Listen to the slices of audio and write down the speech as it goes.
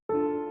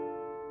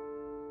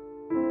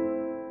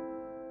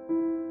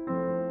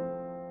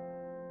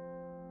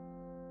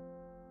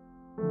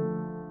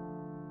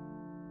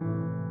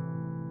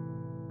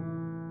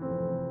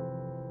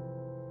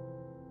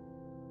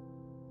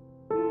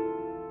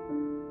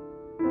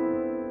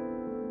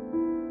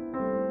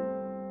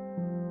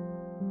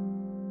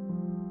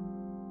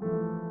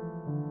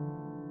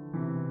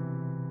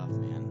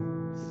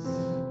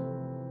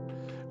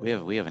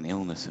We have an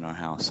illness in our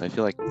house. I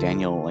feel like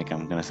Daniel, like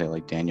I'm gonna say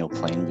like Daniel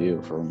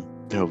Plainview from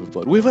Over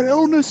Blood. We have an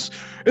illness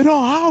in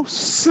our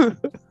house.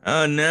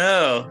 Oh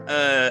no.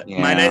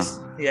 Might I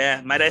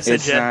It's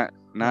suggest? Oh,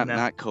 not no.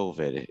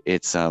 COVID.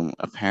 It's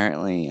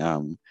apparently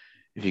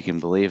if you can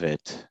believe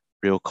it,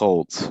 real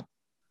colds.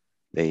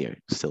 They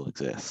still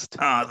exist.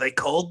 Oh, they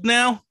cold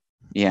now?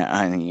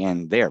 Yeah,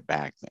 and they're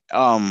back.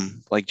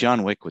 Like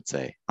John Wick would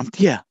say, I'm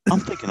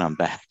thinking I'm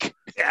back.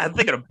 Yeah, I'm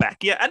thinking I'm back.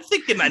 Yeah, I'm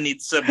thinking I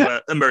need some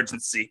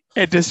emergency.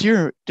 And does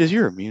your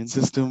immune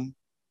system,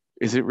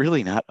 is it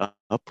really not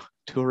up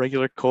to a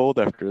regular cold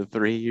after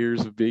 3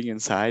 years of being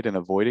inside and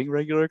avoiding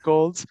regular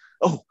colds?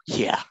 Oh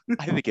yeah,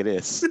 I think it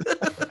is.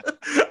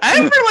 I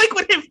remember like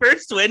when it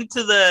first went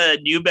to the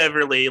New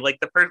Beverly, like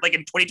the first like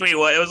in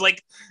 2021, it was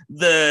like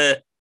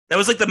that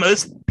was like the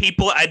most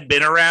people I'd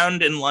been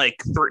around in like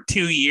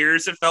 2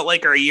 years. It felt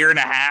like, or a year and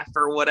a half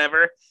or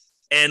whatever.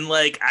 And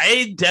like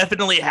I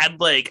definitely had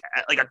like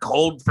a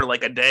cold for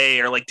like a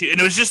day or like two, and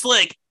it was just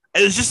like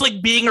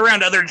being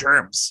around other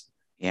germs.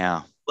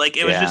 Yeah. Like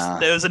it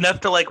was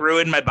enough to like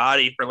ruin my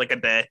body for like a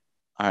day.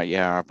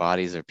 Yeah, our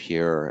bodies are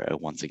pure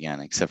once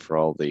again, except for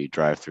all the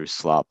drive-through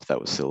slop that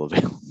was still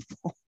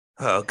available.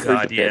 Oh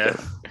God, yeah.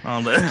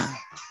 All the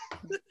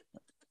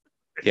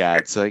Yeah,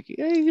 it's like,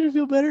 hey, you gonna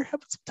feel better? How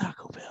about some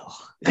Taco Bell?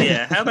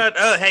 Yeah, how about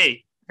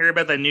hey, hear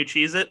about that new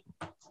Cheez-It?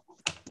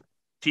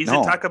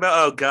 No. Taco Bell?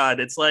 Oh God,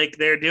 it's like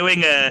they're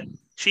doing a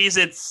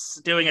Cheez-It's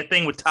doing a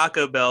thing with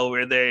Taco Bell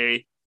where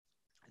They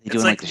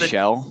doing like the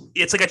shell?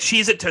 It's like a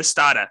Cheez-It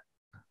tostada.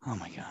 Oh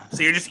my God.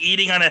 So you're just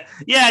eating on a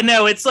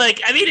it's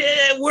like, I mean,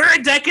 we're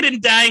a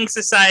decadent dying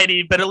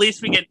society, but at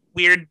least we get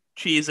weird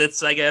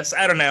Cheez-Its, I guess.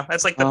 I don't know.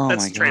 That's like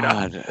that's the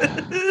trade-off.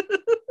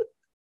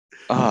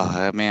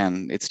 Oh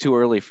man, it's too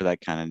early for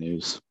that kind of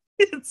news.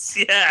 It's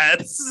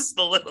just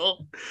a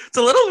little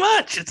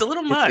much. It's a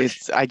little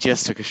much. I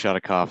just took a shot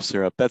of cough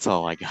syrup. That's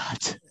all I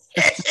got.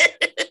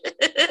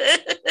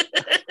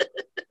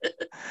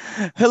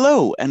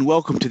 Hello, and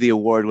welcome to the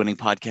award-winning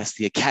podcast,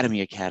 The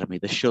Academy,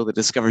 the show that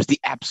discovers the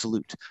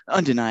absolute,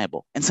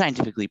 undeniable, and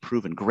scientifically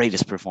proven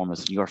greatest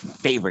performance in your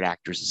favorite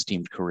actor's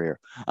esteemed career.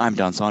 I'm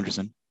Don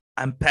Saunderson.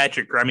 I'm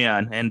Patrick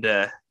Gramion,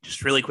 and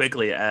just really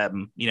quickly, I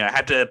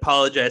have to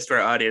apologize to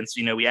our audience.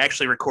 We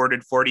actually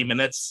recorded 40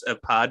 minutes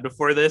of pod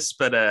before this,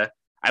 but I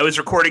was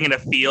recording in a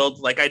field,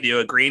 like I do,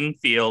 a green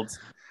field,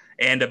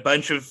 and a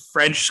bunch of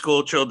French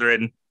school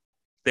children.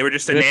 They were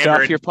just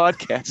enamored. Off your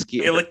podcast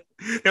gear.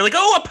 They're like,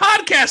 oh, a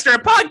podcaster,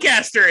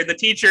 and the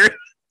teacher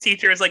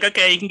is like,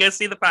 okay, you can go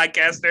see the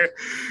podcaster.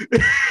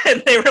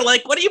 And they were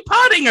like, what are you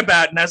podding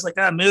about? And I was like,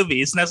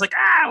 movies. And I was like,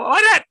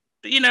 why not?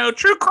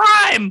 True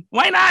crime.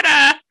 Why not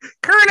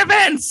current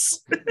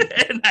events?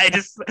 And I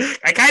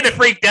kind of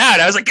freaked out.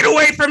 I was like, get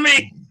away from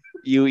me.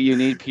 You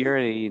need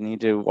purity. You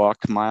need to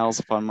walk miles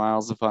upon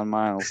miles upon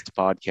miles to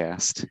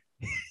podcast.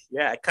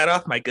 Yeah, I cut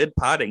off my good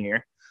podding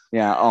here.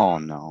 Yeah. Oh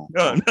no.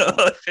 Oh no,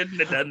 I shouldn't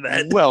have done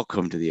that.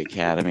 Welcome to the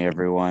Academy,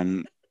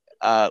 everyone.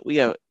 We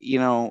have,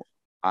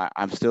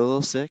 I'm still a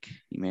little sick.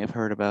 You may have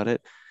heard about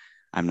it.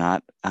 I'm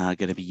not going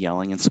to be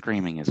yelling and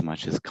screaming as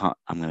much as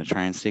I'm going to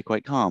try and stay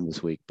quite calm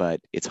this week, but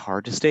it's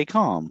hard to stay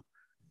calm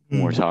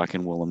when we're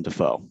talking Willem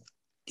Dafoe.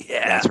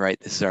 Yeah, that's right.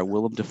 This is our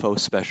Willem Dafoe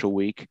special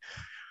week.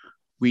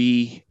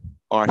 We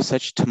are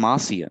such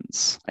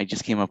Tommassians. I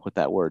just came up with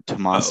that word,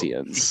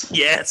 Tommassians. Oh,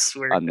 yes,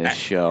 we're on this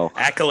show.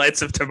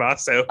 Acolytes of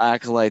Tommaso.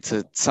 Acolytes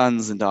of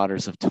sons and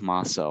daughters of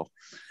Tommaso,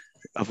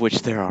 of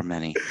which there are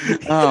many.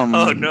 Oh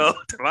no,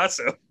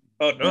 Tommaso.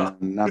 Oh no!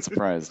 I'm not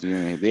surprised. The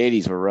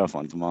 80s were rough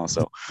on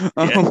Tommaso.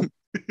 Yeah.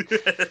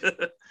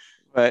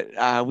 But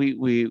when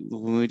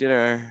we did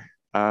our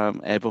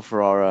Abel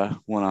Ferrara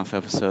one-off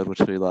episode, which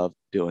we love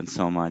doing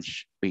so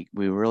much, we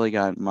really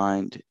got in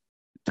mind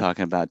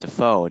talking about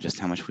Dafoe, just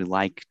how much we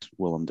liked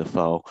Willem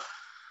Dafoe.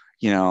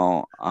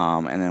 And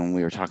then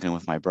we were talking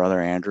with my brother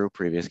Andrew,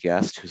 previous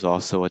guest, who's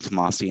also a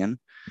Tommassian,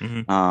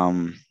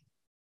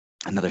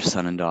 another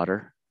son and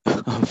daughter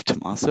of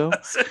Tommaso.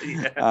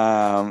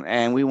 Yeah.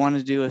 And we want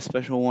to do a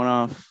special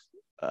one-off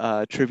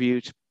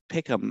tribute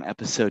pick'em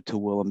episode to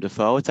Willem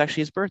Dafoe. It's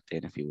actually his birthday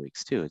in a few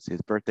weeks too.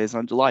 His birthday's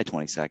on July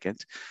 22nd.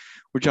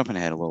 We're jumping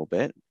ahead a little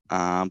bit,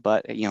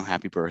 but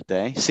happy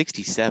birthday!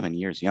 67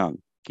 years young.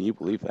 Can you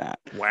believe that?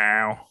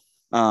 Wow.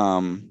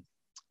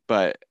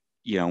 But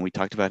we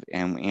talked about,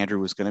 and Andrew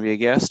was going to be a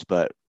guest,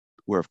 but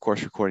we're of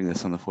course recording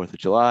this on the 4th of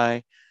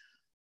July.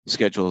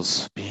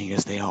 Schedules being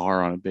as they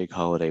are on a big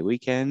holiday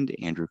weekend,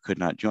 Andrew could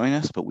not join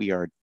us, but we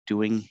are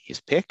doing his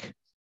pick,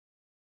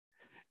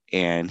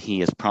 and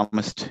he has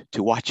promised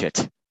to watch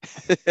it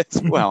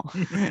as well,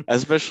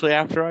 especially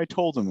after I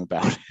told him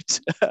about it.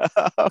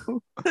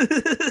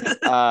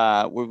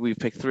 We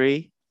picked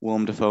 3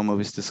 Willem Dafoe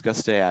movies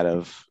discussed today out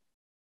of,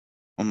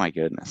 oh my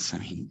goodness, I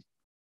mean,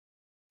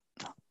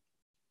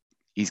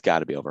 he's got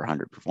to be over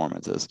 100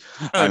 performances.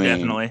 Oh,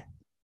 definitely.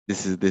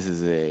 This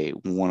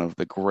is one of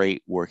the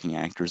great working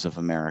actors of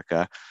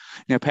America.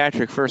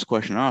 Patrick, first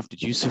question off,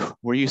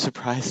 were you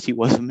surprised he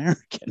was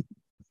American?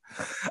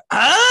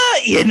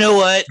 You know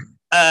what?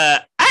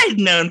 I'd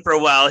known for a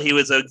while he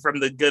was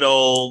from the good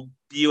old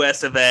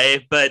US of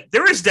A, but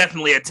there was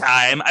definitely a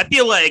time. I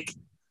feel like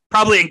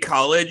probably in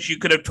college, you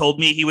could have told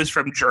me he was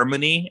from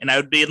Germany, and I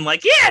would be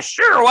like, yeah,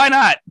 sure, why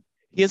not?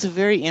 He has a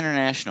very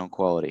international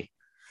quality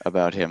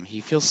about him. He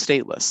feels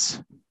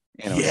stateless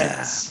in a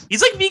sense.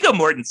 He's like Viggo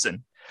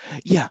Mortensen.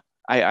 Yeah,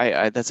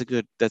 I that's a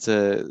good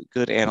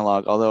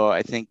analog. Although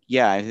I think,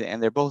 yeah,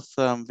 and they're both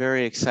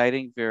very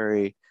exciting,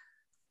 very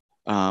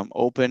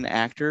open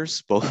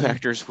actors. Both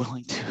actors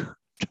willing to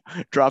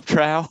drop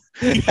trowel.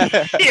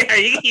 Yeah,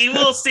 you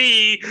will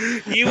see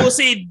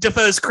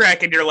Defoe's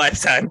crack in your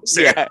lifetime,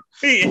 sir.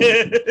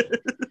 Yeah.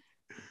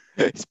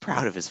 He's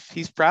proud of his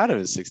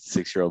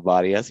 66-year-old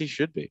body, as he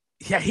should be.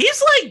 Yeah,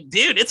 he's like,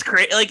 dude, it's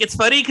great. Like, it's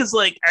funny because,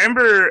 like, I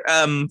remember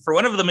for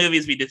one of the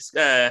movies we just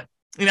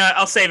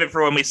I'll save it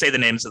for when we say the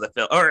names of the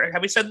film. Or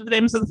have we said the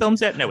names of the films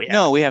yet? No, we haven't.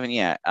 No, we haven't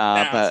yet.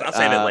 But I'll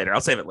save it later.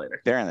 I'll save it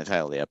later. They're in the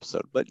title of the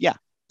episode, but yeah.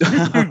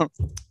 Okay,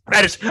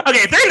 if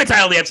they're in the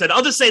title of the episode,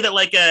 I'll just say that,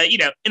 like,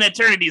 in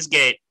Eternity's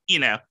Gate,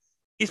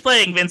 he's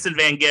playing Vincent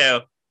Van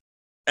Gogh.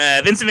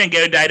 Vincent Van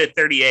Gogh died at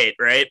 38,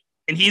 right?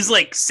 And he's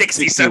like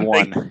 60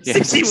 something.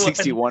 Yeah,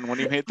 61 when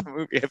he made the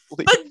movie, I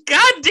believe. But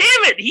god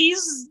damn it,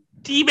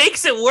 he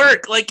makes it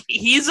work. Like,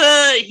 he's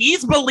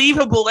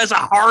believable as a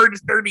hard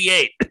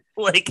 38.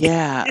 Like,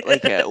 yeah,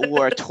 like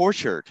or a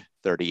tortured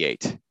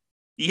 38.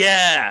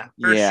 Yeah,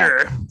 for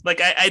sure. Like,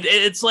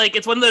 it's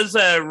one of those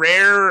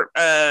rare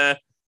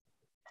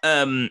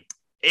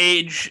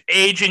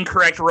age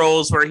incorrect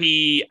roles where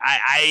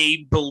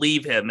I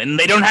believe him, and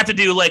they don't have to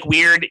do like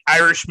weird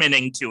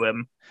Irishmaning to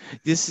him.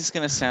 This is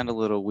gonna sound a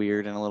little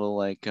weird and a little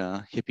like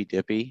hippy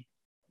dippy.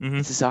 Mm-hmm.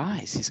 It's his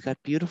eyes. He's got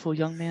beautiful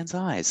young man's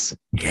eyes.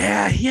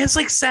 Yeah, he has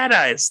like sad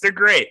eyes. They're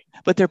great,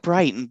 but they're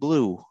bright and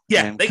blue.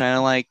 Yeah, and kind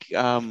of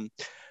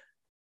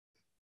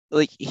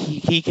like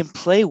he can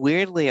play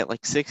weirdly at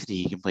like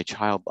 60. He can play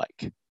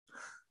childlike.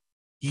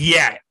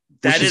 Yeah,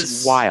 that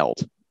is wild.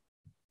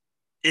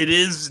 It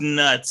is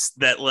nuts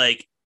that,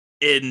 like,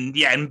 in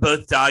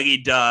both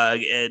Doggy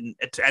Dog and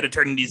at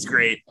Eternity's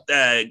Gate,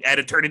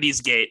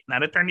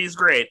 not Eternity's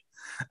Great,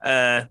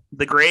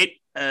 the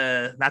Great,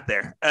 not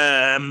there.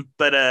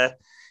 But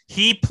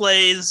he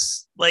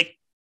plays like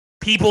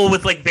people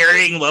with like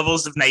varying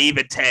levels of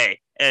naivete,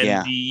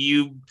 and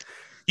you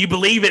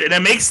believe it, and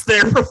it makes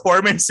their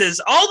performances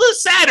all the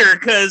sadder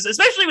because,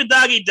 especially with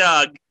Doggy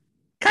Dog,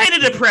 kind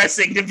of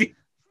depressing to be.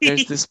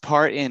 There's this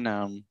part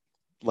in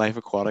Life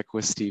Aquatic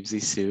with Steve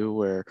Zissou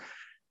where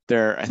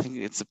I think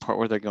it's the part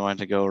where they're going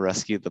to go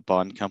rescue the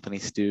Bond Company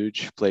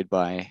stooge played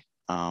by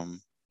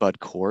Bud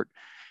Cort,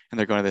 and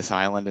they're going to this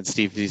island, and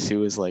Steve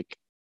Zissou is like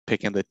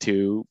picking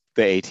the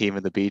A team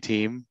and the B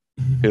team,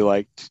 who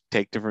like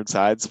take different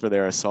sides for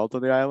their assault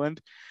on the island,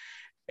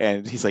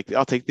 and he's like,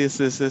 I'll take this,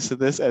 and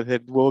this, and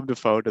then Willem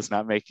Dafoe does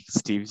not make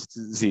Steve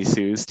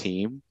Zissou's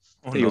team.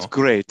 He goes,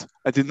 great,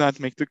 I did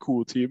not make the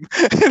cool team.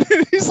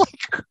 And he's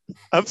like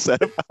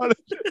upset about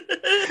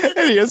it.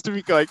 And he has to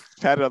be like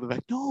patted on the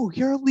back. No,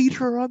 you're a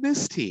leader on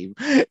this team.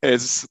 And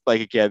it's like,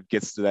 again,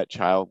 gets to that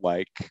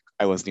childlike,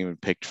 I wasn't even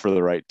picked for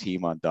the right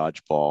team on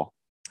dodgeball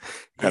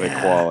kind of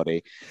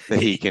quality that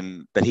he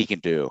can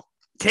do.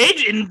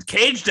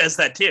 Cage does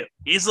that too.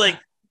 He's like,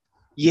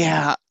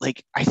 yeah,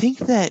 like I think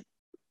that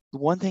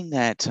one thing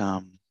that I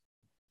was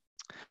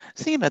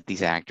thinking about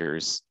these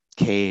actors,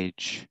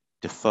 Cage,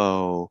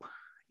 Dafoe,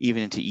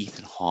 even into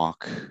Ethan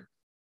Hawke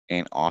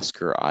and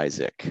Oscar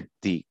Isaac,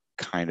 the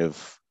kind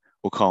of,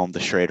 we'll call them the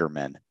Schrader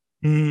men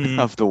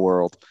of the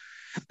world.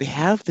 They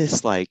have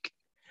this like,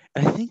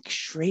 and I think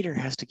Schrader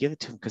has to give it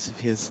to him because of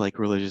his like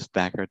religious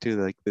background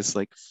too, like this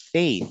like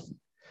faith,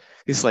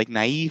 this like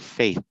naive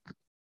faith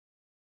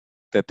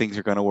that things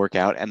are going to work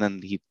out, and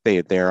then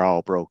they're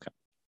all broken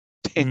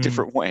in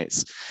different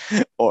ways,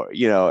 or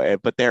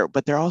but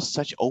they're all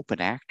such open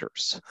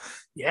actors.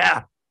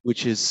 Yeah,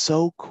 which is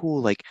so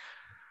cool. Like,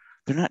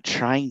 they're not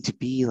trying to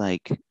be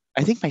like,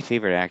 I think my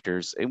favorite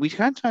actors, and we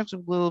kind of talked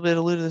a little bit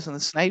alluded to this in the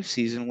Snipe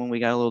season when we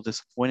got a little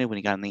disappointed when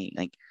he got in the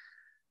like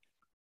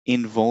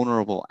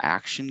invulnerable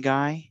action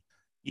guy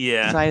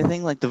side of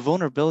thing. Like, the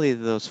vulnerability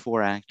that those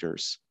four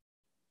actors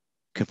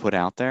could put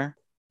out there,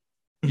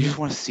 you just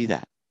want to see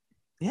that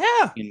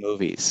in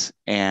movies.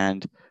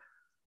 And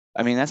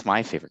I mean, that's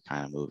my favorite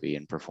kind of movie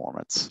and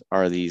performance,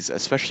 are these,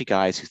 especially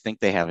guys who think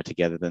they have it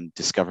together, then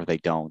discover they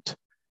don't,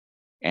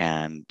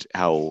 and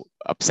how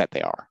upset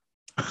they are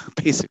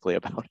basically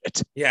about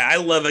it. Yeah, I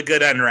love a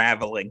good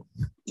unraveling.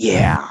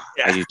 Yeah,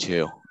 I do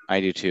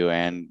too.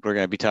 And we're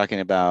going to be talking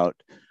about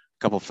a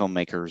couple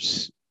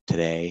filmmakers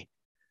today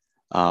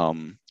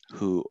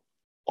who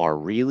are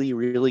really,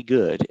 really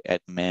good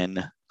at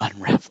men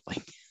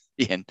unraveling.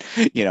 And,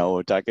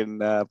 we're talking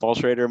Paul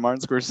Schrader and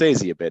Martin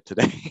Scorsese a bit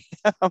today.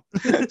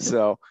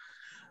 So,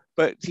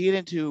 but to get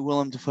into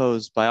Willem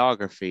Dafoe's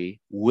biography,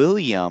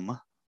 William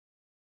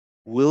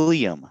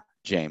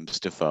James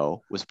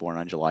Dafoe was born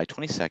on July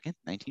 22nd,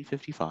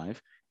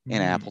 1955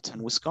 in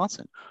Appleton,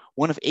 Wisconsin.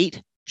 One of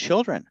 8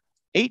 children.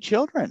 8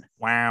 children.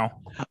 Wow.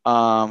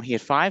 He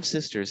had 5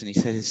 sisters, and he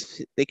said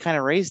they kind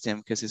of raised him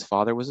because his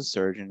father was a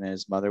surgeon and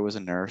his mother was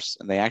a nurse,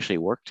 and they actually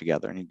worked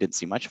together, and he didn't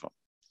see much of them.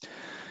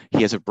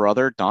 He has a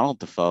brother, Donald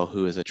Dafoe,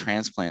 who is a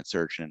transplant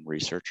surgeon and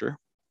researcher.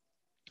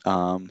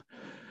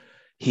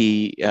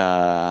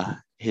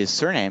 His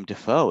surname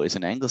Dafoe is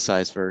an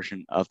anglicized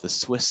version of the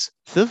Swiss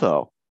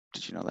Thibault.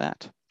 Did you know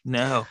that?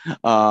 No.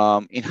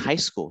 In high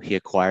school, he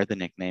acquired the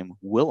nickname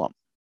Willem,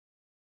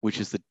 which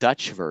is the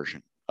Dutch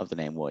version of the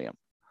name William.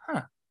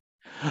 Huh.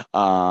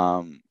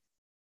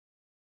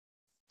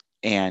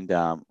 And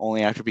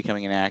only after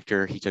becoming an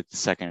actor, he took the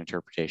second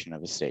interpretation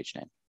of his stage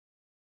name.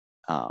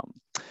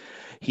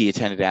 He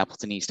attended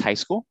Appleton East High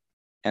School,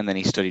 and then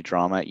he studied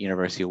drama at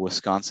University of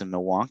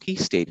Wisconsin-Milwaukee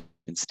State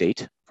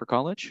for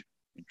college,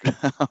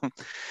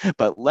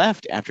 but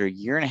left after a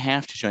year and a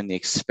half to join the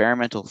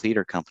experimental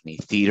theater company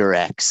Theater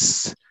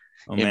X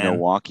in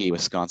Milwaukee,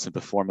 Wisconsin,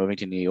 before moving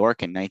to New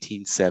York in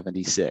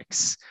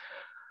 1976.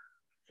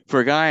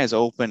 For a guy as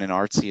open and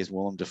artsy as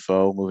Willem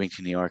Dafoe, moving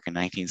to New York in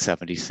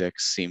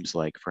 1976 seems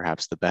like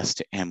perhaps the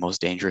best and most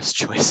dangerous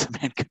choice a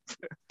man could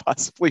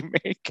possibly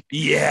make.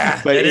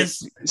 Yeah, but it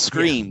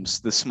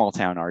screams the small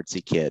town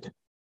artsy kid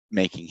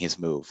making his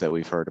move that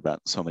we've heard about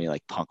so many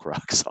like punk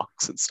rock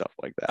songs and stuff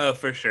like that. Oh,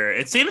 for sure.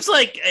 It seems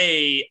like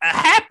a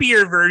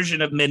happier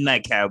version of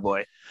Midnight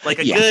Cowboy, like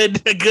a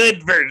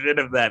good version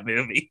of that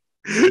movie.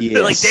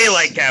 Yes. Like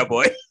Daylight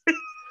Cowboy.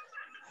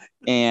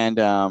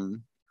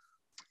 And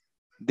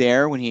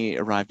there, when he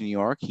arrived in New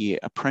York, he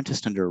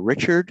apprenticed under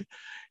Richard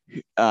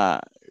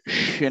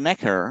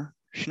Schneckner,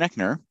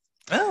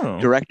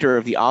 director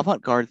of the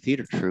avant-garde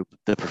theater troupe,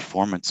 the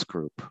Performance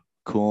Group.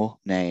 Cool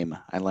name.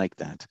 I like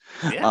that.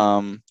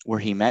 Yeah. Where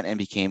he met and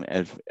became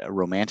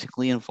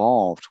romantically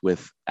involved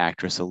with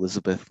actress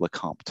Elizabeth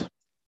Lecomte.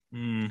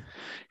 Mm.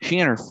 She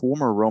and her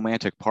former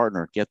romantic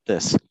partner, get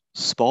this,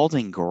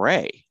 Spalding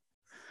Gray,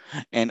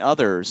 and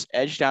others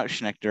edged out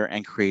Schneckner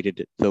and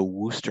created the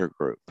Wooster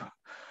Group.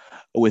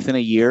 Within a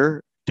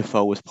year,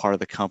 Dafoe was part of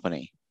the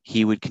company.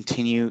 He would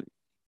continue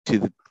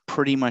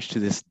pretty much to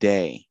this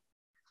day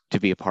to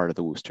be a part of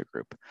the Wooster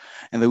Group.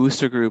 And the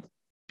Wooster Group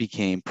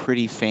became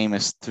pretty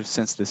famous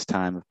since this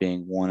time of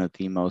being one of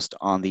the most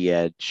on the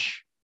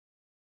edge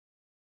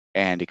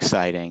and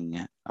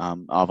exciting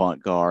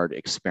avant-garde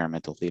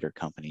experimental theater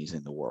companies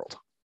in the world.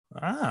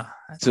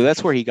 So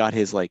that's where he got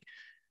his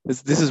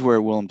this is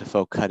where Willem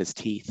Dafoe cut his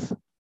teeth,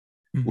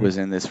 was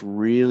in this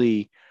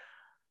really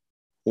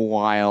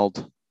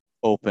wild,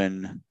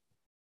 open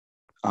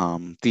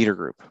theater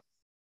group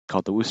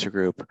called the Wooster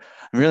Group.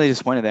 I'm really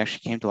disappointed they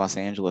actually came to Los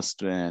Angeles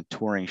in a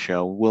touring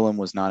show. Willem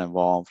was not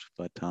involved,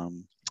 but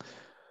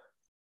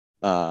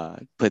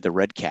played the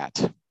Red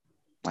Cat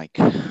like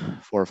 4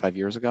 or 5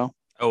 years ago.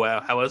 Oh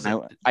wow, how was it?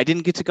 I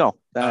didn't get to go.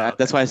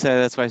 That's why I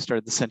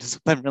started the sentence.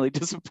 I'm really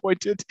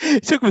disappointed.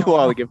 It took me a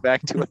while to get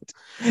back to it.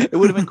 It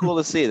would have been cool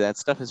to see. That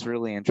stuff is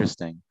really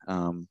interesting.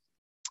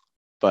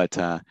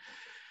 But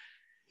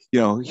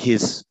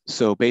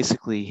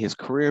basically his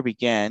career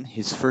began.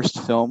 His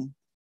first film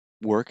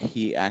work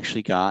he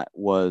actually got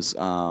was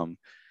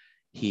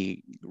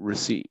he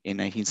received in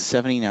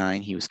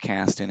 1979. He was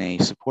cast in a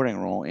supporting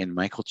role in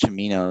Michael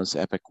Cimino's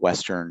epic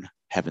western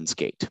Heaven's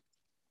Gate.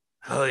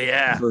 Oh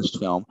yeah, first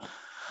film.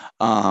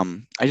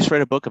 I just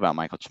read a book about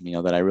Michael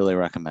Cimino that I really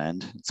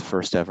recommend. It's the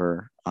first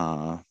ever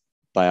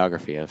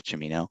biography of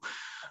Cimino.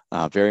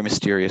 Very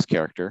mysterious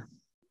character,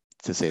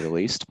 to say the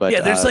least. But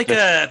yeah, there's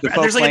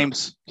Dafoe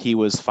claims he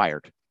was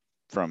fired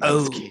from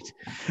Heaven's Gate,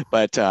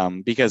 but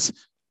because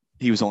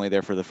he was only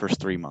there for the first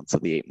 3 months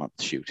of the 8-month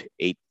shoot.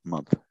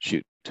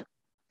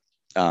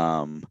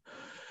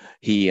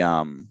 He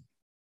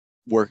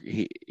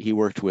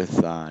worked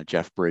with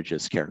Jeff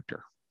Bridges'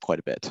 character quite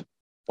a bit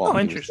while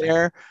he was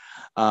there.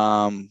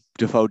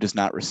 Dafoe does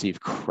not receive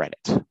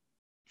credit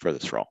for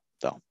this role,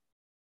 though.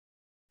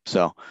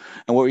 So,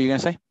 and what were you going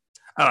to say?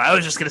 Oh, I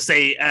was just going to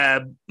say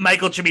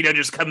Michael Cimino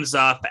just comes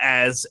off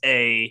as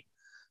a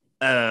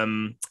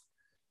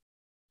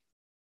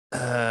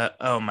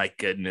oh my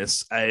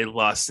goodness, I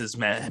lost his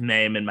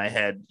name in my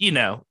head. You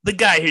know, the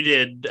guy who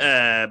did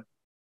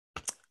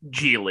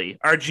Geely,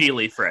 our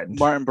Geely friend.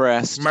 Martin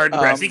Brest.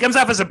 He comes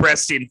off as a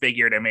Brestian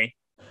figure to me.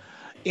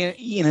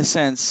 In a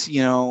sense,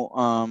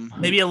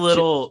 maybe a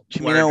little.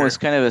 Cimino was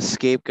kind of a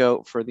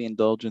scapegoat for the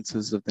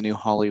indulgences of the new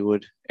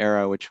Hollywood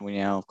era, which we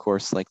now, of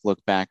course,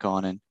 look back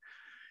on and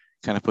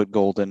kind of put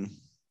golden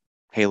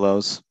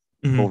halos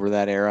over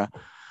that era.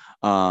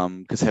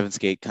 Because Heaven's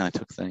Gate kind of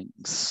took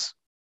things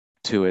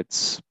to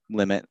its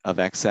limit of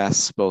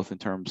excess, both in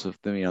terms of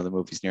the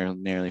movie's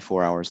nearly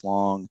 4 hours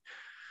long.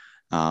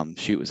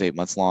 Shoot was 8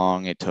 months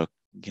long. It took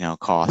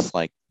cost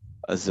like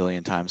a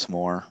zillion times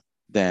more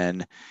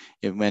than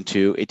it went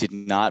to. It did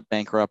not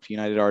bankrupt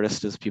United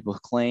Artists as people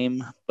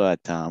claim, but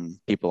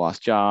people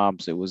lost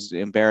jobs. It was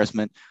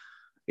embarrassment.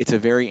 It's a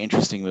very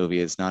interesting movie.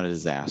 It's not a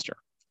disaster.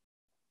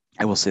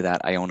 I will say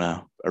that. I own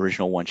a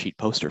original one-sheet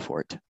poster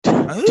for it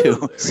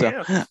too.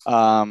 So,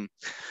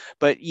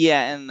 but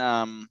yeah, and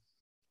an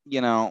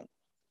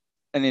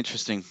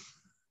interesting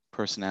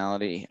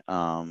personality.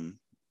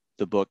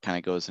 The book kind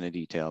of goes into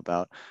detail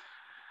about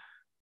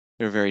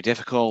they're very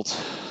difficult.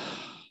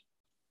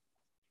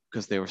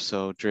 because they were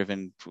so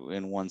driven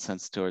in one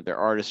sense toward their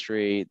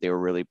artistry. They were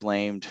really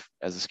blamed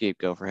as a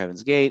scapegoat for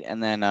Heaven's Gate.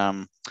 And then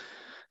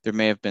there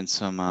may have been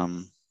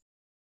some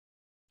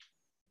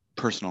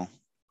personal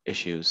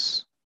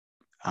issues.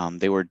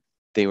 They were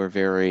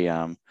very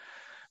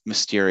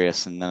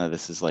mysterious, and none of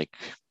this is like,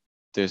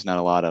 there's not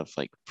a lot of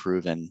like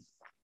proven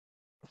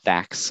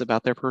facts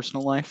about their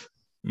personal life.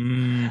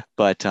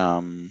 But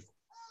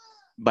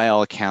by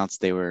all accounts,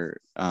 they were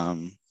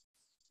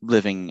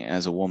living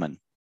as a woman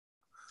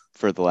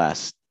for the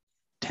last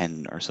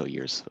 10 or so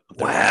years.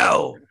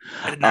 Wow.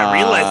 I did not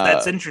realize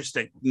that's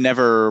interesting.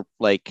 Never,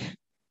 like,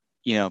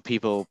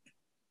 people,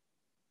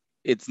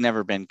 it's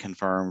never been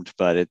confirmed,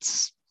 but it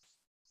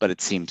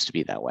seems to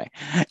be that way.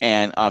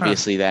 And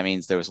obviously that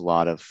means there was a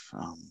lot of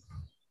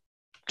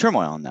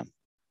turmoil in them.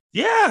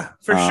 Yeah,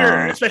 for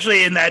sure.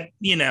 Especially in that,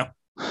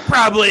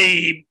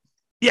 probably,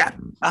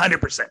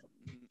 100%.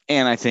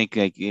 And I think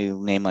like a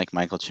name like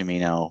Michael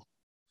Cimino,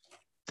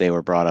 they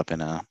were brought up in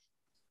a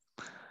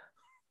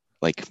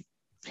like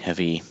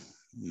heavy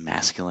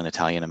masculine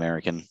Italian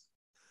American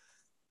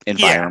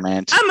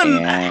environment.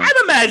 I'm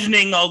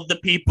imagining all the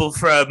people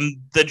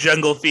from the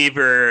Jungle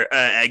Fever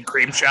and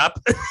Cream Shop.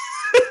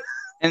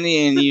 And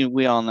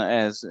we all know,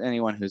 as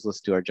anyone who's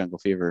listened to our Jungle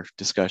Fever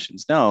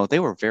discussions know, they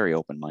were very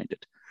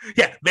open-minded.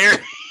 Yeah, very.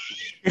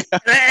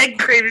 Egg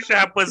Cream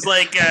Shop was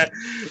like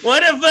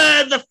one of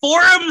the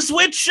forums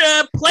which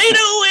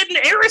Plato and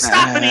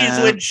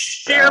Aristophanes would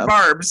share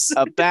barbs.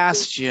 A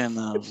bastion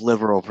of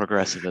liberal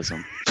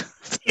progressivism.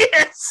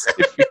 Yes.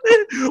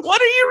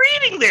 What are you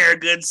reading there,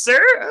 good sir?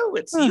 Oh,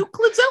 it's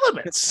Euclid's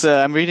Elements.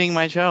 I'm reading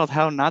my child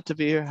how to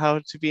be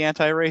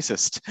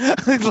anti-racist.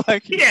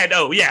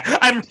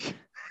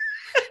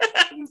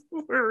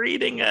 We're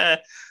reading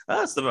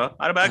it's the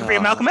autobiography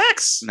of Malcolm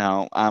X.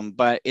 No,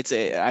 but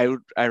I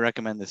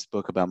recommend this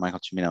book about Michael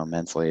Cimino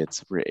immensely.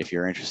 It's if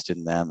you're interested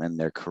in them and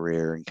their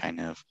career and kind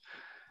of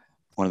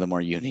one of the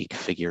more unique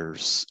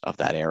figures of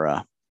that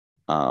era.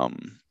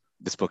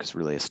 This book is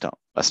really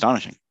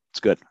astonishing. It's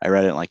good. I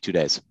read it in like 2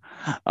 days.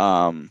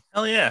 Hell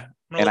yeah.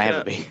 And I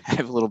have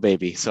a little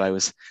baby, so I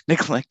was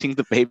neglecting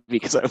the baby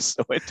because I was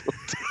so into it.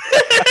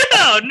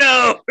 Oh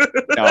no!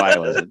 No, I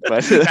wasn't.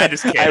 But I'm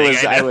just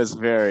kidding, I was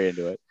very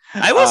into it.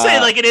 I will say,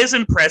 like, it is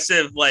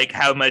impressive, like,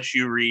 how much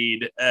you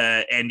read,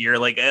 and you're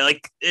like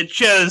it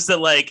shows that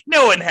like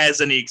no one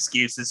has any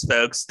excuses,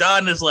 folks.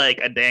 Don is like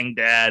a dang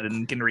dad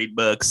and can read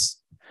books.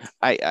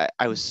 I'm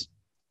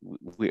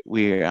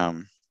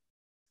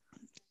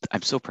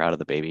so proud of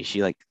the baby.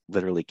 She like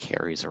literally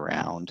carries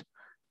around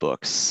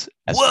books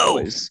as Whoa.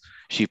 toys.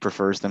 She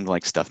prefers them to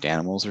like stuffed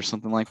animals or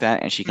something like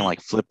that, and she can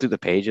like flip through the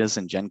pages.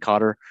 And Jen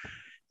caught her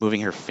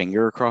moving her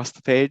finger across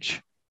the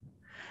page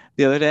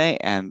the other day,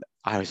 and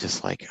I was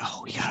just like,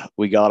 "Oh,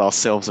 we got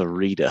ourselves a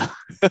reader."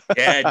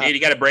 Yeah, dude, you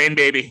got a brain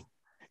baby.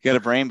 You got a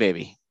brain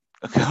baby.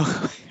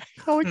 How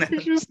like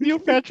pictures Neil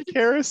Patrick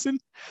Harris and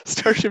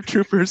Starship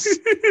Troopers.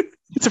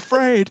 It's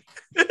afraid.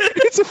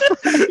 It's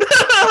afraid.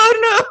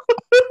 Oh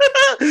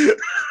no!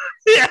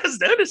 Yeah, I was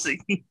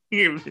noticing.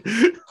 Is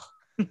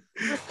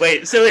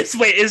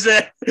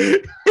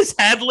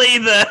Hadley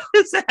the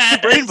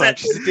brain bug?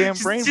 She's a damn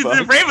brain bug.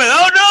 The brain bug.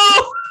 Oh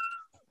no!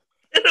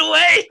 In a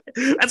way,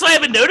 that's why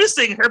I've been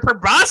noticing her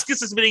proboscis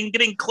has been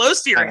getting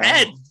close to your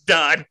head,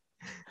 Don.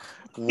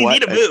 You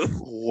need to move.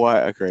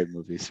 What a great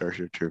movie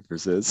Starship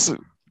Troopers is.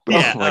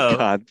 Yeah, oh my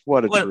God,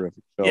 what a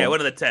terrific film. Yeah,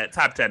 one of the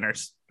top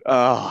tenors.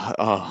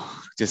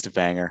 Oh, just a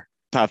banger,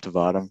 top to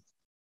bottom.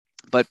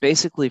 But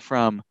basically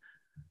from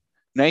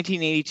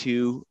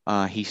 1982,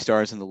 he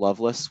stars in The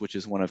Loveless, which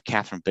is one of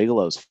Catherine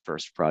Bigelow's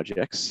first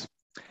projects.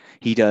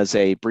 He does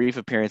a brief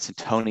appearance in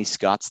Tony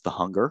Scott's The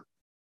Hunger.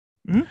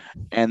 Mm-hmm.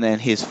 And then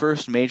his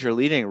first major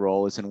leading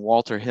role is in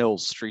Walter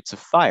Hill's Streets of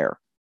Fire.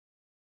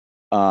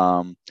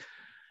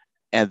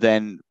 And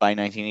then by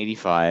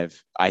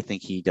 1985, I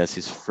think he does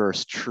his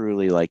first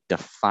truly like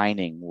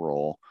defining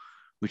role,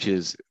 which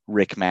is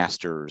Rick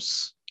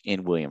Masters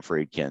in William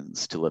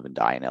Friedkin's To Live and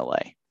Die in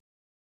L.A.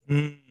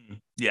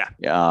 Yeah.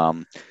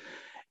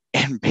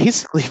 And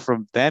basically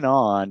from then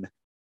on,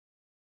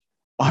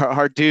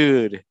 our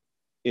dude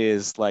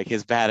is like,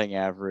 his batting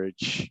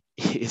average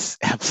is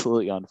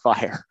absolutely on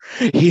fire.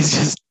 He's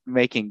just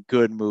making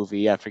good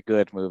movie after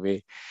good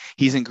movie.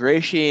 He's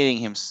ingratiating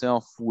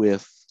himself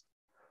with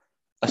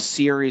a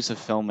series of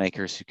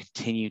filmmakers who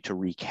continue to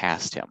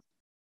recast him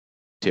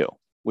too,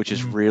 which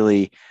is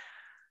really,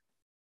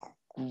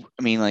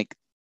 I mean, like,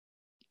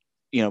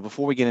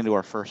 before we get into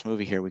our first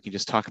movie here, we can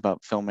just talk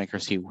about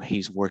filmmakers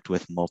he's worked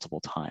with multiple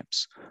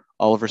times.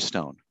 Oliver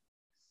Stone,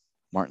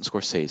 Martin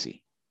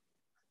Scorsese,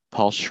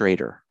 Paul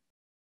Schrader,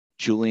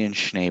 Julian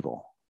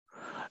Schnabel,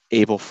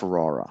 Abel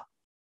Ferrara,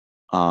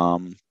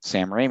 Sam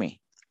Raimi,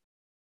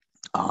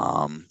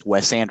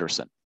 Wes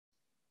Anderson,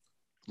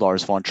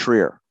 Lars von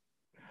Trier.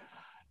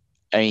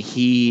 I mean,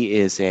 he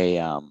is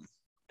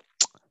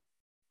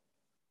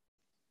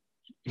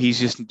he's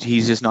just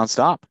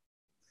nonstop.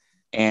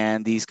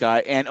 And these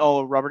guys, and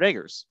Robert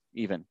Eggers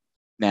even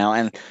now,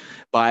 and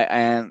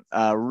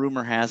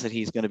rumor has it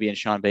he's going to be in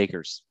Sean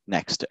Baker's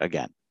next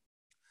again.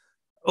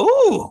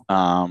 Oh,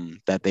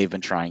 that they've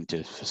been trying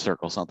to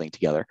circle something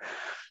together.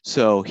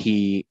 So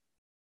he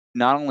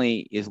not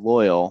only is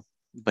loyal,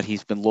 but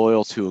he's been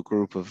loyal to a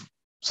group of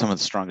some of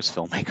the strongest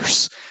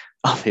filmmakers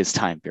of his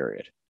time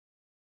period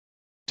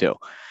too.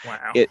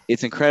 wow.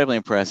 It's incredibly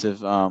impressive.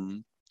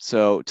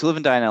 So To Live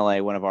and Die in LA,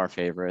 one of our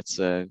favorites,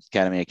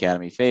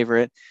 Academy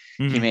favorite.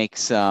 He Mhm.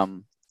 makes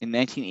in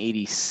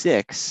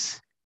 1986,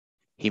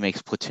 he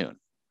makes Platoon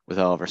with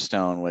Oliver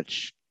Stone,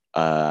 which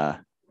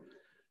to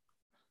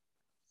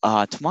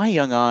my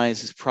young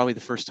eyes is probably the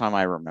first time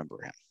I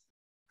remember him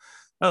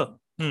Oh,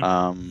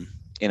 hmm.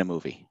 in a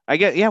movie. I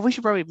get, yeah, we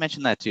should probably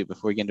mention that too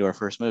before we get into our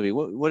first movie.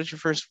 What is your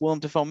first Willem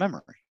Dafoe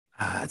memory?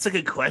 That's a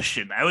good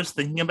question. I was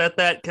thinking about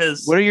that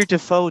because What are your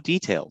Defoe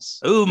details?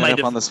 oh, That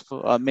up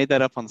on made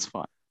that up on the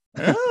spot.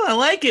 oh, I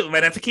like it. We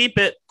might have to keep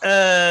it.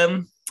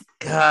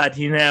 God,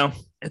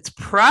 it's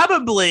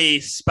probably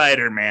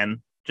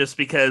Spider-Man, just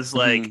because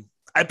like Mhm.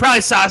 I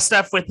probably saw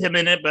stuff with him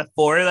in it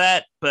before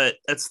that, but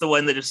that's the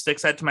one that just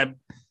sticks out to my.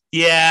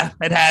 Yeah,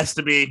 it has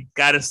to be.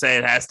 Gotta say,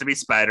 it has to be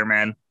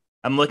Spider-Man.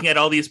 I'm looking at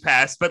all these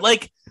past, but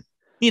like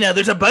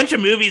there's a bunch of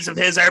movies of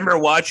his I remember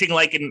watching.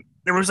 Like, and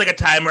there was like a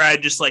time where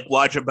I'd just like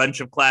watch a bunch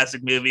of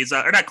classic movies,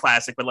 or not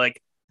classic, but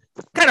like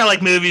kind of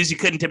like movies you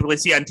couldn't typically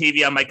see on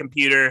TV on my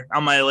computer,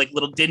 on my like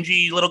little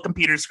dingy little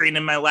computer screen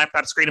in my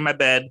laptop screen in my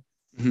bed.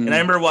 And I Mhm.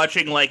 remember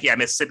watching like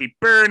Mississippi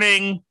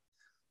Burning.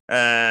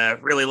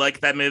 Really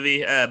liked that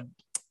movie.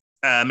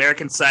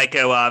 American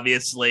Psycho,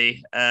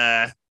 obviously.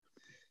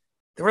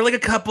 There were like a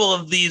couple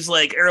of these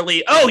like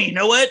early. Oh, you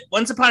know what?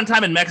 Once Upon a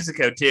Time in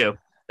Mexico too.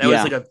 That was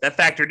Yeah. like that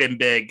factored in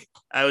big.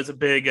 I was a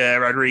big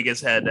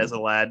Rodriguez head as a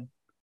lad.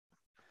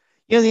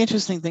 The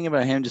interesting thing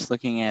about him, just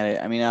looking at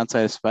it, I mean,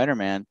 outside of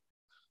Spider-Man,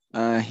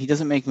 he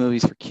doesn't make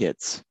movies for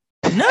kids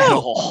at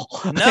No, all.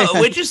 no,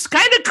 which is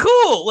kind of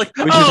cool. Like,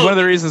 Which is one of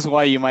the reasons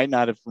why you might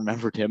not have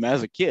remembered him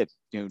as a kid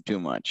too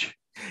much.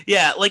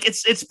 yeah, like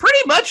it's pretty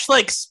much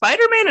like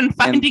Spider-Man and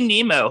Finding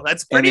Nemo.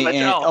 That's pretty much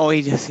all.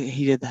 He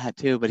did that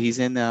too, but he's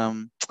in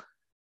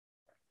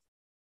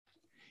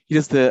he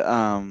does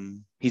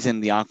the he's in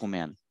the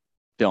Aquaman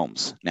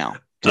films now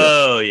too.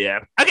 Oh yeah.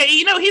 Okay,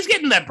 he's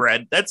getting that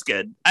bread. That's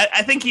good.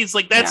 I think he's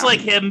like that's Yeah. like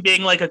him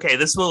being like, okay,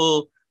 this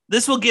will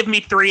give me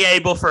 3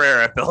 Abel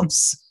Ferreira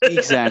films.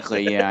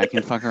 Exactly. Yeah, I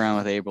can fuck around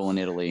with Abel in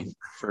Italy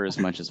for as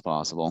much as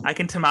possible. I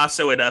can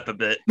Tommaso it up a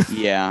bit.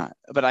 Yeah,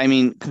 but I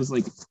mean, because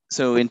like,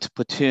 so into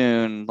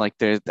Platoon, like,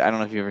 I don't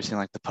know if you've ever seen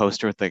like the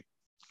poster with the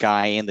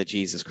guy in the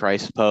Jesus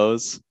Christ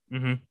pose.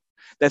 Mm-hmm.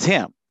 That's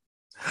him.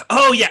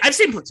 Oh yeah, I've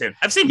seen Platoon.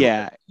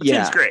 Yeah,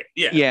 Platoon's great.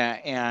 Yeah. yeah,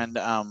 and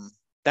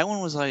that one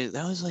was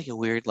like a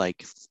weird like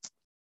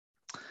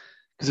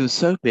because it was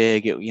so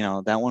big.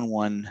 That one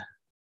won,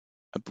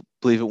 I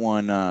believe it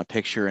won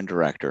picture and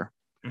director,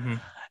 Mm-hmm.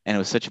 and it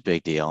was such a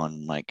big deal.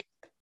 And like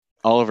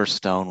Oliver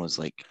Stone was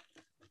like,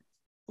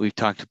 we've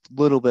talked a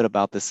little bit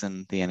about this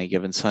in the Any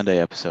Given Sunday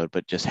episode,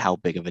 but just how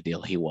big of a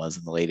deal he was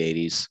in the late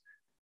 80s,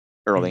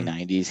 early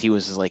Mm-hmm. 90s. He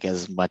was like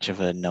as much of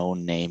a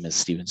known name as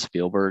Steven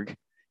Spielberg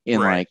in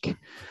Right. like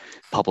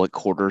public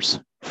quarters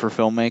for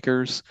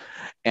filmmakers.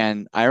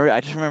 And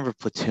I just remember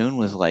Platoon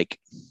was like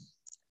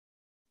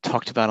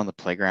talked about on the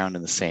playground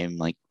in the same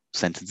like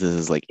sentences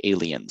as like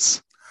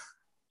Aliens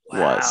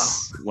Wow.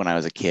 was when I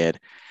was a kid.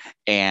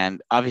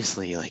 And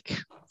obviously like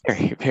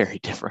very, very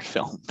different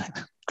film.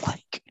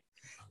 Like,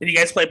 did you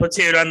guys play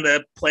Platoon on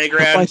the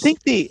playground? well, I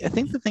think the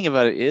thing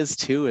about it is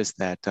too is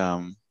that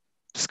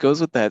this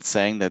goes with that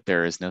saying that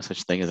there is no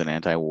such thing as an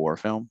anti-war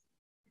film.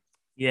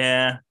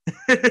 Yeah.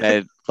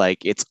 That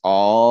like it's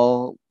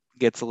all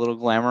gets a little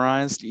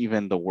glamorized,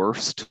 even the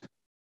worst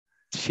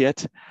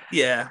shit.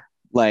 Yeah.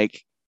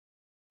 Like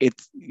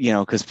it's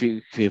because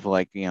people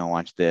like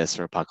watch this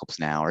or Apocalypse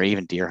Now or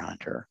even Deer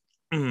Hunter,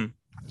 Mm-hmm.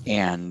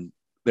 and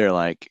they're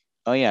like,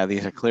 oh yeah,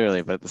 these are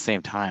clearly, but at the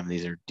same time,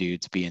 these are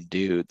dudes being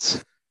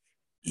dudes.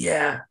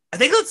 Yeah. I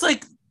think it's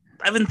like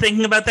I've been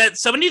thinking about that.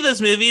 So many of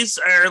those movies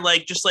are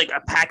like just like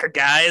a pack of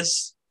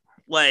guys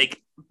like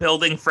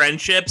building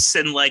friendships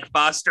and like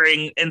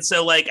fostering. And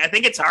so like I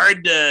think it's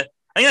hard to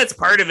I think that's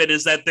part of it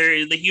is that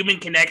they're the human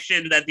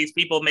connection that these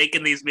people make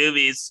in these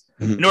movies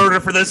in order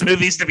for those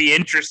movies to be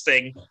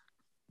interesting.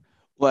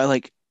 Well,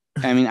 like,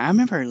 I mean, I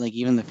remember like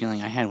even the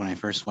feeling I had when I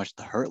first watched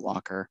The Hurt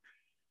Locker,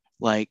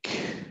 like,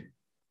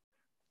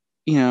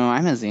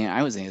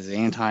 I was as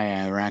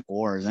anti-Iraq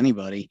war as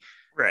anybody,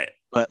 Right.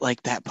 but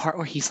like that part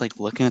where he's like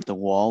looking at the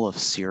wall of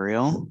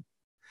cereal,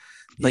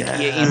 like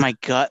Yeah. in my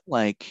gut,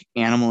 like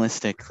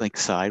animalistic like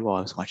side while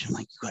I was watching, I'm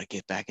like, you gotta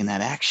get back in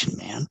that action,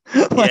 man.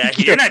 Yeah,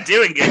 you're not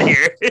doing good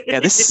here. Yeah,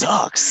 this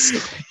sucks.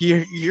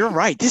 You're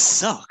right. This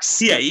sucks.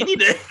 Yeah, you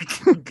need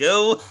to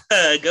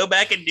go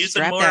back and do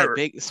some more.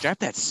 Strap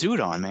that suit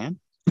on, man.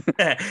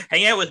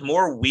 Hang out with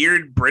more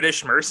weird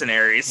British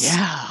mercenaries.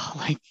 Yeah,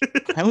 like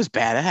that was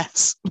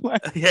badass.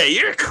 Yeah,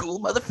 you're a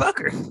cool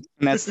motherfucker. And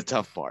that's the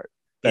tough part.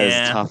 That is the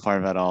Yeah. tough part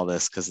about all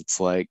this because it's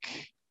like,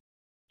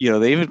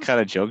 they even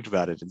kind of joked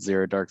about it in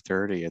Zero Dark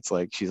 30. It's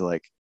like she's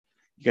like,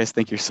 you guys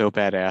think you're so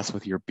badass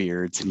with your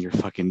beards and your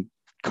fucking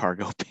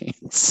cargo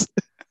pants.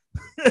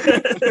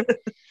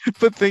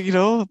 But the, you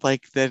know,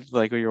 like that,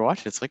 like when you're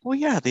watching, it's like, well,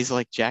 yeah, these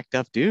like jacked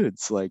up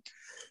dudes. Like,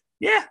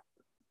 Yeah,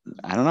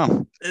 I don't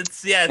know.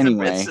 it's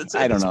Anyway, I don't it's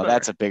a know. bummer.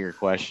 That's a bigger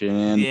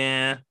question.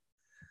 Yeah,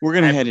 We're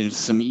gonna I head into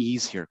some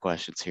easier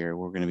questions here.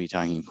 We're gonna be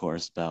talking, of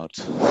course, about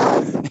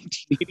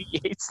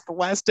 1988's The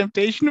Last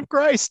Temptation of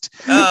Christ.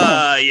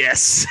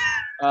 yes.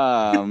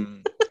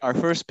 Our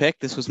first pick.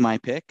 This was my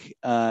pick.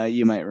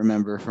 You might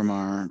remember from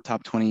our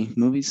top 20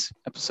 movies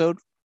episode.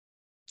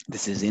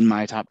 This is in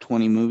my top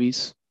 20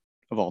 movies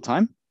of all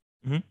time.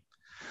 Mhm.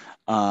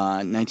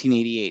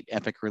 1988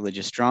 epic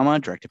religious drama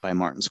directed by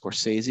Martin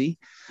Scorsese,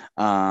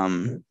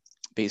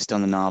 based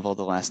on the novel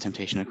The Last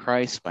Temptation of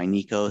Christ by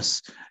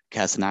Nikos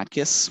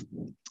Kazantzakis.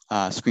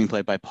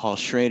 Screenplay by Paul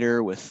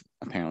Schrader with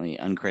apparently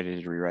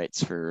uncredited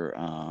rewrites for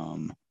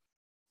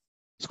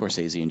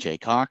Scorsese and Jay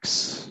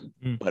Cox,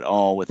 but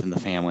all within the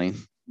family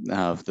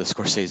of the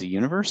Scorsese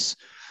universe.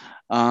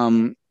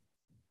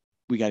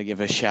 We got to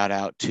give a shout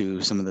out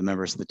to some of the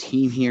members of the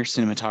team here.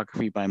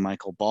 Cinematography by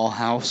Michael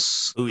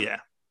Ballhaus. Oh yeah.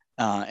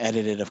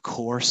 Edited, of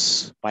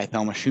course, by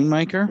Thelma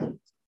Schoonmaker.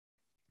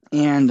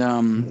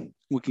 And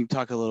we can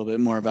talk a little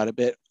bit more about it.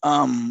 But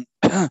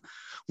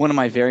one of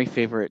my very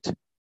favorite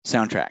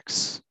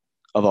soundtracks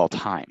of all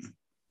time,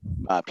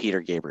 Peter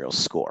Gabriel's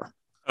score.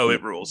 Oh,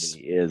 it rules.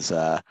 Is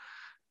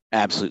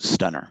absolute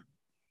stunner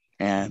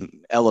and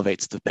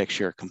elevates the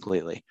picture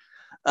completely.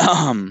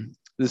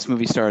 This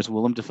movie stars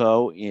Willem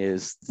Dafoe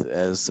as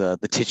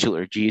the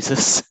titular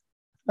Jesus,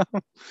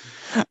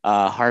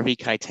 Harvey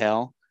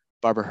Keitel,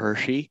 Barbara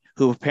Hershey,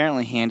 who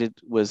apparently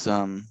was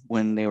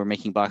when they were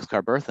making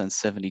Boxcar Bertha in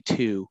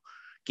 '72,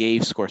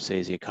 gave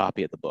Scorsese a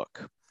copy of the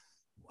book.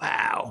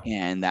 Wow.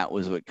 And that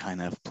was what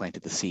kind of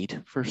planted the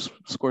seed for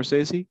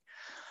Scorsese.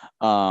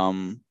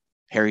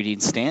 Harry Dean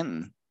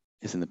Stanton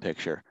is in the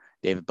picture.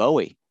 David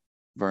Bowie,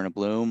 Verna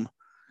Bloom,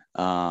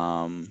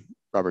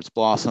 Roberts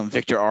Blossom,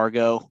 Victor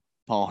Argo,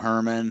 Paul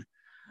Herman,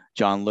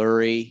 John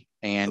Lurie,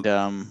 and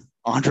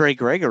Andre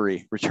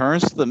Gregory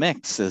returns to the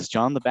mix as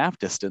John the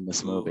Baptist in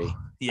this movie. Ooh.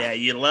 Yeah,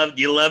 you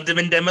loved him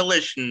in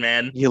Demolition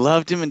Man. You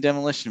loved him in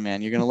Demolition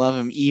Man. You're gonna love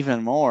him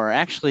even more.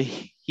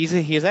 Actually, he's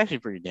actually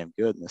pretty damn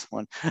good in this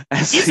one.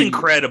 He's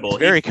incredible. He's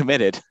very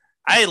committed.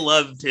 I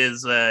loved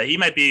his. He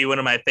might be one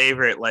of my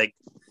favorite. Like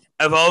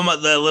of all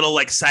the little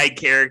like side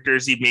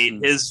characters you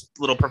meet, his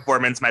little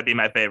performance might be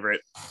my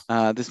favorite.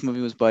 This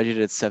movie was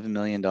budgeted at $7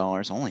 million.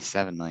 Only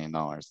 $7 million.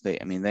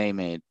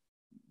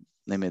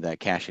 They made that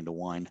cash into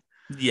wine.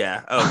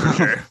 Yeah. Oh, for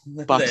sure.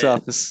 Box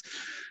office,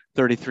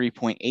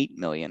 33.8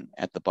 million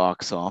at the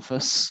box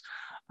office.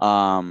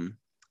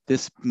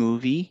 This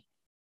movie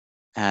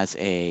has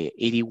a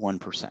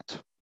 81%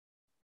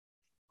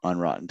 on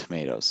Rotten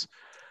Tomatoes.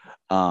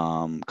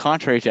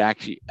 Contrary to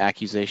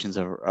accusations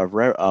of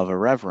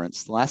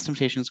irreverence, The Last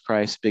Temptation of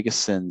Christ's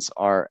biggest sins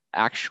are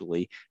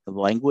actually the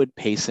languid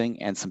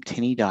pacing and some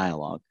tinny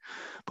dialogue.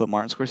 But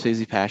Martin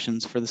Scorsese's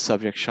passions for the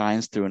subject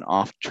shines through an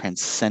oft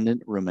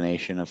transcendent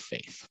rumination of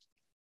faith.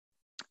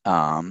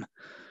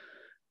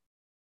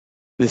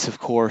 This, of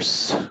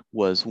course,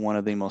 was one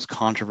of the most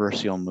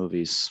controversial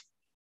movies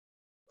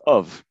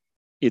of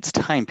its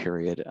time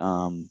period.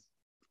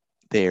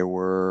 They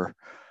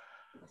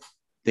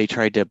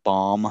tried to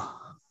bomb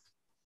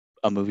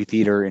a movie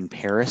theater in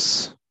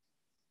Paris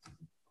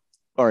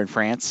or in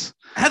France.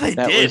 They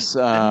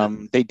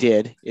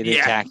did. It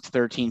attacked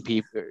 13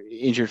 people,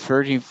 injured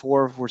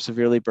 34 were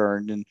severely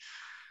burned, and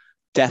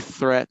death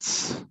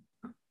threats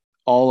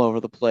all over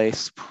the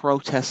place,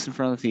 protests in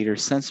front of the theater,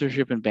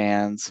 censorship and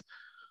bans.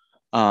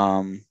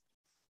 To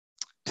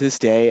this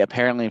day,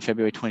 apparently in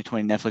February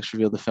 2020, Netflix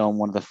revealed the film,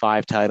 one of the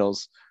 5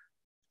 titles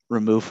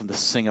removed from the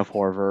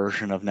Singapore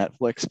version of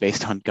Netflix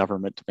based on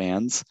government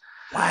bans.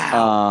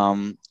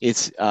 Wow.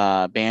 It's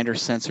banned or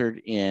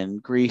censored in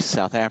Greece,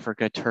 South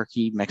Africa,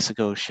 Turkey,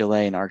 Mexico,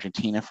 Chile, and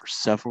Argentina for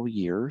several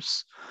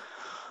years.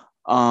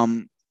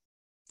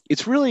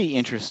 It's really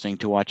interesting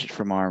to watch it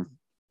from our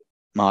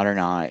modern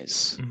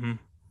eyes,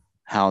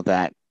 how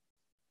that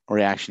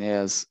reaction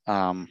is.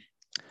 I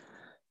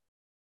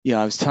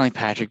was telling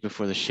Patrick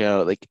before the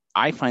show, like,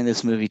 I find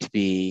this movie to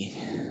be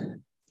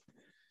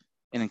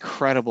an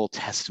incredible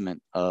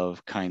testament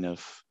of kind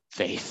of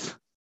faith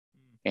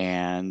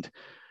and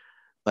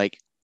like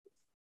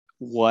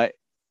what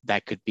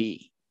that could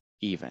be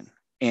even.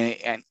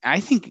 And I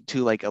think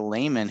to like a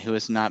layman who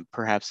is not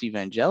perhaps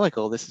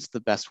evangelical, this is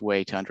the best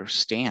way to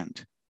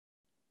understand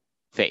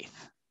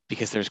faith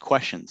because there's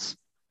questions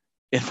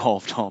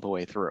involved all the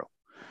way through.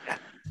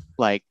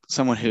 Like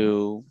someone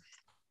who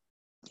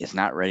is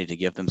not ready to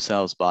give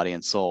themselves body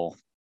and soul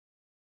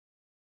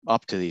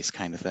up to these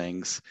kind of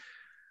things.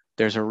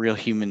 There's a real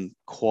human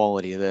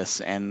quality of this,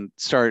 and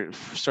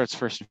starts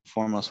first and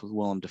foremost with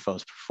Willem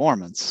Dafoe's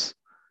performance.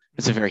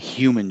 It's a very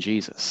human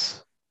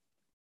Jesus.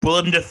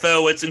 Willem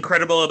Dafoe, what's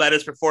incredible about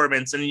his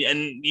performance, and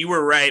you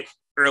were right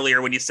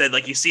earlier when you said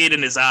like you see it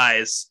in his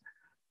eyes,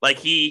 like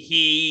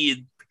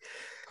he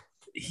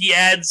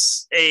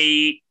adds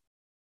a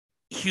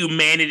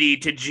humanity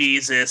to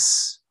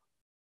Jesus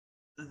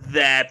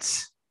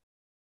that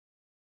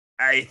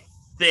I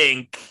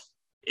think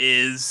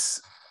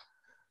is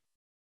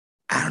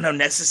I don't know,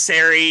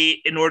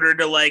 necessary in order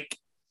to like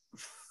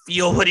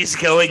feel what he's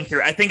going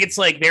through. I think it's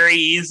like very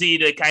easy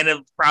to kind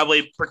of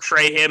probably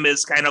portray him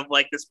as kind of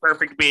like this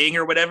perfect being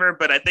or whatever,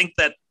 but I think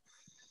that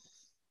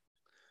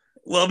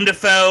Willem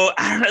Dafoe,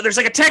 I don't know, there's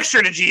like a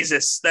texture to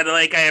Jesus that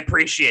like I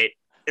appreciate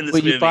in this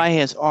movie. You buy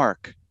his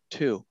arc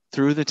too,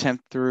 through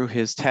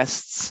his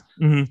tests,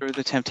 through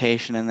the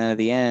temptation, and then at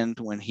the end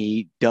when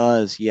he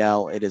does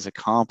yell, "It is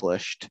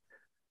accomplished,"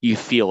 you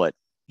feel it.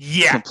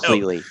 Yeah,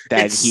 completely.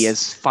 That he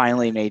has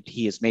finally made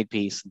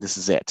peace. This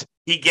is it.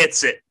 He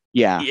gets it.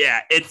 Yeah.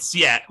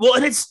 Well,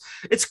 and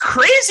it's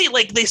crazy.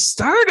 Like they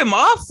start him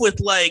off with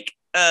like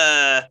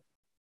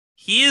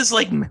he is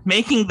like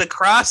making the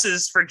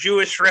crosses for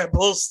Jewish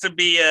rebels to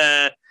be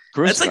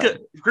crucified. That's like a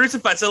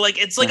crucified. So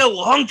like it's like a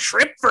long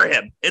trip for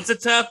him. It's a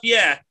tough,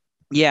 yeah.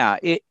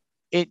 It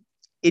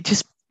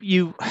just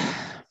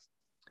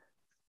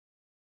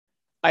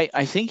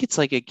I think it's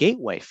like a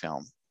gateway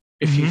film.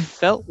 If you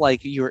felt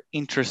like you were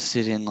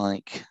interested in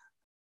like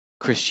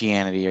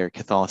Christianity or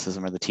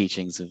Catholicism or the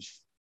teachings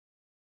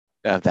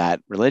of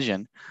that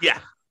religion,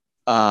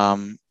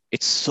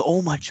 it's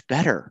so much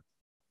better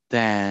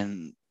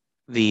than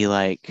the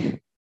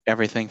like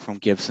everything from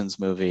Gibson's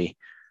movie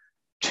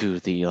to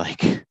the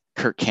like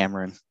Kirk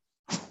Cameron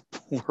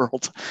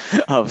world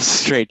of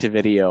straight to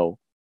video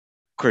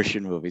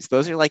Christian movies.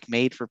 Those are like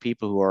made for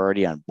people who are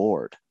already on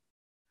board.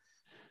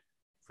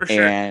 For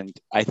sure. And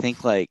I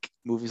think like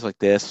movies like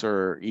this,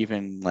 or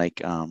even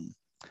like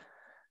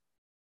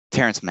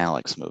Terrence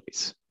Malick's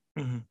movies.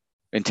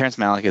 And Terrence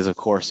Malick is, of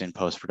course, in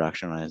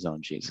post-production on his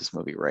own Jesus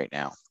movie right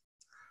now.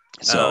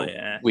 So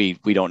we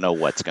don't know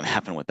what's going to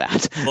happen with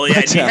that. Well,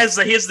 yeah, but, he has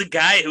the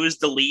guy who is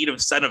the lead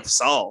of Son of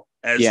Saul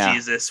as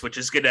Jesus, which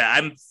is gonna.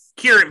 I'm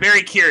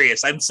very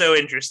curious. I'm so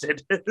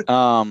interested.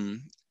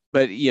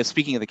 But yeah,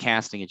 speaking of the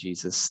casting of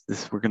Jesus,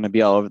 we're going to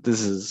be all over.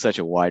 This is such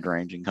a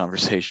wide-ranging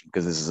conversation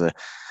because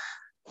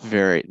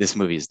this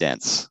movie is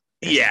dense.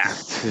 Yeah,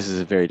 this is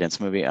a very dense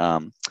movie.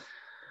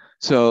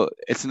 So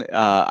it's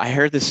I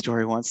heard this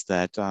story once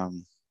that,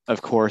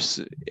 of course,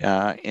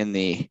 in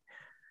the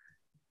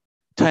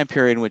time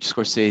period in which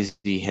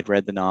Scorsese had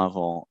read the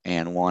novel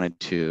and wanted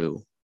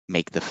to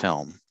make the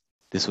film,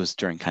 this was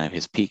during kind of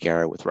his peak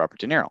era with Robert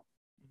De Niro.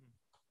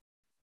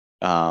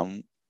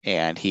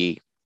 And he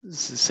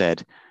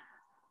said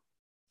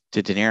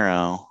to De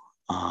Niro,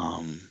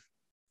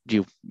 "Do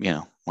you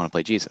want to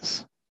play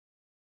Jesus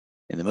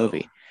in the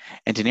movie?"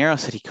 And De Niro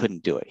said he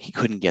couldn't do it. He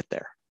couldn't get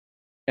there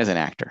as an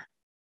actor.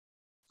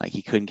 Like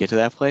he couldn't get to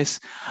that place.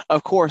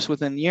 Of course,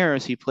 within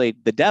years, he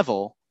played the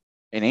devil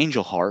in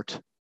Angel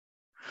Heart.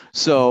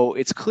 So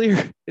it's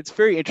clear, it's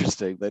very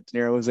interesting that De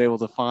Niro was able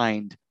to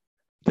find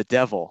the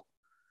devil,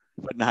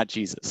 but not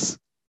Jesus.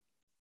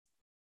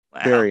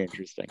 Wow. Very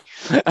interesting.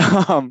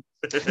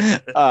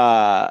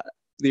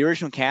 The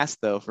original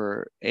cast, though,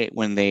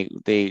 when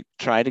they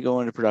tried to go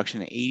into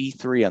production in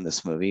 '83 on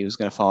this movie, it was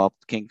going to follow up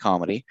King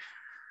Comedy,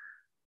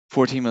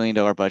 $14 million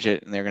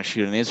budget, and they're going to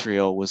shoot in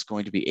Israel, was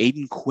going to be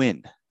Aidan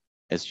Quinn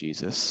as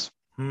Jesus.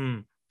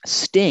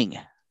 Sting,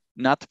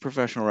 not the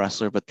professional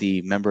wrestler, but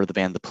the member of the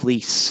band The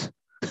Police,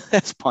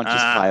 as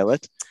Pontius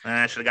Pilate.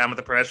 I should have gone with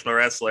the professional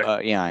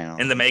wrestler. Yeah, I know.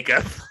 In the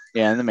makeup.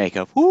 Yeah, in the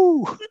makeup.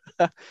 Woo!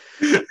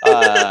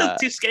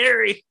 Too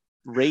scary.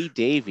 Ray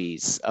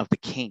Davies of the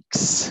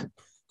Kinks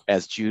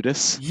as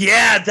Judas.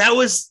 Yeah,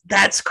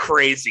 that's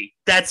crazy.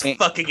 That's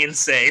fucking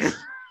insane.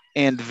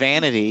 And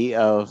Vanity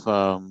of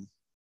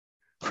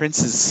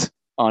Prince's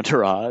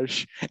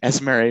entourage as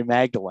Mary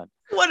Magdalene.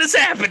 What is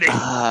happening?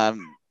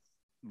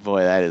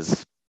 Boy, that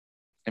is,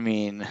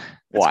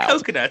 wild.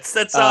 Coconuts.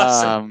 That's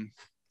awesome.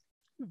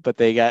 But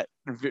they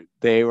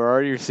were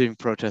already receiving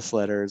protest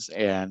letters,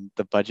 and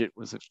the budget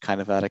was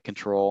kind of out of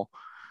control.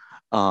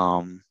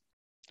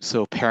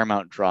 So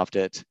Paramount dropped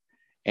it,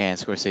 and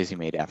Scorsese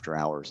made After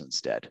Hours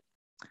instead.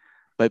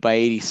 But by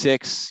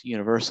 '86,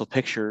 Universal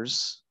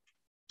Pictures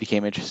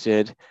became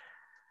interested,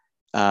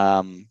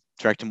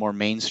 directed more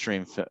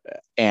mainstream,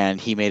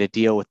 and he made a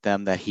deal with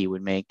them that he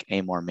would make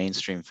a more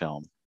mainstream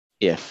film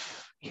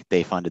if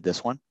they funded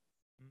this one,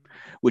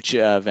 which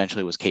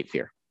eventually was Cape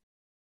Fear.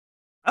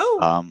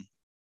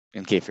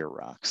 And Cape Fear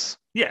rocks.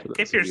 Yeah,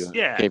 Cape Fear's,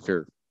 Cape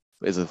Fear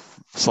is a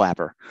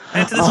slapper.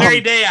 And to this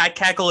very day, I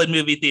cackle in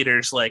movie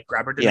theaters like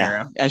Robert De Niro.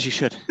 Yeah, as you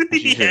should.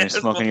 You're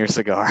smoking your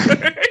cigar.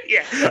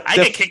 Yeah, I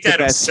get kicked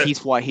out of.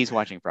 He's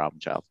watching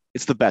Problem Child.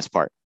 It's the best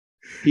part.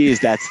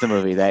 That's the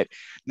movie that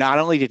not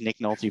only did Nick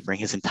Nolte bring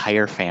his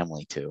entire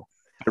family to,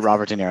 but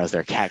Robert De Niro's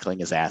there cackling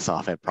his ass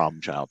off at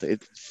Problem Child.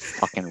 It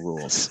fucking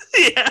rules.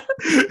 Yeah,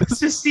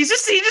 he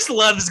just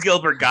loves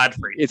Gilbert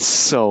Gottfried. It's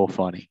so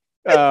funny.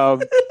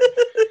 Aidan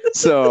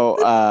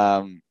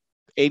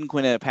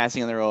Quinn ended up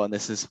passing on the role, and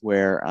this is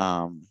where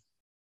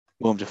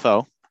Willem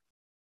Dafoe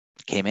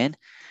came in,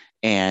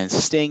 and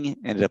Sting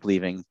ended up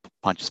leaving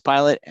Pontius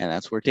Pilate, and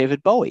that's where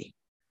David Bowie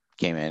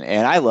came in.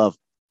 And I love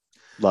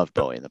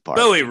Bowie in the part.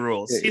 Bowie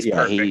rules. He's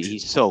perfect.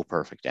 He's so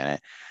perfect in it.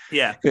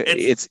 Yeah,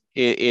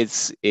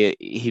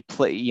 he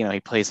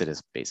plays it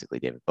as basically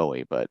David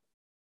Bowie, but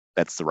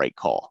that's the right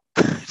call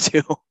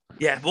too.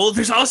 Yeah, well,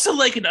 there's also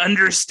like an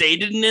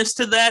understatedness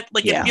to that.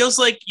 Like it feels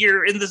like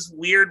you're in this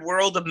weird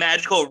world of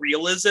magical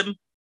realism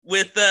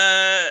with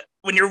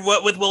when you're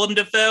with Willem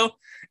Dafoe,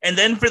 and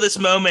then for this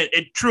moment,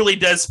 it truly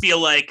does feel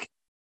like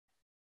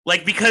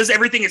because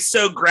everything is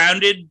so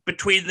grounded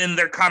between in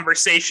their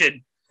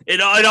conversation,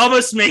 it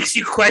almost makes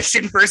you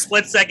question for a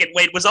split second.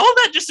 Wait, was all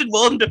that just in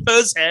Willem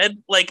Dafoe's head?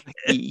 Like,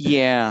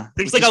 yeah,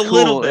 there's like a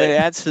little bit. It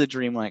adds to the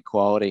dreamlike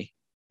quality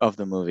of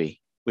the movie.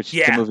 Which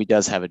the movie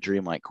does have a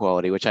dreamlike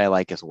quality, which I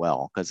like as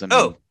well. Because I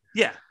mean,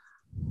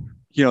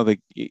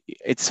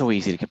 it's so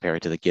easy to compare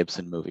it to the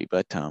Gibson movie,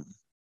 but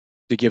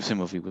the Gibson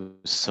movie was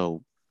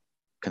so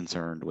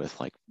concerned with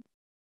like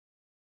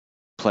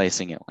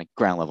placing it like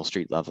ground level,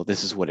 street level.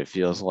 This is what it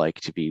feels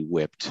like to be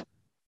whipped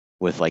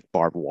with like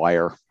barbed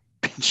wire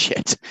and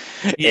shit.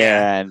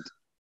 Yeah, and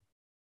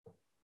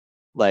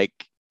like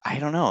I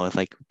don't know,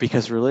 like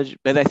because religion,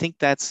 but I think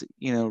that's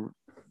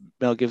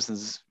Mel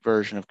Gibson's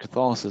version of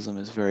Catholicism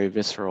is very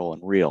visceral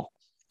and real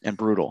and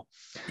brutal.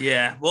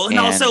 Yeah. Well, and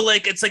also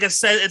like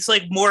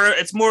it's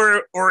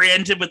more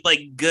oriented with like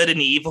good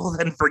and evil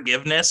than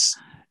forgiveness.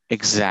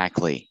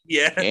 Exactly.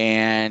 Yeah.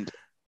 And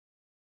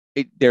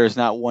there's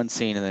not one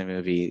scene in the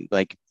movie.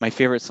 Like my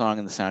favorite song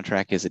in the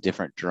soundtrack is A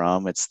Different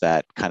Drum. It's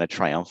that kind of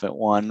triumphant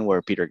one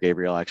where Peter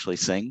Gabriel actually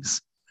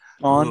sings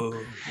on.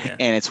 Ooh, yeah.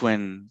 And it's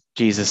when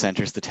Jesus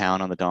enters the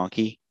town on the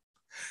donkey.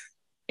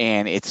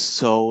 And it's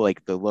so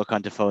like the look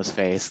on Defoe's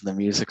face and the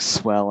music's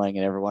swelling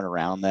and everyone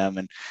around them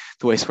and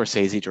the way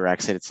Scorsese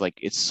directs it,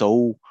 it's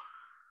so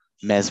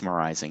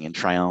mesmerizing and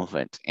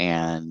triumphant.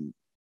 And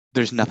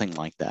there's nothing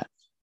like that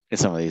in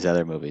some of these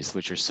other movies,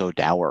 which are so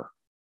dour.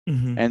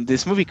 Mm-hmm. And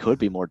this movie could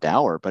be more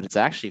dour, but it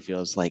actually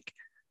feels like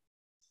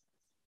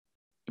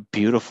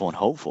beautiful and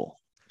hopeful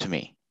to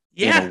me.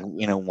 Yeah.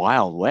 In a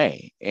wild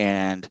way.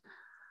 And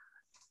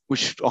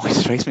which always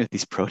strikes me with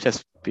these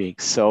protests being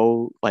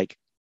so like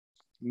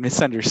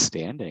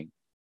misunderstanding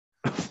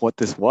of what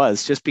this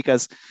was, just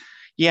because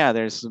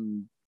there's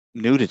some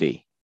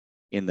nudity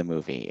in the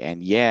movie,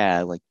 and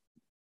like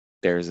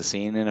there's a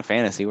scene in a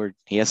fantasy where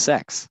he has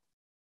sex,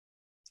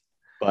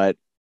 but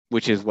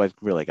which is what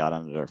really got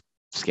under their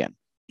skin.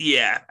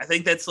 I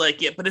think that's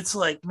like but it's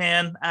like,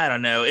 man, I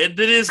don't know, it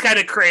is kind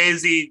of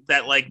crazy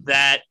that like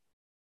that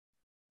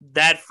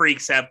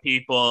freaks out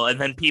people, and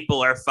then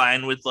people are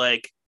fine with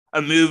like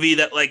a movie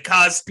that like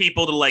caused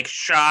people to like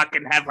shock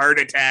and have heart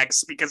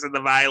attacks because of the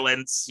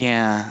violence.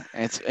 Yeah,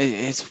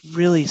 it's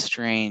really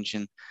strange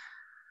and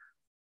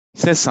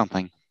says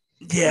something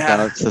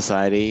about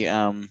society.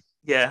 Oh,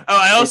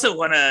 I also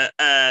want to.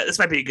 This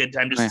might be a good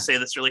time just to say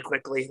this really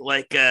quickly.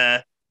 Like,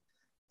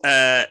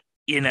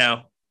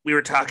 we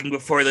were talking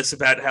before this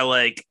about how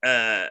like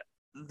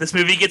this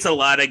movie gets a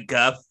lot of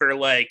guff for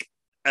like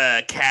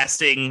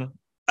casting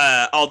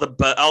all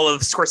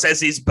of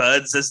Scorsese's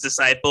buds as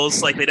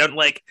disciples. Like they're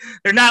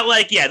not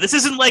like, this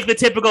isn't like the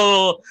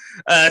typical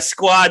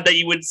squad that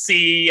you would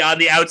see on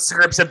the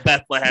outskirts of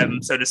Bethlehem,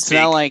 so to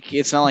speak.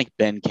 It's not like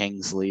Ben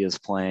Kingsley is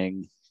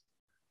playing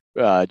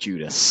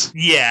Judas.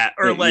 Yeah,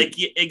 or like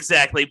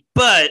exactly.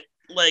 But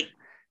like,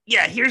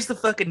 here's the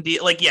fucking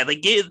deal. Like, they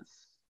gave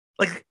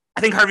like I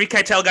think Harvey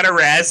Keitel got a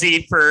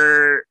Razzie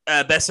for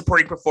best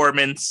supporting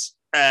performance.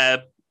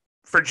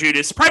 For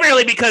Judas,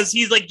 primarily because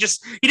he's like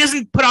he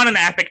doesn't put on an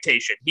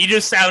affectation. He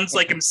just sounds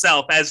like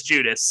himself as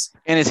Judas.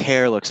 And his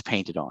hair looks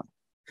painted on.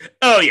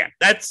 Oh yeah,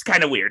 that's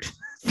kind of weird.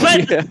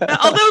 But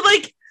although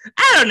like,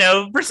 I don't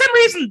know, for some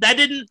reason that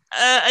didn't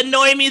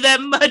annoy me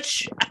that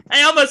much.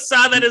 I almost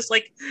saw that as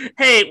like,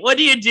 hey, what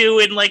do you do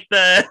in like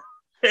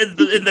in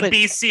the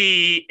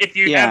BC if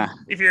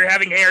you're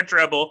having hair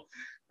trouble?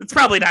 It's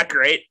probably not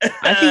great.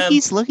 I think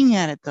he's looking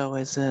at it though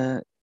as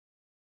I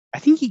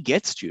think he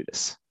gets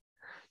Judas.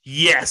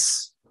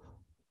 Yes.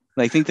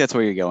 I think that's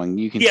where you're going.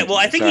 You can. Yeah, well,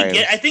 I think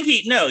I think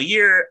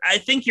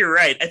you're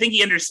right. I think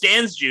he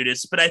understands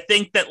Judas, but I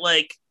think that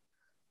like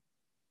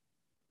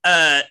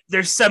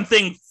there's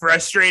something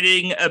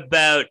frustrating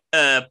about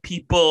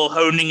people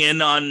honing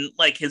in on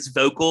like his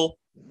vocal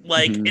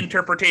like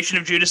interpretation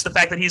of Judas, the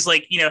fact that he's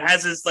like,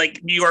 has his like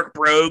New York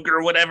brogue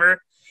or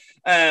whatever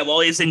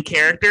while he's in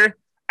character.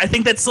 I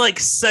think that's like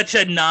such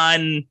a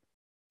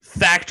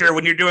non-factor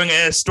when you're doing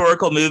a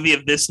historical movie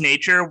of this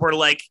nature where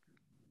like,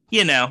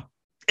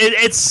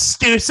 it's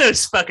so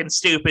fucking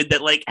stupid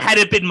that like had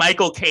it been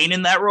Michael Caine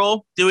in that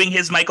role doing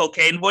his Michael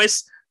Caine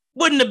voice,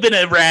 wouldn't have been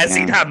a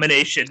Razzie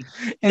nomination.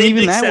 And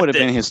even that would have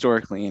been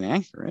historically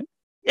inaccurate.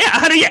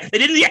 They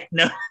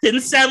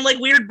didn't sound like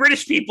weird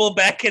British people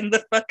back in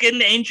the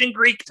fucking ancient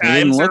Greek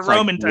times or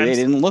Roman times. They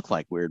didn't look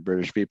like weird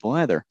British people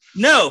either.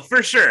 No,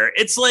 for sure.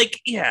 It's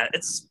like,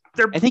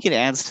 I think it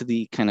adds to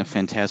the kind of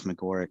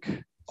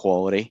phantasmagoric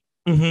quality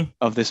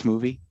of this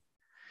movie,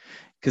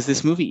 because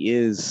this movie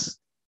is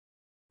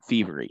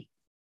thievery.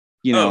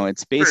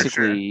 It's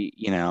basically,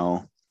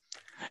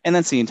 and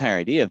that's the entire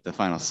idea of the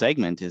final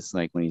segment is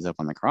like when he's up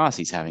on the cross,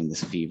 he's having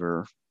this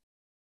fever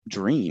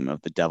dream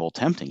of the devil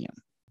tempting him.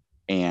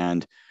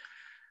 And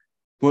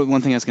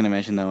one thing I was going to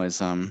mention though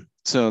is,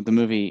 so the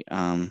movie,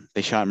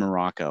 they shot in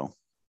Morocco,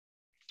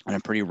 on a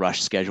pretty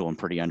rushed schedule and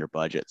pretty under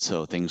budget.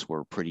 So things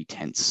were pretty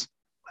tense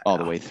all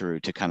the way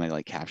through to kind of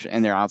like capture.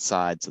 And they're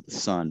outside, so the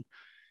sun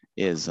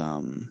is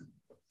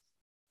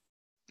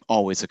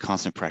always a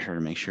constant pressure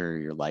to make sure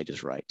your light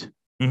is right.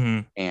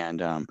 Mm-hmm.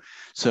 And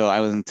so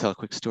I was going to tell a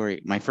quick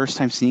story. My first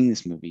time seeing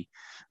this movie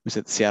was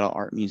at the Seattle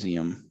Art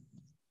Museum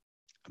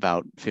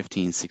about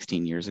 15,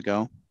 16 years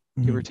ago,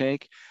 give or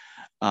take.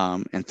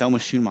 And Thelma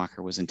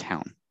Schoonmaker was in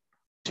town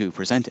to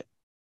present it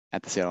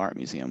at the Seattle Art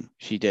Museum.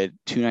 She did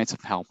 2 nights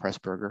of Hal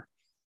Pressburger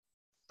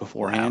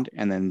beforehand,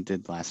 and then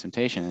did Last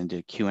Temptation and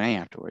did Q&A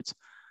afterwards.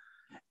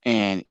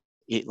 And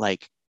it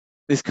like,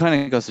 this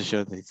kind of goes to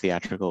show the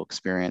theatrical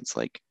experience.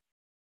 Like,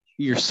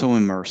 you're so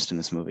immersed in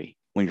this movie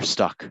when you're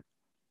stuck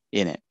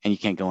in it and you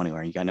can't go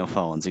anywhere. You got no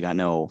phones, you got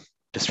no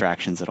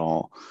distractions at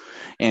all.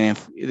 And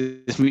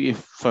if this movie,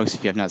 if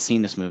you have not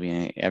seen this movie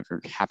and it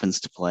ever happens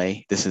to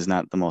play, this is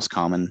not the most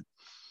common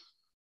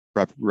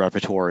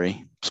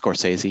repertory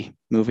Scorsese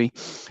movie,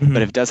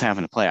 but if it does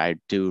happen to play, I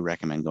do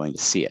recommend going to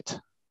see it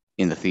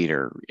in the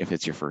theater if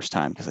it's your first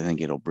time, because I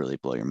think it'll really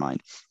blow your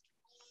mind.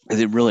 Because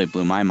it really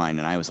blew my mind,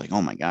 and I was like,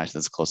 oh my gosh,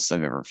 that's the closest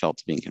I've ever felt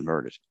to being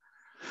converted.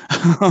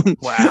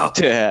 Wow.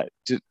 to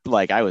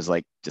like, I was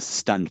like just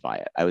stunned by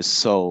it. I was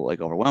so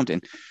like overwhelmed.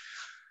 And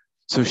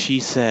so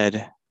she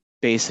said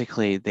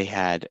basically they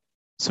had,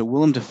 so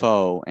Willem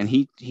Dafoe, and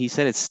he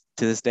said it's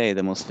to this day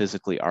the most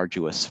physically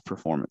arduous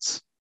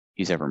performance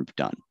he's ever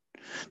done.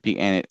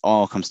 And it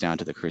all comes down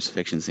to the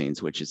crucifixion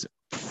scenes, which is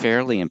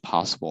fairly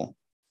impossible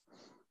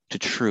to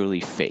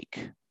truly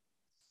fake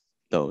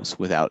those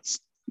without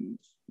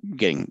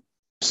getting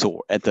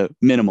sore, at the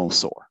minimal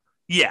sore.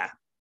 Yeah.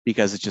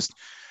 Because it's just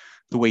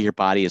the way your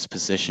body is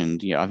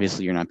positioned. You know,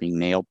 obviously you're not being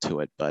nailed to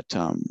it, but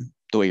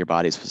the way your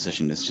body is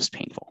positioned is just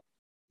painful.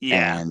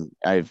 Yeah. And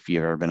if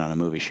you've ever been on a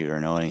movie shoot or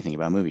know anything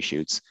about movie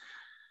shoots,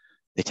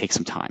 they take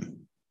some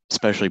time,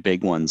 especially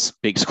big ones,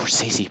 big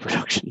Scorsese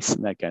productions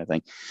and that kind of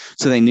thing.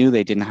 So they knew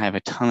they didn't have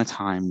a ton of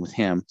time with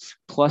him.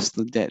 Plus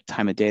the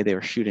time of day they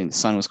were shooting, the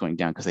sun was going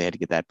down because they had to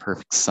get that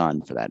perfect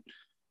sun for that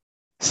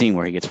scene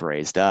where he gets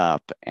raised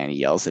up and he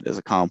yells it as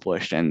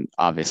accomplished. And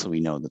obviously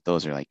we know that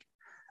those are like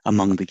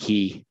among the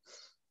key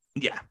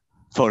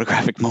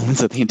photographic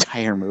moments of the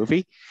entire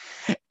movie.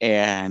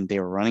 And they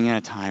were running out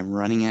of time,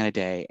 running out of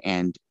day,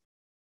 and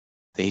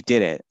they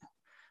did it.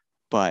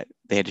 But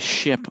they had to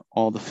ship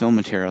all the film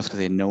materials because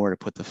they had nowhere to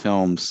put the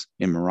films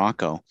in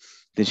Morocco.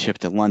 They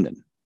shipped to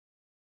London.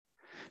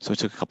 So it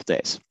took a couple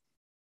days.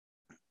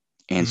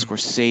 And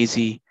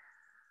Scorsese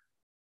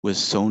was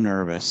so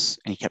nervous,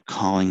 and he kept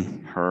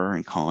calling her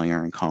and calling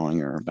her and calling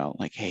her about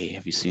like, hey,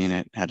 have you seen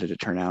it? How did it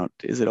turn out?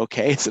 Is it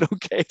okay? Is it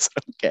okay? Is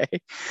it okay?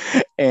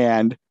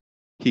 And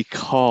he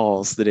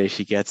calls the day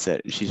she gets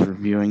it, and she's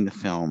reviewing the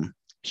film.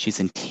 She's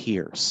in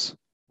tears.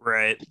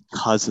 Right.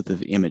 Because of the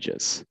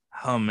images.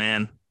 Oh,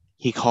 man.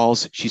 He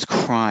calls, she's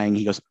crying.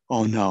 He goes,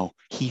 oh no,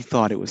 he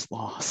thought it was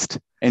lost.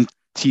 And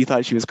she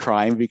thought she was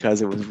crying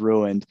because it was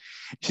ruined.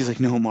 She's like,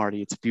 no,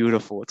 Marty, it's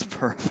beautiful. It's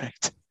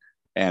perfect.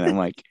 And I'm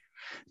like,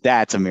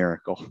 that's a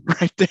miracle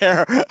right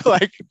there.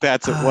 Like,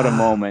 what a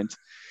moment.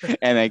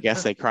 And I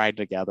guess they cried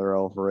together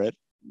over it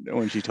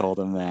when she told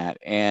him that.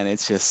 And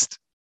it's just,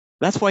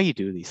 that's why you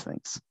do these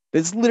things.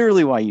 It's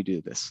literally why you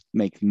do this.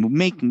 Make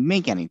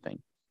anything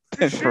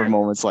for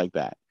moments like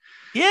that.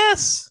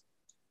 Yes.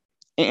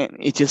 And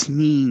it just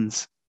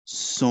means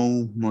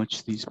so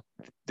much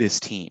this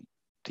team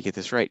to get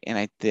this right.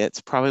 And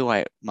that's probably why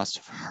it must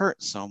have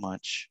hurt so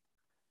much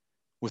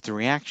with the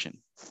reaction.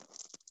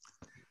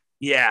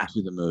 Yeah.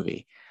 To the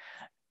movie.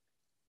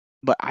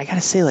 But I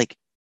gotta say, like,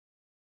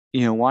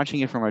 you know, watching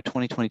it from our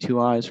 2022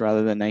 eyes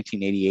rather than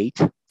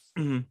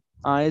 1988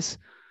 eyes,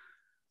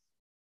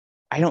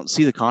 I don't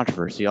see the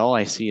controversy. All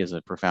I see is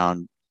a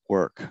profound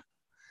work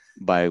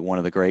by one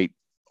of the great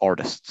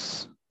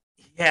artists.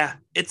 Yeah,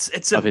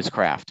 it's of his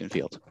craft and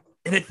field.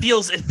 And it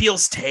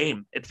feels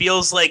tame. It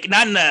feels like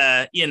not in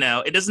a, you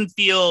know, it doesn't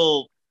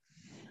feel,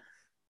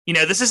 you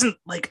know, this isn't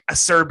like a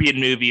Serbian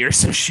movie or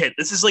some shit.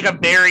 This is like a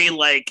very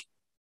like,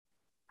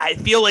 I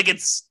feel like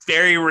it's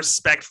very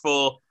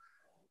respectful.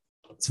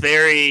 It's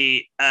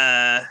very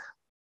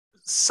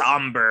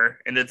somber,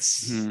 and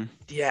it's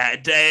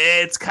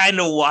it's kind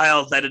of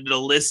wild that it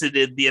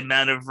elicited the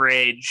amount of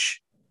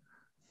rage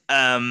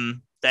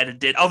that it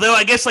did. Although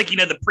I guess, like, you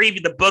know,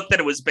 the book that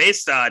it was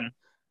based on,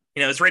 you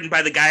know, it was written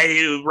by the guy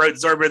who wrote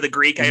Zorba the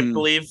Greek, I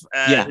believe.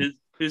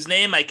 Whose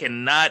name I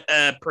cannot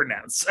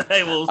pronounce.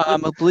 I will. I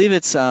believe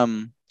it's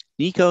Nikos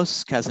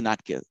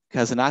Kazanakis.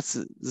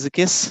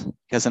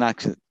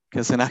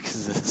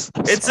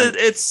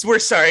 We're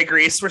sorry,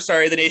 Greece. We're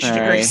sorry, the nation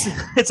of Greece.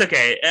 It's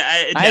okay.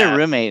 I had a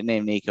roommate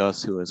named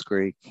Nikos who was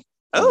Greek.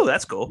 Oh,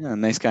 that's cool. Yeah,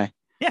 nice guy.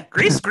 Yeah,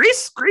 Greece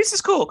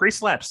is cool. Greece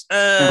slaps.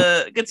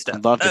 Good stuff.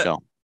 I'd love to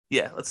go.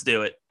 Yeah, let's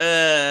do it.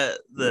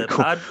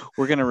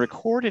 We're gonna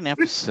record an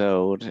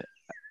episode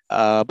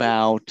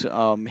about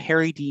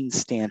Harry Dean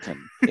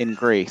Stanton in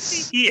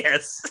Greece.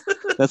 Yes.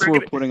 That's what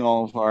we're putting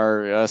all of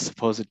our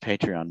supposed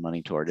Patreon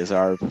money toward, is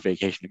our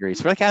vacation to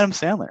Greece. We're like Adam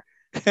Sandler.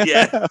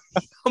 Yeah.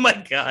 Oh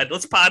my God.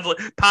 Let's pod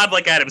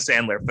like Adam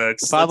Sandler,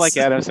 folks. Pod like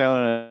Adam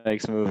Sandler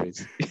makes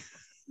movies.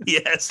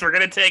 Yes, we're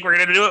gonna do it.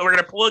 We're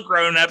gonna pull a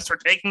grown-ups. We're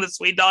taking the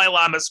Sweet Dalai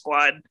Lama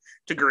squad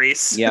to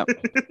Greece. Yep.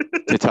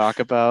 To talk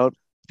about,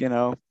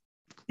 Yeah.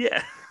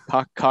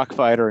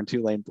 Cockfighter and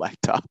Two-Lane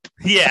Blacktop.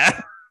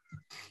 Yeah.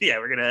 Yeah,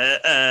 we're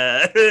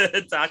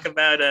gonna talk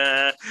about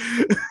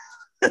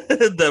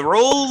the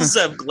roles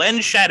of Glenn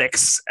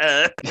Shaddix.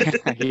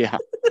 Yeah,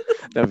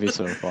 that'd be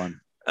so fun.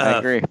 I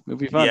agree. It would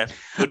be fun. Yeah,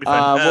 it would be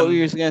fun. What were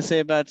you going to say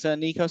about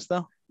Nikos,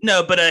 though?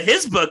 No, but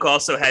his book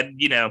also had,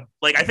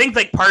 I think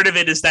like part of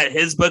it is that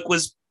his book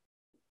was,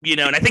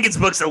 and I think his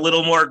book's a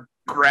little more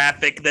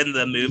graphic than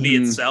the movie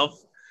itself.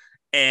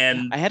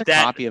 And I had a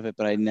copy of it,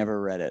 but I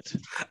never read it.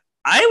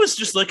 I was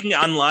just looking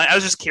online. I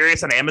was just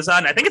curious on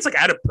Amazon. I think it's like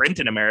out of print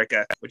in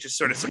America, which is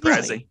sort of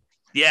surprising. Really?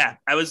 Yeah,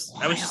 I was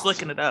just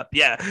looking it up.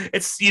 Yeah,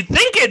 you'd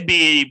think it'd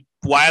be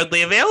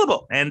widely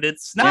available, and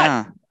it's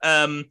not.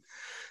 Yeah.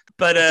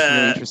 But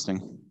really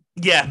interesting.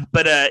 Yeah,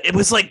 but it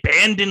was like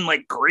banned in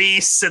like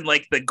Greece, and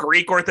like the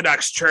Greek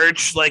Orthodox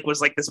Church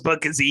was like, this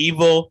book is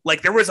evil.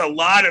 Like there was a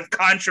lot of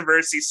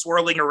controversy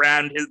swirling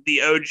around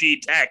the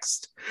OG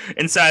text,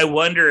 and so I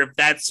wonder if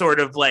that sort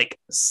of like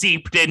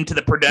seeped into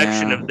the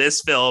production of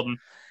this film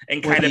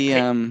and kind of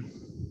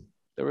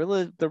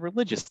the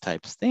religious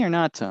types. They are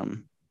not.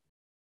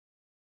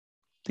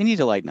 They need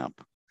to lighten up.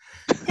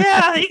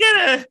 Yeah, you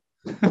gotta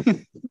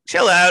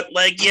chill out.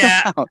 Like,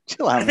 yeah,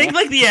 chill out. I think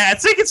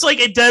it's like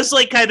it does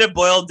like kind of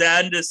boil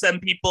down to some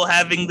people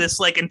having this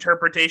like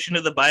interpretation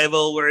of the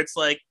Bible where it's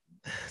like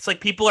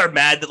people are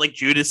mad that like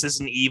Judas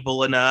isn't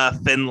evil enough,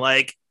 and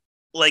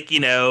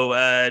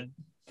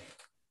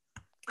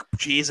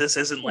Jesus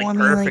isn't like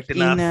perfect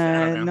enough.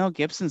 In Mel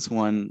Gibson's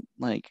one,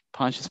 like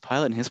Pontius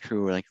Pilate and his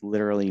crew were like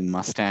literally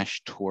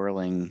mustache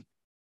twirling.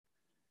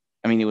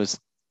 I mean, it was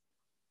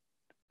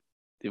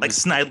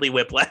Snidely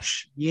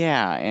Whiplash.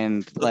 Yeah,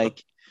 and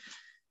like,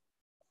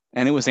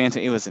 and it was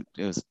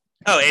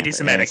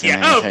anti-Semitic.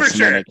 Yeah. Oh, for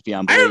sure. I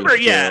remember.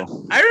 Yeah,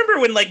 I remember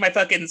when like my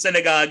fucking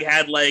synagogue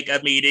had like a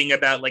meeting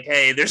about like,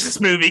 hey, there's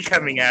this movie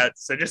coming out,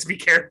 so just be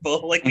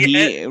careful. Like,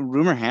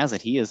 rumor has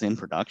it he is in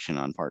production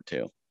on part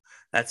 2.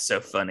 That's so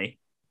funny.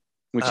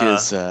 Which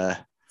is it's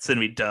gonna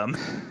be dumb.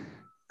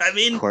 I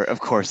mean,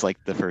 of course,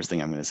 like the first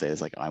thing I'm going to say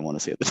is like, I want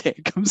to see it the day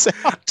it comes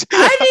out.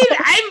 I mean,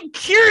 I'm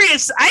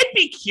curious. I'd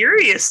be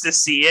curious to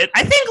see it.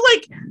 I think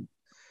like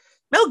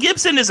Mel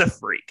Gibson is a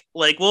freak.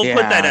 Like we'll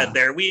put that out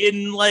there.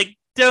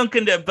 Don't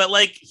condemn, but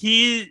like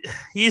he's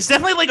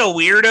definitely like a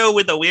weirdo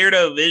with a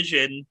weirdo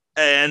vision,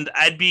 and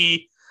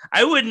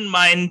I wouldn't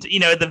mind,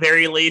 at the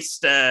very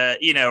least,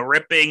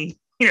 ripping,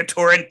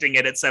 torrenting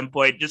it at some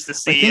point just to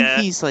see. I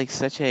think he's like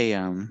such a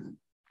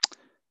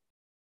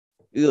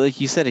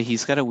like you said,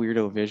 he's got a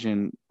weirdo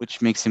vision,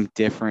 which makes him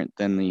different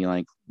than the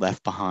like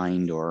Left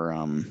Behind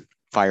or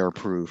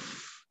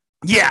Fireproof.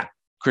 Yeah.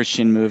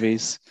 Christian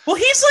movies. Well,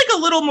 he's like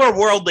a little more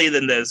worldly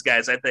than those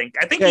guys, I think.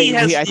 I think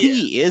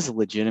he is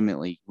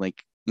legitimately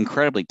like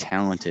incredibly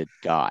talented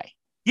guy.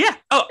 Yeah.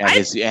 Oh, at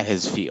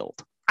his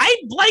field. I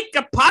like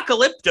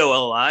Apocalypto a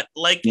lot.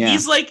 Like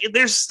he's like,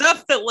 there's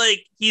stuff that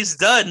like he's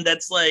done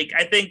that's like,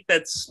 I think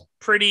that's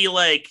pretty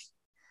like,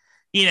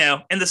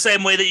 in the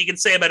same way that you can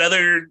say about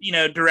other,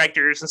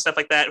 directors and stuff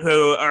like that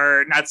who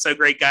are not so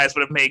great guys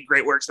but have made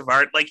great works of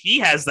art. Like he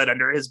has that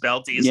under his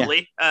belt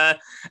easily. Yeah.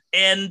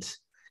 And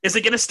is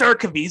it going to star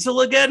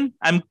Caviezel again?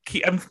 I don't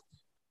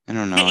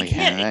know. It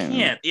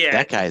can't. Yeah,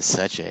 that guy is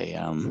such a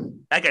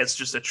that guy's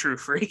just a true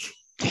freak.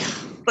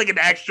 Like an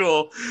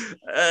actual,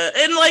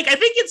 and like I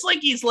think it's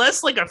like he's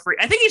less like a freak.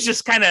 I think he's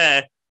just kind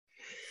of.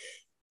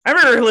 I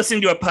remember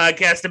listening to a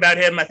podcast about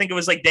him. I think it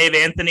was like Dave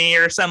Anthony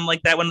or something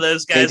like that. One of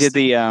those guys. They did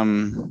the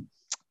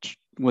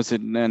was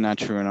it not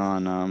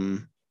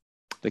QAnon?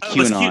 The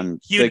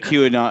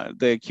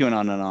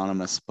QAnon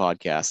Anonymous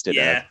podcast did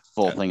a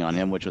full thing on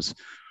him, which was,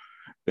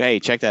 hey,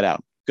 check that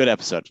out. Good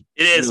episode.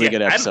 It is really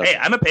good episode.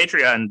 I'm a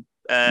Patreon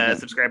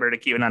subscriber to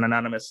QAnon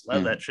Anonymous.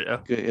 Love that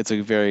show. It's a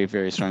very,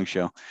 very strong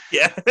show.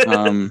 Yeah.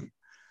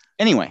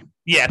 Anyway.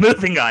 Yeah,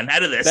 moving on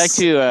out of this. Back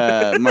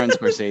to Martin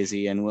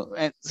Scorsese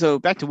and so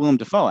back to Willem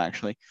Dafoe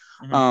actually.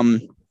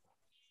 Mm-hmm.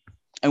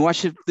 I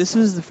watched it. This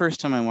was the first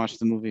time I watched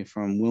the movie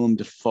from Willem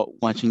Dafoe,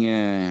 watching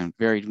a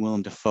very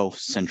Willem Dafoe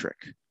centric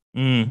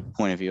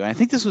point of view. I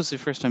think this was the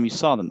first time you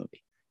saw the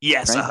movie.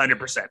 Yes, right?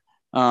 100%.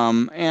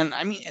 And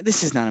I mean,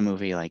 this is not a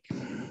movie like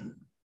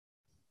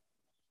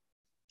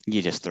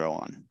you just throw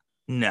on.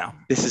 No,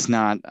 this is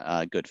not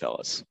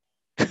Goodfellas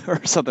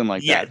or something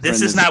like that. Yeah,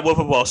 this is not Wolf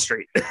of Wall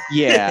Street.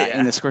 Yeah,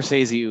 in the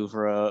Scorsese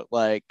oeuvre,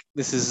 like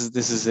this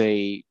is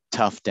a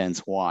tough,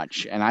 dense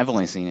watch, and I've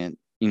only seen it.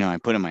 I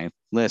put it in my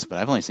list, but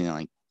I've only seen it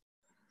like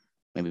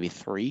maybe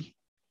 3-4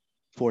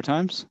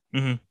 times.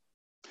 Mm-hmm.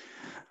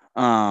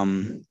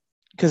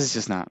 Because it's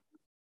just not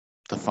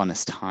the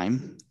funnest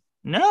time.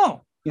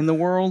 No. In the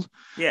world.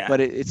 Yeah.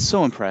 But it's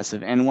so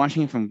impressive. And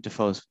watching it from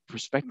Dafoe's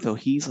perspective, though,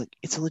 he's like,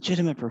 it's a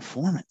legitimate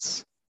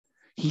performance.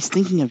 He's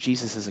thinking of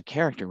Jesus as a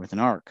character with an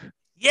arc.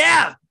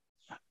 Yeah.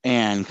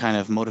 and kind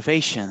of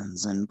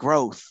motivations and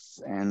growth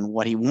and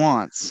what he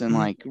wants and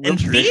like real And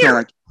traditional fear.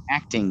 like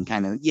acting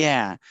kind of.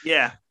 Yeah.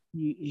 Yeah.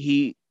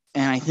 He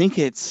and I think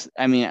it's,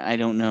 I mean, I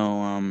don't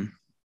know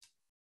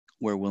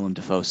where Willem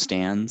Dafoe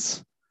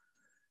stands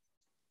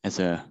as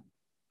a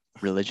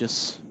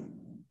religious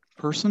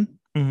person.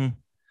 Mm-hmm.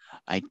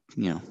 I,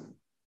 you know,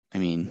 I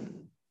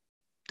mean,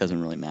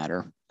 doesn't really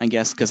matter, I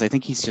guess, because I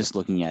think he's just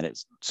looking at it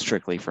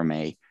strictly from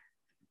a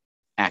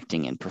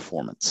acting and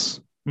performance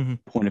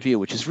point of view,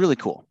 which is really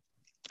cool.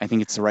 I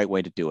think it's the right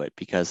way to do it,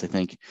 because I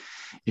think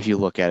if you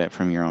look at it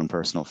from your own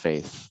personal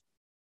faith,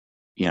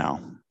 you know,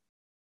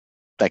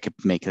 that could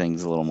make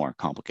things a little more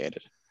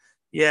complicated.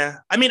 Yeah.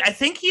 I mean, I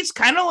think he's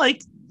kind of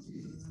like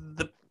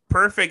the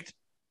perfect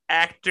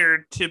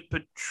actor to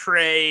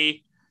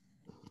portray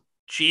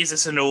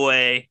Jesus in a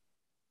way,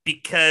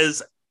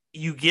 because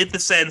you get the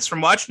sense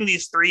from watching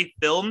these 3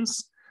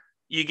 films,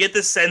 you get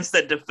the sense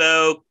that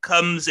Dafoe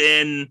comes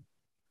in,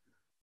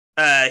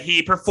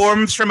 he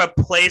performs from a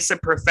place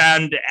of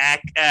profound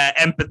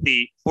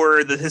empathy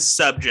for his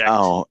subject.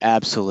 Oh,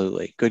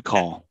 absolutely. Good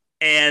call.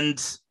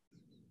 And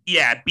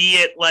yeah, be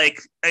it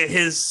like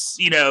his,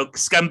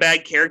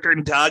 scumbag character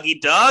in Doggy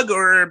Dog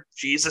or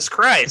Jesus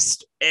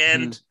Christ.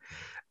 And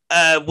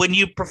when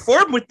you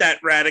perform with that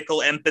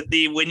radical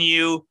empathy,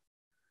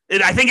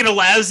 I think it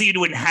allows you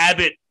to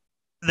inhabit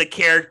the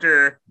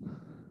character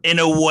in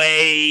a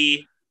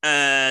way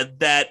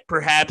that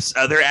perhaps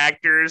other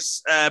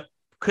actors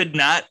could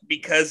not,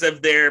 because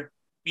of their,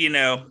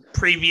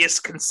 previous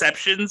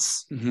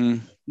conceptions.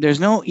 There's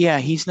no,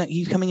 he's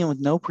coming in with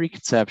no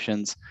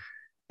preconceptions,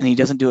 and he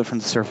doesn't do it from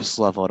the surface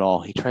level at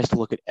all. He tries to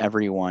look at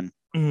everyone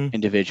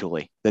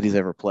individually that he's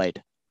ever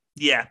played.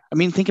 Yeah. I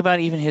mean, think about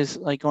even his,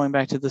 like, going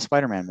back to the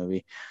Spider-Man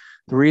movie.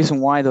 One of the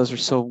reasons why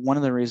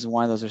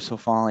those are so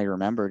fondly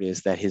remembered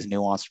is that his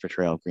nuanced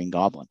portrayal of Green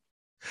Goblin.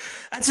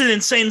 That's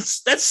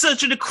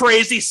such a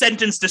crazy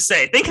sentence to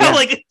say. Think how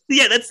and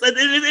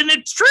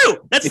it's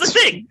true. That's the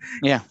thing.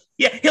 Yeah.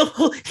 Yeah.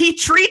 He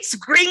treats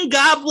Green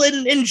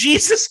Goblin and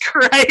Jesus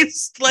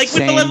Christ like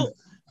with the level.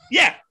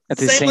 Yeah. At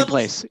the same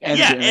place.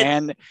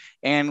 And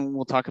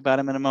we'll talk about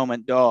him in a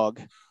moment. Dog.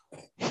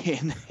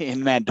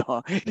 In Mad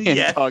Dog,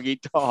 Doggy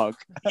Dog.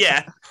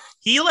 Yeah,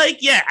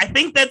 I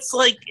think that's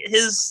like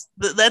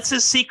that's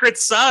his secret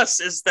sauce,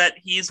 is that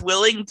he's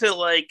willing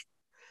to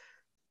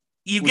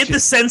get the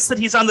sense that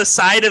he's on the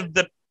side of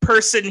the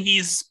person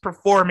he's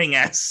performing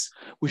as.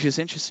 Which is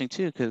interesting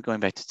too, because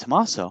going back to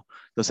Tommaso,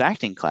 those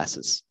acting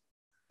classes,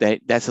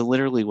 that's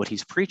literally what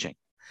he's preaching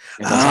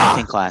in those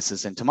acting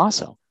classes in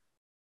Tommaso.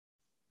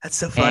 That's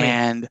so funny.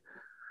 And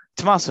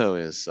Tommaso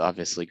is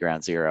obviously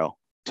ground zero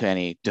to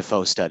any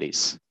Dafoe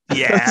studies.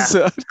 Yeah.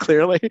 So,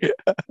 clearly.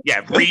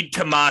 Yeah, read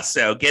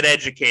Tommaso. Get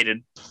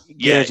educated.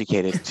 Get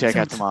educated. Check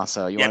out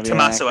Tommaso. You want to be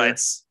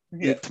Tommasoites.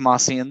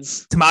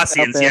 Tommassians.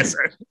 Tommassians, yes,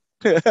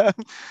 sir.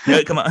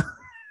 No, come on.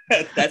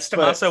 That's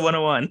Tommaso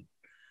 101.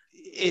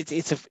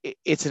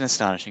 It's an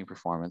astonishing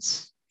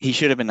performance. He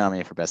should have been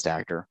nominated for Best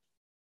Actor.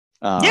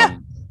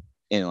 In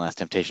The Last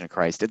Temptation of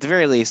Christ. At the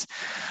very least,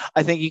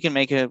 I think you can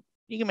make an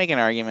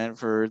argument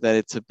for that.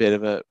 It's a bit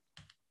of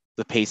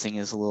the pacing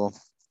is a little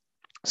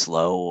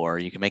slow, or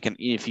you can make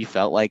if you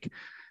felt like,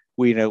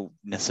 we don't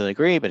necessarily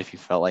agree, but if you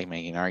felt like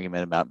making an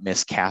argument about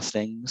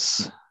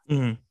miscastings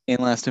in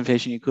Last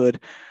Temptation, you could.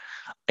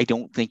 I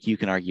don't think you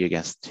can argue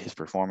against his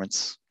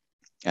performance,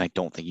 and I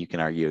don't think you can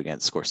argue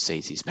against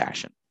Scorsese's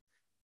passion.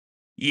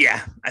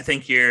 Yeah, I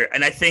think you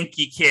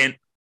can't.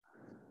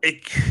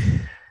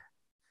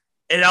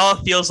 It all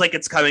feels like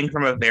it's coming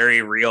from a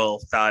very real,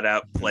 thought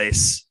out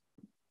place,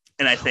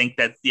 and I think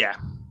that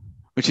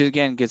which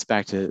again gets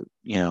back to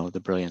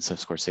the brilliance of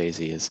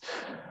Scorsese is,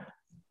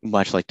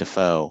 much like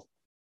Dafoe,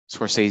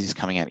 Scorsese's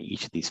coming at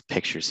each of these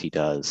pictures he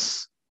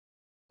does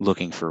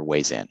looking for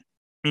ways in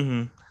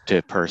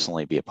to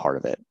personally be a part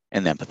of it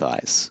and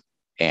empathize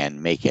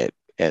and make it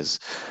as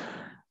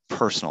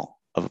personal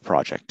of a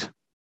project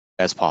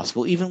as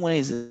possible. Even when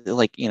he's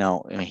like,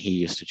 he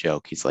used to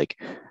joke, he's like,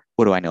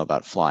 what do I know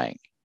about flying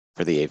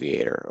for The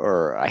Aviator?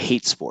 Or I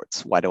hate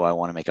sports. Why do I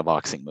want to make a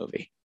boxing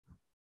movie?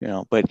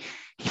 But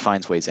he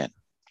finds ways in.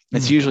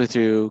 It's usually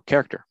through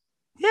character.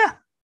 Yeah.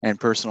 And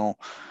personal.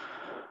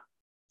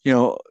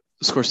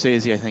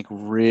 Scorsese, I think,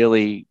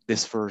 really,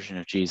 this version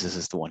of Jesus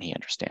is the one he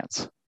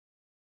understands.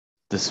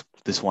 This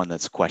one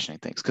that's questioning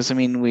things. Because,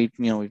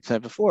 we've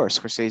said before,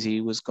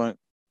 Scorsese was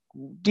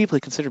deeply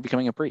considered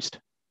becoming a priest.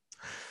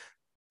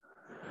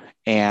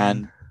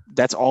 And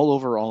that's all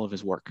over all of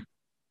his work,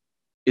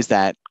 is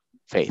that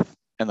faith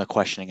and the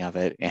questioning of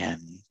it.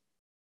 And,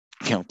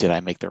 did I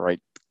make the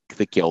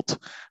guilt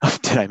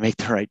of, did I make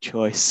the right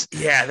choice?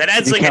 Yeah, that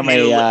adds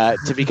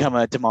to become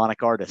a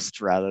demonic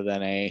artist rather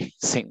than a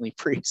saintly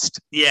priest.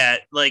 Yeah,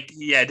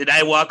 did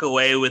I walk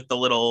away with the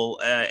little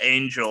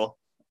angel?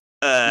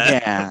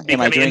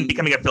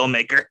 Becoming a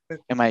filmmaker.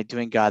 Am I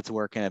doing God's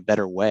work in a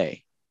better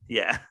way?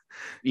 Yeah.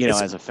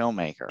 As a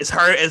filmmaker.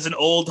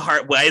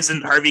 Why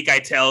isn't Harvey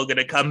Keitel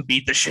gonna come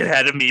beat the shit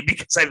out of me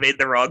because I made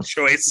the wrong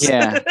choice?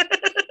 Yeah.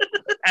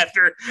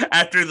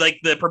 after like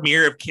the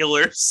premiere of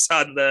Killers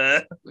on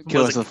the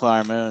Killers of the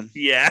Flower Moon.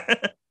 Yeah.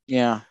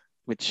 Yeah,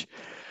 which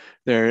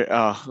they're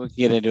we'll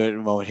get into it in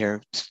a moment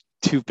here.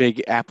 Two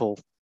big Apple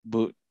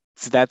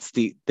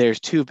there's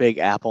two big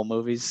Apple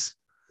movies.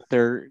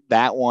 They're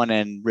that one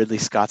and Ridley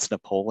Scott's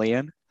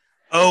Napoleon.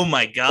 Oh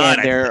my God.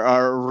 And there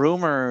are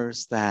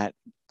rumors that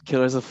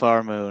Killers of the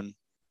Flower Moon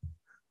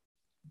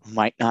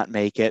might not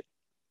make it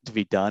to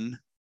be done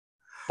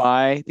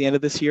by the end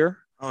of this year.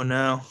 Oh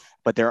no.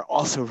 But there are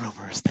also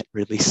rumors that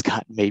Ridley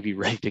Scott may be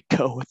ready to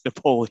go with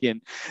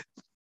Napoleon,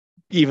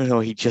 even though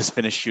he just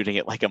finished shooting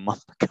it like a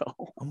month ago.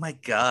 Oh my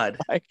God,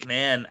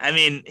 man. I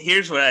mean,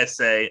 here's what I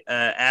say.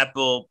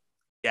 Apple,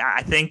 yeah,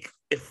 I think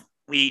if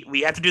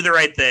we have to do the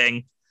right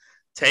thing,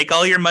 take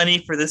all your money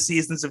for the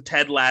seasons of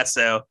Ted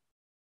Lasso,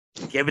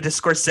 give it to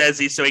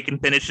Scorsese so he can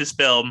finish his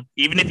film,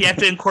 even if you have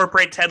to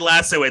incorporate Ted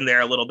Lasso in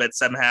there a little bit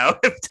somehow.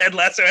 If Ted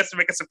Lasso has to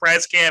make a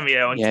surprise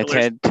cameo. Yeah,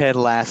 Ted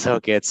Lasso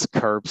gets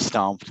curb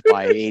stomped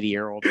by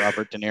 80-year-old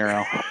Robert De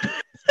Niro.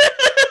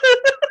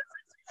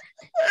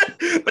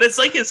 But it's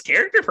like his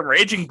character from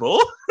Raging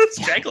Bull. It's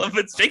Jake LaMotta.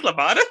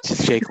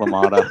 It's Jake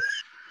LaMotta.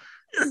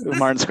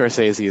 Martin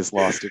Scorsese has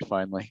lost it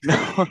finally.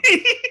 No.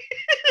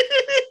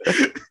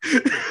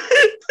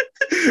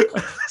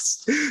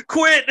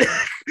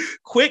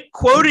 Quit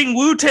quoting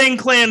Wu-Tang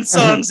Clan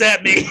songs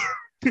at me.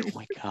 Oh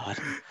my God.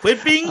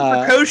 Quit being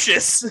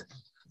precocious.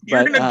 You're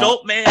an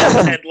adult man,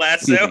 Ted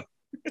Lasso.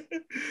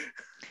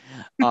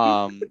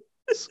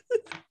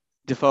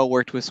 Dafoe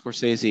worked with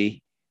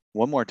Scorsese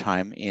one more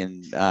time he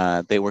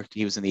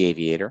was in The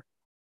Aviator.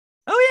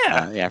 Oh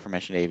yeah. The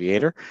aforementioned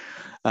Aviator.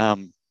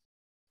 I'd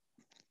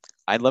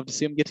love to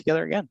see them get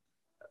together again.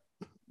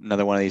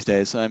 Another one of these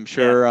days. I'm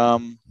sure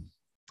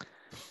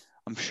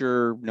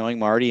knowing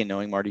Marty and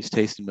knowing Marty's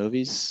taste in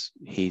movies,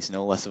 he's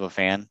no less of a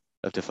fan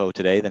of Dafoe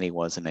today than he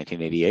was in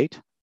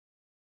 1988.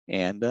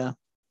 And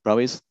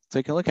probably is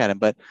taking a look at him.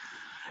 But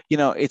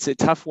it's a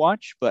tough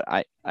watch, but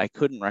I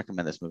couldn't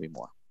recommend this movie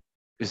more.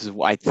 This is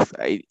why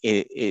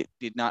it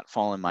did not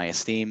fall in my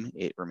esteem.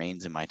 It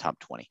remains in my top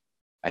 20.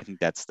 I think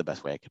that's the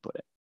best way I could put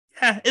it.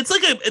 Yeah,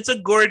 it's a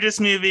gorgeous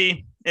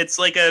movie. It's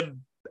a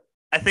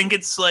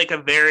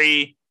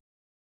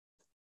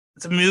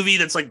movie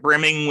that's like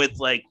brimming with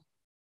like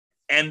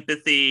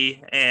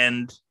empathy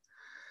and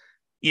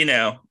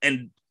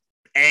and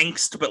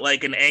angst, but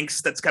like an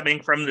angst that's coming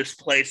from this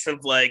place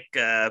of like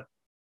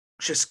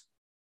just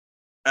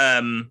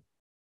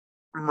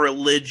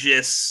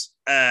religious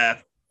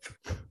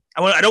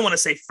I don't want to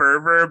say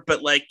fervor,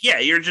 but like, yeah,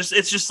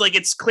 it's just like,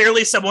 it's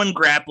clearly someone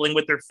grappling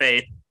with their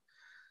faith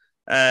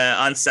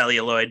on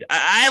celluloid.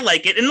 I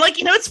like it. And like,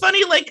 it's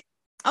funny, like,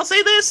 I'll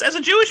say this as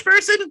a Jewish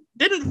person,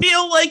 didn't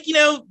feel like,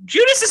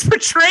 Judas is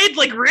portrayed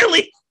like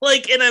really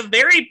like in a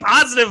very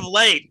positive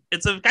light.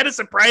 It's kind of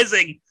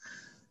surprising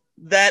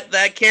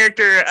that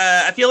character,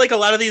 I feel like a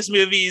lot of these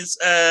movies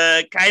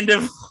kind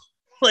of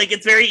like,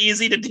 it's very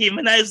easy to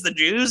demonize the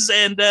Jews,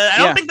 and I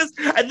don't think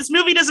this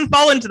movie doesn't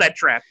fall into that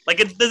trap. Like,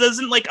 it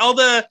doesn't, like, all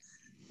the,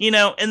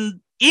 and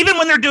even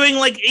when they're going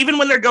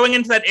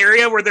into that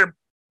area where they're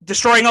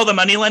destroying all the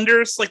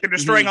moneylenders, like they're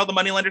destroying all the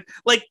moneylenders,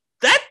 like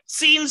that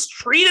scene's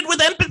treated with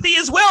empathy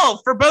as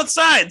well for both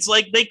sides.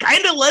 Like, they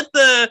kind of let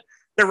the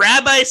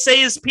rabbi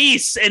say his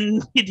piece,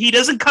 and he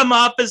doesn't come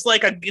off as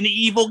like an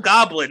evil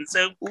goblin.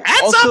 So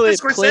hats off to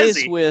Scorsese. Also, it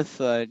plays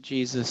with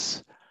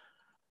Jesus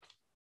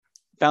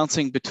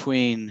bouncing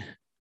between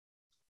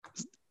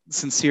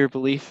sincere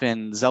belief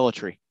and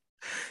zealotry.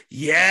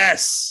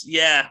 Yes,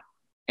 yeah.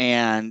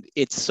 And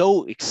it's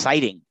so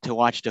exciting to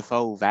watch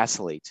Dafoe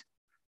vacillate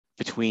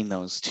between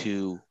those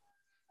two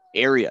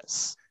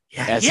areas.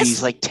 Yeah, as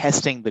he's like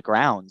testing the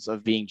grounds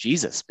of being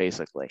Jesus,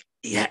 basically.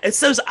 Yeah, it's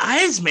those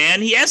eyes,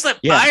 man. He has that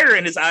fire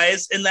in his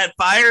eyes, and that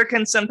fire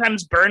can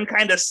sometimes burn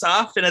kind of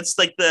soft, and it's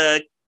like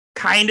the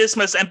kindest,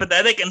 most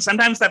empathetic, and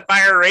sometimes that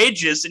fire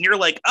rages, and you're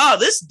like, oh,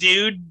 this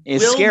dude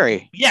is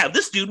scary. Yeah,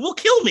 this dude will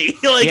kill me.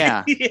 Like,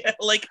 yeah,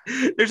 like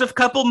there's a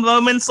couple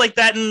moments like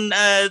that in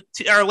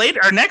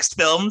our next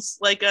films.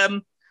 Like,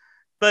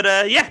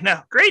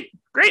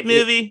 great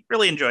movie.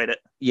 Really enjoyed it.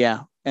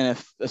 Yeah, and an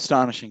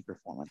astonishing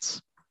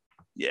performance.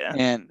 Yeah,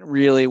 and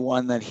really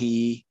one that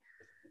he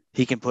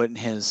can put in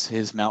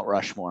his Mount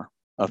Rushmore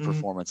of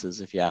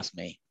performances, if you ask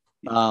me.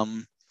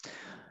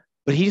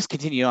 But he just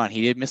continued on.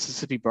 He did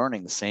Mississippi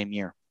Burning the same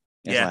year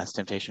as Last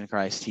Temptation of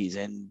Christ. He's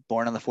in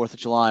Born on the 4th of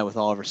July with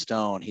Oliver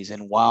Stone. He's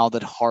in Wild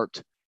at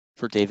Heart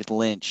for David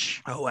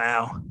Lynch. Oh,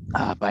 wow.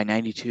 By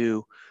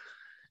 92,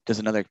 does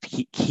another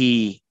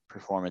key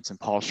performance in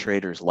Paul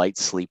Schrader's Light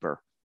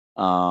Sleeper.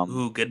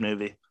 Good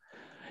movie.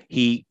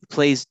 He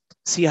plays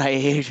CIA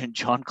agent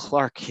John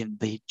Clark in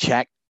the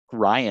Jack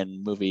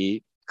Ryan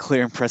movie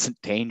Clear and Present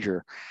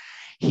Danger.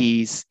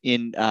 He's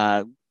in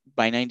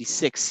by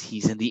 96,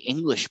 he's in The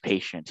English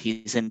Patient.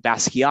 He's in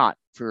Basquiat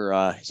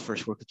for his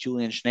first work with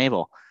Julian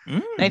Schnabel.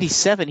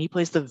 97, he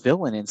plays the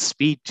villain in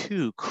Speed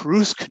 2,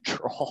 Cruise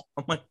Control.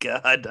 Oh my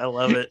God, I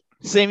love it.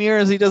 Same year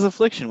as he does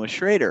Affliction with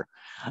Schrader.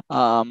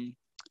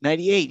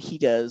 98, he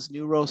does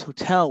New Rose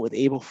Hotel with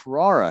Abel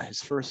Ferrara,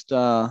 his first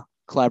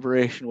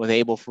collaboration with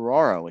Abel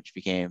Ferrara, which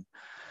became,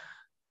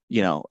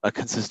 a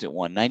consistent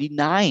one.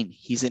 99,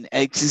 he's in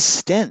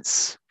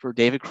Existence for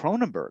David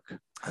Cronenberg.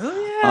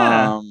 Oh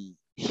yeah.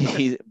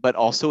 But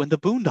also in the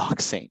Boondock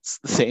Saints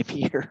the same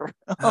year.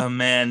 Oh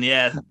man,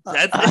 yeah.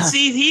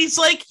 See,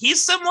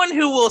 he's someone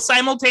who will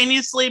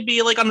simultaneously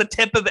be like on the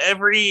tip of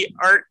every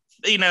art,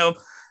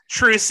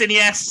 true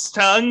cineast's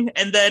tongue,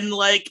 and then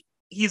like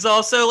he's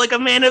also like a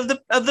man of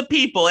the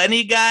people.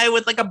 Any guy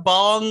with like a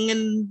bong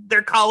in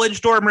their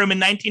college dorm room in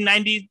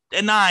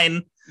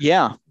 1999.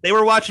 Yeah, they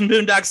were watching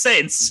Boondock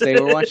Saints. They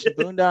were watching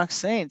Boondock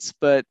Saints,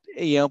 but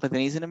then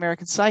he's in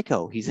American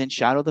Psycho. He's in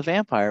Shadow the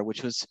Vampire,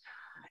 which was,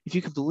 if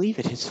you can believe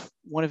it,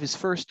 one of his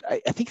first. I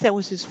think that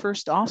was his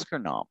first Oscar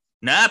nom.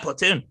 Nah,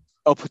 Platoon.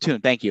 Oh, Platoon.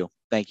 Thank you.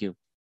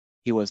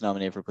 He was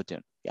nominated for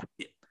Platoon. Yeah.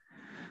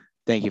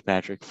 Thank you,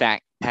 Patrick.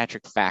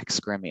 Patrick Fax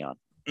Gremion.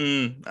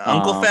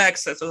 Uncle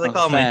Fax. That's what they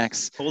call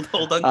Fax. me. Old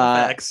Uncle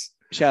Fax.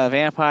 Shadow the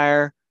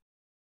Vampire.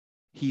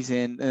 He's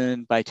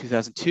in by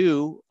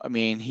 2002. I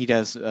mean, he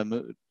does.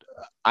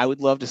 I would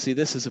love to see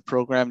this as a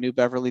program, New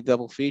Beverly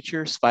double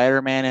feature,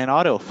 Spider-Man and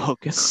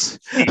Autofocus.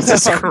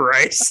 Jesus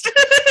Christ.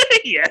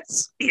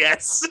 Yes.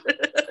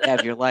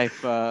 Have your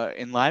life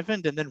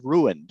enlivened and then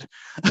ruined.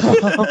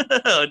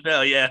 Oh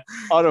no, yeah.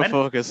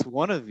 Autofocus,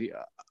 one of the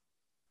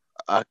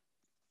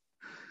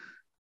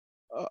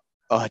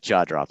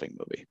jaw-dropping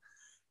movie.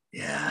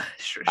 Yeah,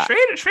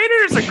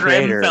 Schrader is a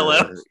grim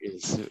fellow.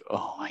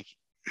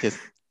 Just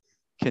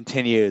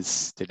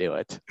continues to do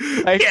it.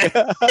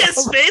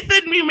 His faith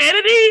in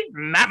humanity,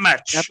 not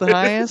much. Not the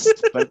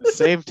highest, but at the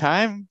same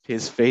time,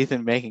 his faith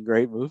in making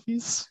great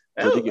movies,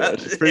 pretty good.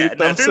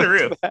 Not through the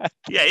roof.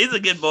 Yeah, he's a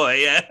good boy.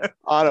 Yeah.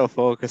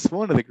 Autofocus,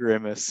 one of the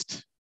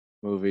grimmest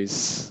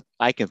movies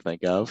I can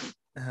think of.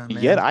 Oh,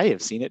 yet I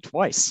have seen it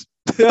twice.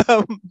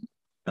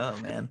 Oh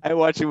man, I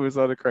watched it was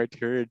on the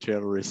Criterion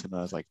Channel recently.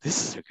 I was like,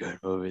 this is a good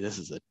movie. This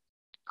is a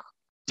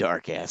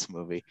dark ass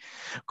movie.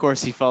 Of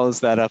course, he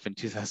follows that up in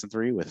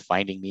 2003 with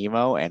Finding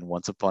Nemo and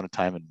Once Upon a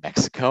Time in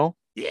Mexico,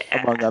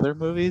 among other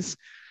movies.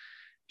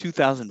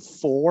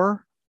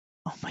 2004,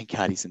 oh my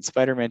God, he's in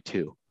Spider-Man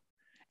 2,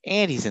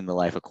 and he's in The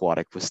Life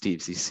Aquatic with Steve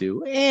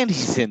Zissou, and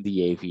he's in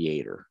The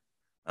Aviator.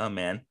 Oh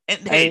man,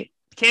 and hey,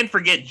 can't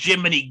forget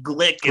Jiminy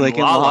Glick and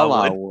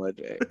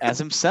Lala-Wood as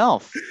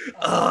himself.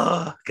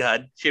 Oh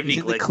God, Jiminy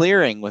He's Glick. In The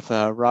Clearing with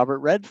Robert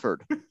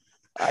Redford.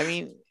 I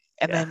mean,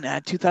 and then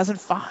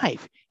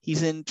 2005,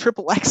 he's in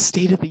XXX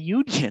State of the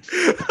Union.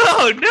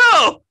 Oh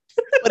no!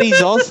 But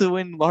he's also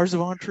in Lars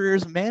von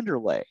Trier's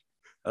Manderley.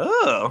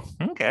 Oh,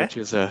 okay. Which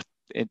is a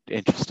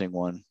interesting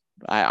one.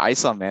 I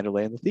saw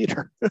Manderley in the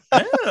theater.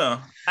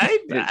 Oh,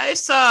 I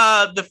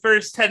saw the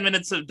first 10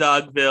 minutes of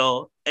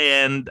Dogville,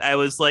 and I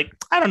was like,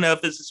 I don't know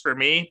if this is for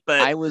me, but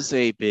I was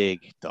a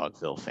big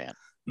Dogville fan.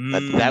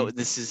 But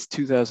this is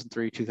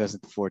 2003,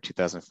 2004,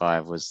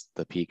 2005 was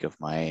the peak of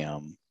my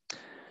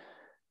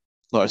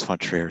Lars von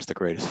Trier is the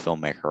greatest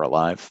filmmaker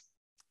alive.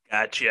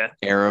 Gotcha.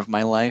 Era of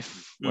my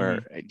life where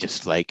I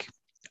just like,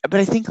 but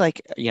I think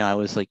like, I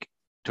was like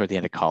toward the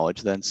end of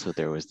college then. So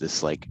there was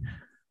this like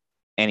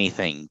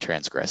anything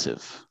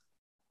transgressive.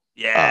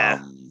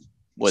 Yeah.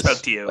 Spoke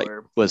to you like,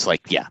 or was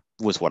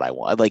what I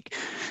wanted. Like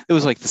it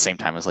was like the same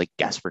time as like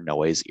Gaspar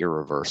Noé's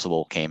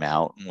Irreversible came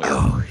out and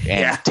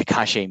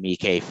Takashi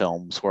Miike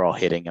films were all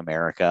hitting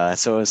America.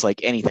 So it was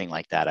like anything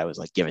like that. I was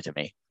like, give it to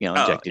me,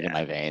 inject it in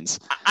my veins.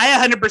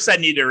 I 100%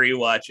 need to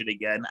rewatch it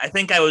again. I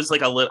think I was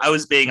like I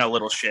was being a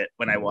little shit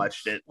when I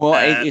watched it.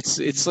 Well, it's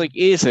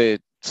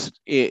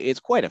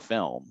quite a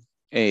film.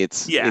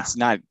 It's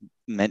not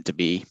meant to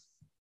be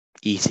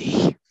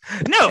easy.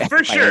 No,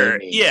 for sure.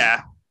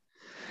 Yeah.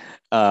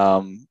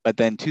 But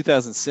then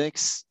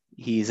 2006,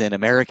 he's in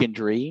American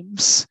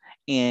Dreams,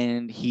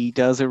 and he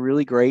does a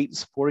really great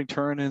supporting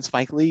turn in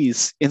Spike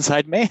Lee's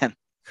Inside Man.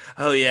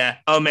 Oh yeah.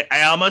 Oh man,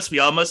 we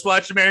almost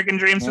watched American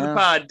Dreams for the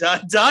pod.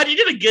 Dodd, you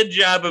did a good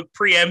job of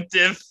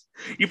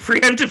You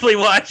preemptively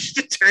watched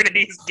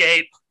Eternity's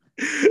Gate.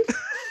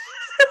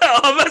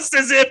 Almost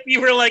as if you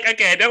were like,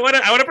 okay, I want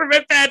to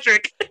prevent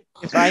Patrick.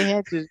 If I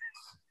had to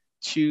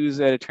choose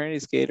at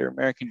Eternity's Gate or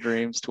American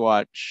Dreams to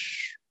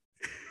watch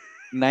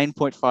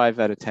 9.5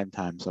 out of 10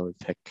 times, I would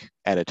pick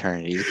At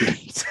Eternity's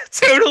Gate.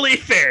 Totally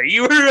fair.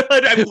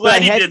 I'm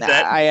glad you did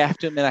that. I have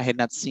to admit, I had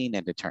not seen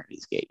At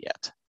Eternity's Gate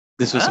yet.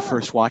 This was the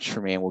first watch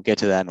for me, and we'll get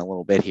to that in a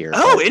little bit here.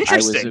 Oh,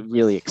 interesting. I was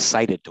really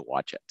excited to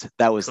watch it.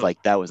 That was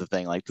the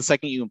thing. Like the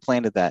second you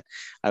implanted that,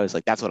 I was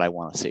like, that's what I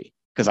want to see.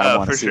 Because I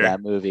want to see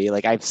that movie.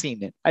 Like I've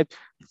seen it. I've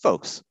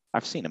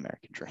seen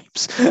American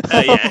Dreams.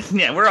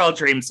 Yeah, we're all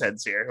dreams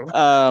heads here. 10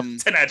 out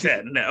of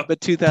 10. No.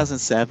 But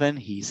 2007,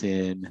 he's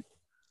in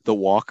The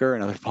Walker,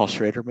 another Paul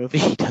Schrader movie.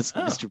 He does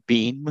a Mr.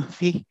 Bean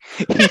movie.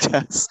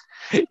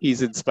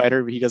 He's in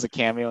he does a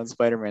cameo in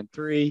Spider-Man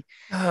 3.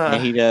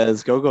 And he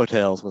does Go-Go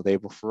Tales with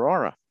Abel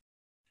Ferrara.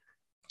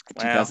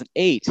 Wow.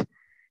 2008,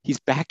 he's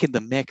back in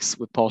the mix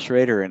with Paul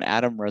Schrader in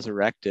Adam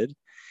Resurrected.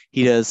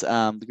 He does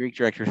the Greek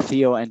director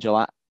Theo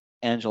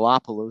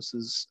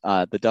Angelopoulos'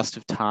 The Dust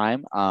of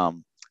Time.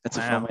 That's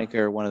a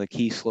filmmaker, one of the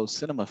key slow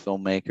cinema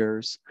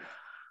filmmakers.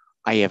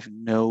 I have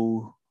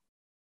no,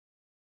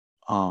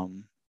 I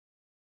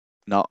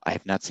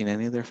have not seen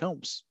any of their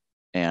films,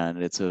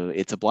 and it's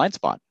a blind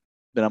spot.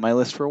 Been on my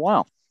list for a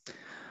while.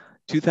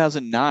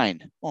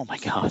 2009. Oh my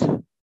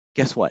God!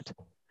 Guess what?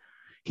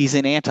 He's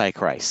in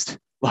Antichrist.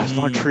 Lars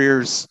von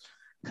Trier's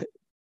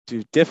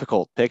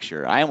difficult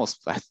picture. I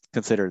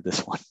considered this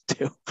one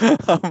too,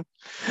 but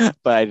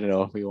I don't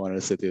know if we wanted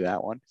to sit through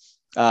that one.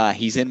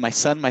 He's in My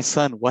Son,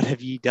 What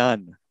Have Ye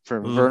Done?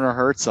 From Werner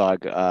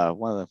Herzog,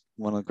 one of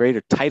the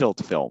greater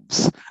titled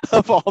films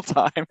of all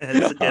time.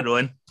 That's a good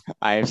one.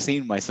 I have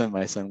seen My Son,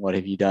 What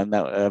Have You Done?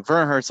 That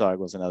Werner Herzog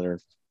was another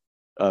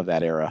of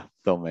that era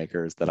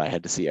filmmakers that I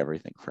had to see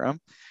everything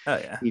from. Oh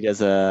yeah. He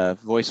does a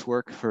voice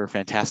work for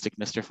Fantastic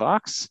Mr.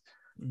 Fox.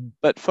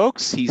 But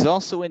folks, he's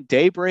also in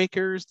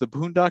Daybreakers, The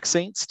Boondock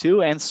Saints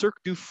 2, and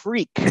Cirque du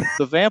Freak,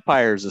 the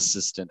vampire's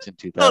assistant in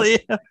 2000.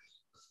 Oh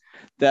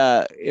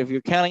yeah. If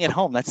you're counting at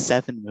home, that's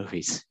 7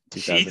 movies.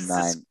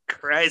 2009. Jesus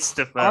Christ,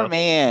 Our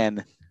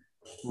man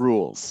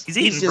rules. He's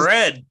eating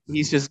bread.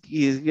 He's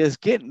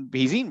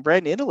eating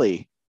bread in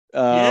Italy.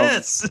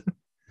 Yes.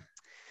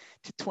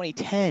 To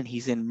 2010,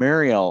 he's in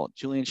Muriel.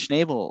 Julian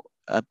Schnabel,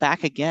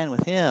 back again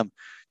with him.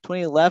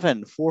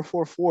 2011,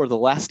 444, The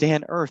Last Day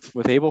on Earth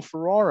with Abel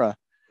Ferrara.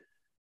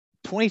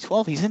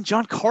 2012, he's in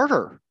John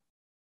Carter,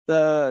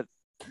 the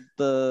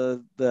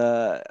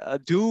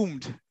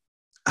doomed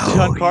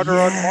John Carter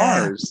on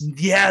Mars.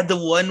 Yeah, the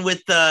one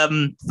with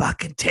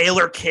fucking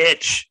Taylor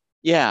Kitsch.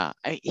 Yeah,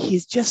 he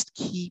just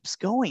keeps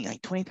going.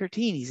 Like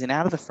 2013, he's in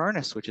Out of the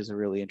Furnace, which is a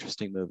really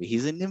interesting movie.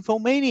 He's in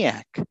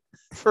Nymphomaniac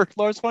for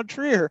Lars von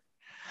Trier.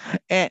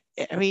 And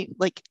I mean,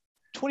 like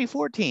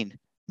 2014,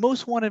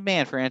 Most Wanted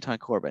Man for Anton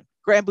Corbijn,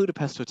 Grand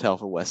Budapest Hotel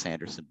for Wes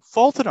Anderson,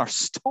 Fault in Our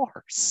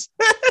Stars.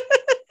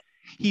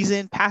 He's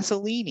in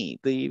Pasolini,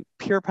 the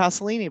pure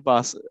Pasolini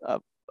boss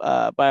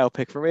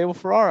biopic from Abel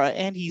Ferrara,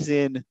 and he's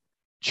in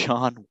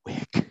John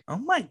Wick. Oh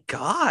my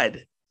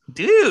God,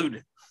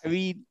 dude! I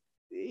mean,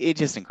 it's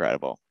just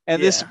incredible.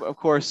 And this, of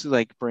course,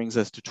 like brings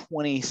us to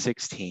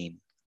 2016.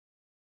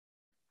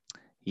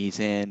 He's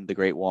in The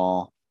Great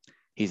Wall.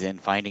 He's in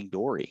Finding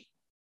Dory.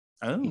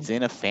 Oh. He's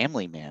in A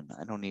Family Man.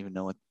 I don't even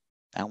know what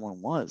that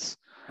one was.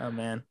 Oh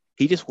man.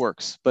 He just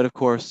works. But of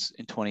course,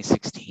 in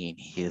 2016,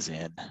 he is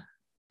in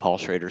Paul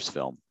Schrader's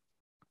film,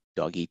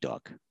 Dog Eat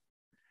Dog.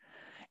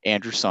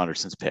 Andrew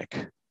Saunderson's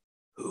pick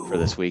for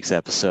this week's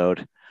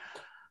episode.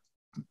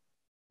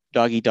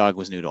 Dog Eat Dog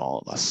was new to all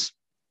of us.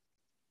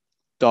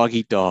 Dog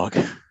Eat Dog.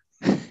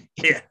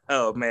 Yeah.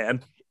 Oh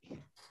man.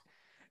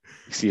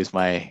 Excuse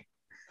my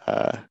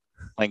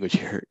language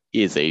here.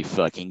 Is a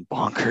fucking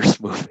bonkers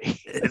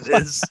movie. It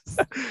is.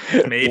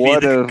 Maybe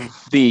one of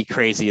the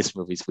craziest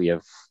movies we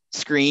have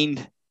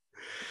screened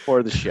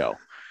for the show.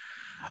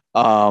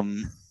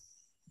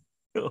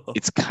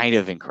 It's kind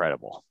of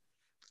incredible.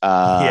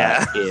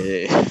 Let's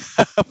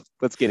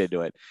get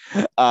into it.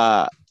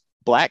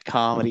 Black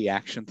comedy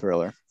action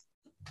thriller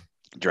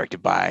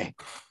directed by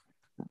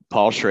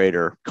Paul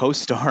Schrader,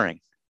 co-starring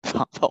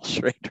Paul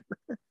Schrader.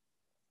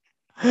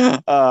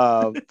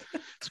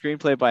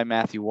 Screenplay by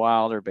Matthew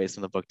Wilder, based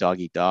on the book Dog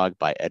Eat Dog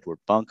by Edward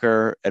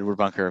Bunker. Edward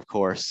Bunker, of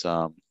course,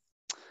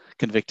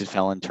 convicted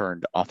felon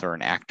turned author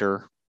and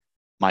actor,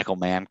 Michael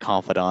Mann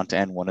confidant,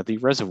 and one of the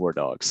Reservoir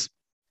Dogs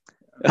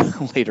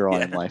later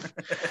on in life.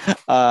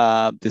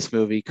 This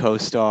movie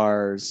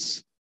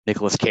co-stars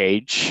Nicolas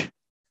Cage,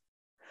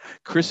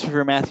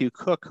 Christopher Matthew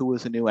Cook, who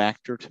was a new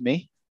actor to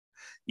me.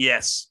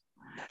 Yes.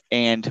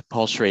 And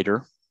Paul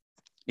Schrader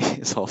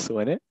is also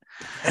in it.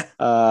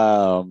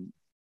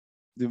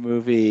 The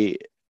movie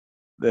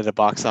at a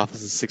box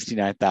office is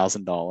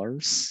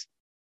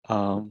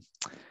 $69,000.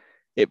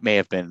 It may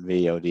have been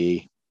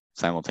VOD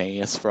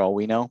simultaneous for all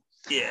we know.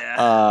 Yeah.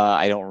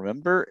 I don't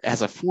remember. It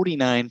has a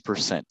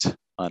 49%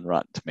 on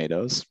Rotten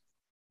Tomatoes.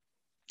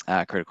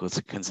 Critical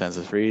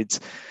consensus reads,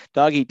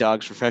 Dog Eat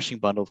Dog's refreshing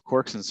bundle of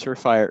quirks and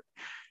surefire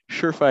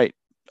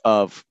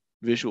of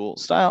visual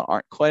style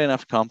aren't quite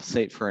enough to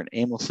compensate for an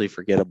aimlessly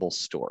forgettable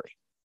story.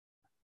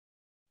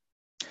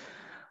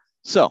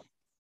 So,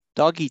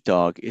 Dog Eat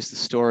Dog is the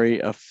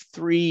story of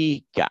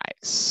 3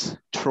 guys,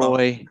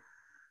 Troy,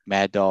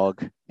 Mad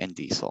Dog, and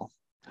Diesel,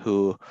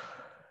 who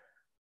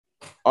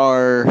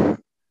are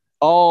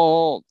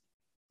all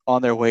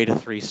on their way to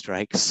 3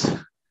 strikes.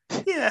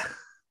 Yeah.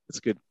 That's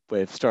a good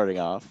way of starting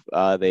off.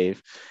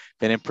 They've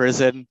been in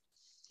prison.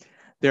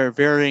 There are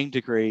varying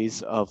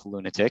degrees of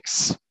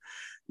lunatics.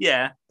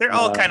 Yeah, they're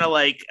all kind of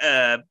like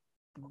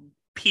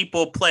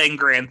people playing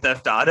Grand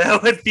Theft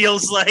Auto. It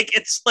feels like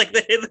it's like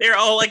they're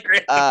all like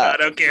Grand Theft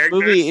Auto characters.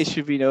 Movie, it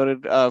should be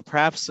noted.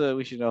 Perhaps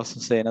we should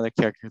also say another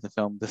character in the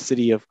film, the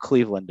city of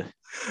Cleveland.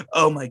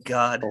 Oh my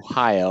God,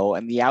 Ohio,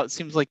 and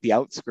seems like the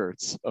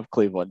outskirts of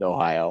Cleveland,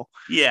 Ohio.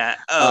 Yeah.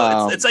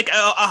 It's like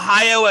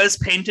Ohio as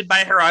painted by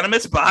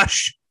Hieronymus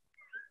Bosch.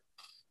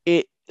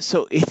 It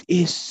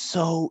is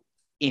so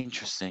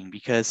interesting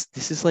because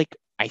this is like,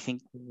 I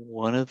think,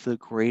 one of the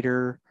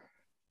greater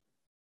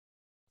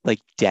like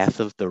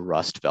death of the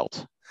Rust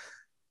Belt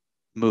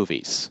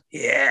movies that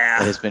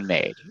Yeah. has been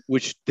made,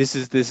 which this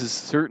is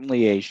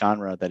certainly a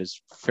genre that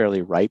is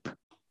fairly ripe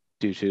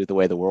due to the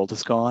way the world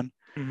has gone.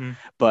 Mm-hmm.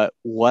 But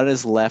what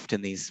is left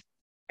in these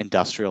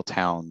industrial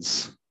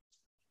towns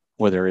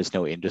where there is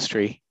no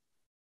industry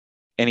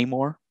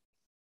anymore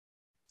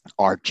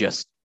are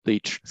just,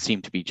 they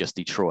seem to be just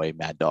the Troy,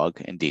 Mad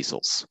Dog, and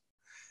Diesels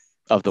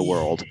of the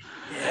world.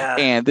 Yeah.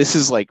 And this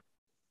is like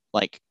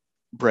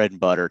bread and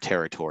butter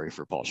territory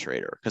for Paul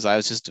Schrader, because I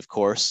was just, of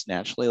course,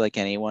 naturally, like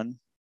anyone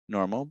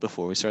normal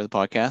before we started the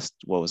podcast,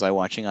 what was I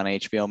watching on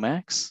HBO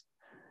Max?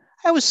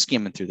 I was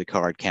skimming through the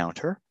card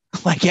counter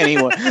like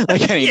anyone,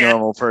 like any Yeah.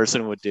 normal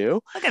person would do.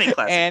 Like any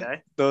classic And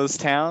guy. those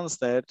towns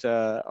that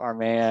our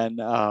man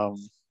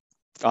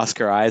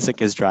Oscar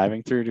Isaac is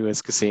driving through to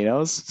his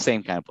casinos,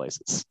 same kind of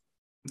places.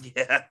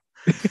 Yeah.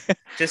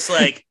 Just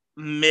like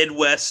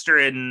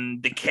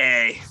Midwestern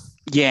decay.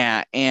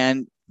 Yeah,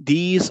 and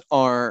these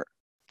are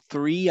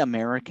three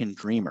American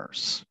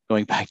dreamers,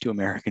 going back to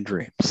American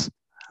Dreams,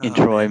 in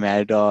Troy, man.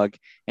 Mad Dog,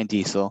 and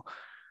Diesel,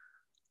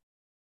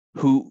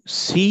 who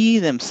see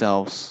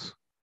themselves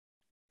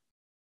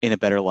in a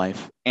better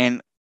life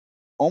and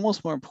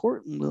almost more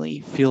importantly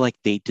feel like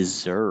they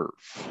deserve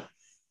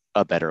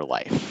a better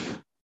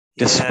life,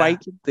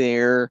 despite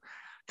their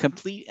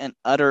complete and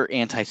utter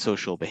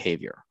antisocial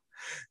behavior.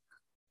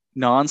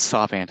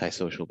 Non-stop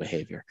antisocial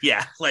behavior.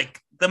 Yeah, like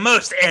the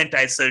most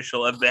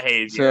antisocial of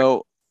behavior.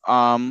 So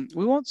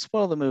we won't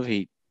spoil the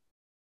movie.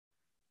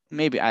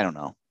 Maybe, I don't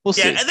know. We'll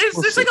see.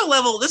 There's like a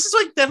level. This is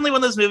like definitely one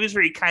of those movies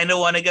where you kind of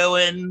want to go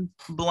in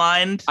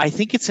blind. I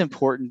think it's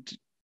important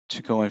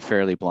to go in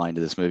fairly blind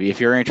to this movie if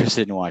you're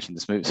interested in watching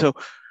this movie. So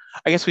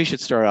I guess we should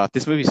start off.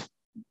 This movie's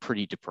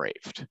pretty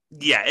depraved.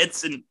 Yeah,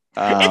 it's an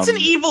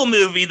evil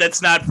movie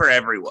that's not for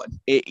everyone.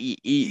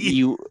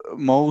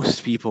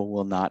 Most people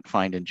will not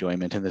find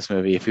enjoyment in this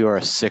movie. If you are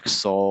a sick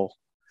soul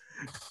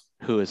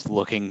who is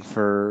looking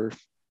for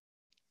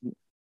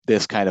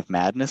this kind of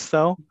madness,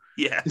 though,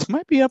 yeah, this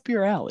might be up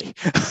your alley.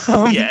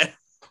 Yeah,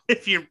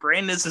 if your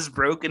brain is as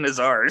broken as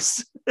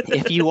ours.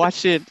 If you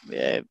watch it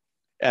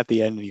at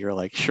the end, you're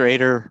like,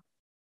 Schrader,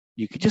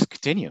 you could just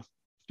continue.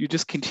 You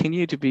just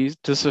continue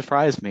to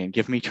surprise me and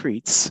give me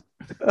treats.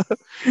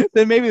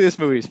 Then maybe this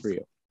movie's for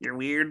you. Your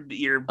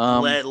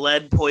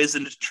lead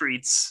poisoned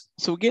treats.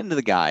 So we get into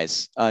the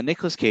guys.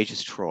 Nicolas Cage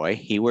is Troy.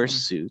 He wears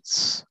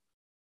suits.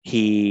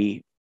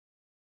 He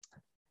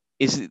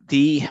is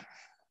the,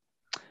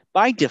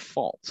 by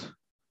default,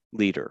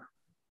 leader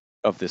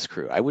of this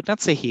crew. I would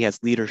not say he has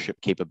leadership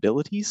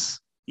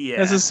capabilities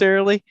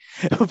necessarily,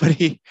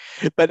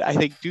 but I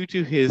think due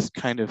to his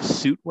kind of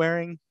suit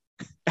wearing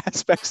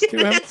aspects to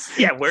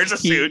him, wears a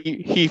suit.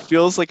 He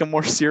feels like a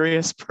more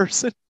serious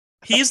person.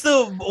 He's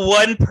the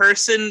one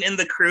person in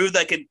the crew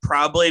that could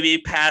probably be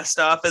passed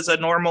off as a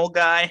normal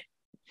guy.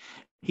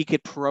 He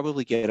could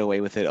probably get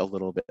away with it a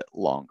little bit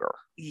longer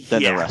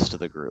than the rest of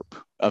the group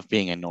of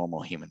being a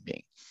normal human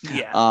being.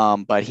 Yeah.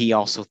 But he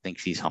also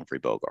thinks he's Humphrey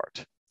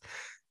Bogart,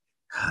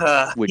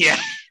 which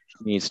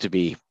needs to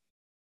be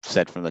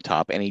said from the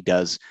top. And he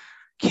does.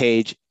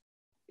 Cage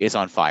is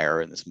on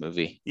fire in this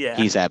movie. Yeah.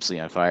 He's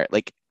absolutely on fire.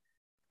 Like,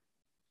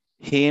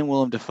 he and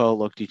Willem Dafoe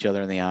looked each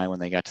other in the eye when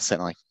they got to set,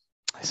 and like,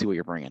 I see what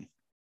you're bringing.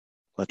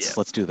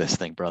 Let's do this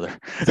thing, brother.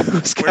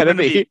 It's we're gonna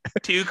be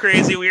two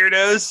crazy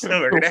weirdos.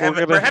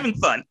 We're having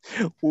fun.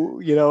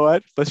 You know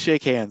what? Let's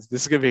shake hands.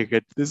 This is gonna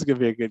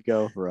be a good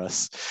go for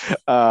us.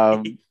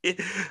 And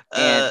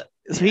so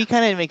he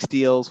kind of makes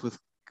deals with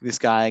this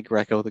guy,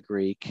 Greco the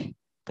Greek,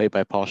 played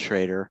by Paul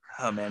Schrader.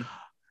 Oh man.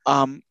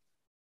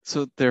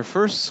 So their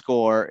first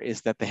score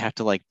is that they have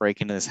to like break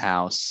into this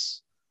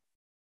house.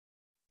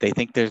 They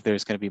think there's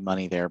going to be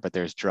money there, but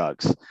there's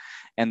drugs.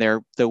 And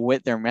their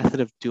method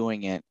of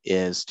doing it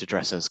is to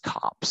dress as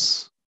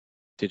cops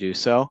to do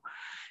so.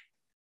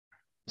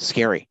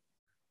 Scary.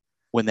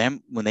 When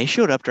they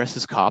showed up dressed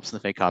as cops in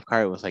the fake cop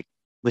car, it was like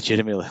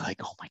legitimately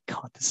like, oh my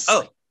God, this is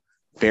like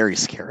very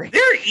scary.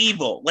 They're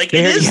evil. Like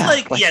they're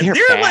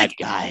bad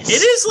guys.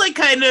 It is like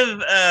kind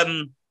of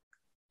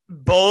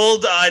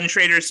bold on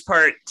Schrader's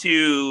part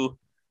to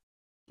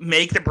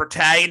make the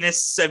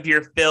protagonists of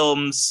your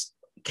films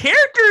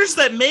characters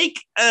that make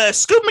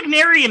Scoop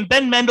McNairy and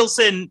Ben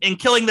Mendelsohn in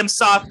Killing Them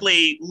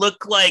Softly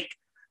look like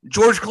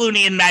George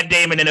Clooney and Matt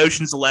Damon in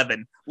Ocean's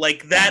 11.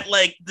 Like that,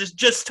 like there's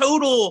just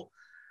total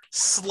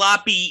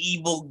sloppy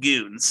evil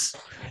goons.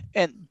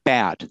 And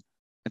bad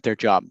at their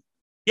job.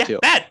 Yeah, too.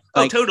 Bad.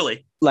 Oh,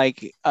 totally.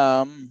 Like,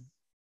 going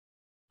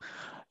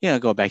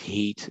back to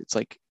Heat, it's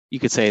like you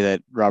could say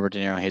that Robert De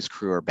Niro and his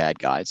crew are bad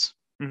guys.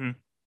 Mm-hmm.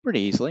 Pretty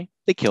easily.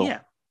 They kill.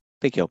 Yeah.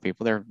 They kill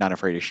people. They're not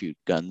afraid to shoot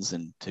guns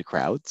into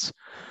crowds.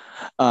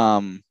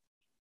 They're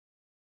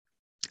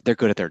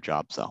good at their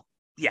jobs, though.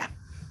 Yeah.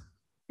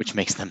 Which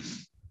makes them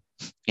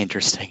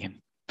interesting and,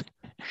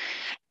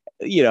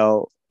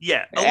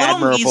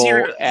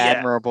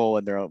 admirable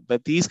in their own.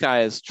 But these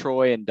guys,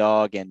 Troy and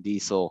Dog and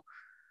Diesel,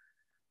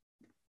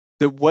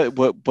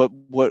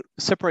 what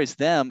separates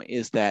them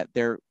is that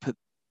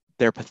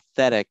they're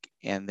pathetic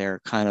and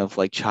they're kind of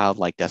like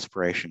childlike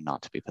desperation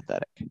not to be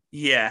pathetic.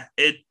 Yeah,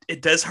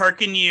 it does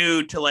harken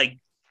you to like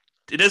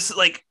it does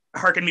like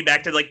harken me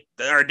back to like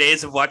our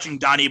days of watching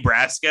Donnie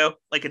Brasco.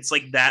 Like it's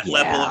like that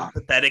level of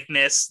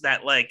patheticness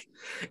that like,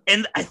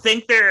 and I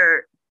think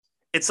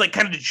it's like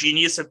kind of the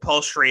genius of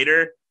Paul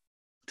Schrader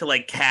to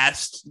like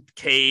cast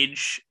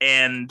Cage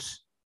and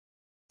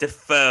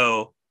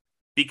Dafoe,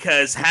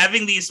 because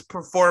having these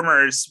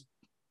performers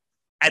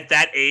at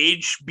that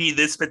age be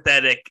this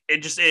pathetic,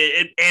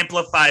 it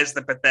amplifies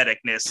the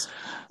patheticness.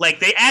 Like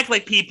they act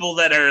like people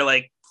that are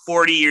like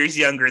 40 years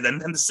younger than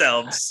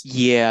themselves.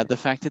 Yeah, the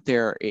fact that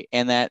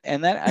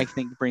that I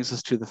think brings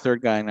us to the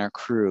third guy in our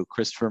crew,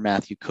 Christopher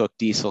Matthew Cook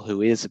Diesel,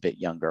 who is a bit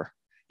younger.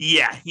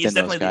 Yeah, he's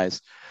than those guys.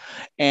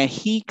 And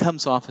he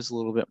comes off as a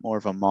little bit more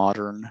of a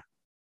modern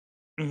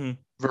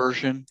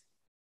version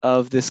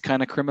of this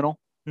kind of criminal.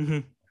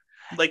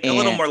 Like a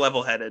little more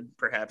level-headed,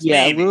 perhaps.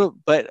 Yeah, maybe. a little,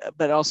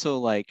 but also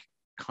like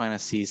kind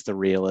of sees the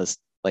realist.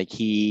 Like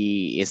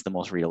he is the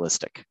most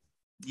realistic.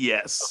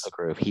 Yes. Of the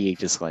group. He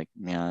just like,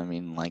 I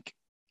mean, like,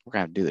 we're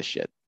gonna have to do this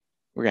shit.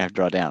 We're gonna have to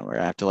draw down. We're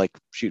gonna have to like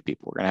shoot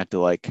people. We're gonna have to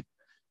like,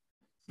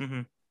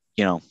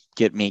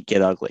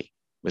 get ugly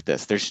with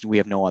this. We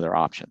have no other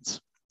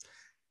options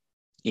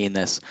in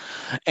this.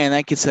 And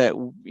that gets that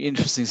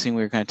interesting thing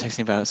we were kind of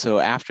texting about. So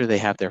after they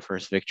have their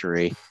first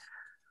victory,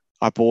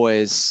 our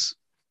boys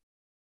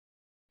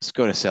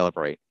go to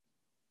celebrate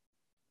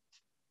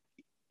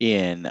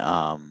in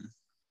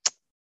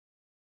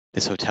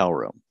this hotel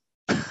room.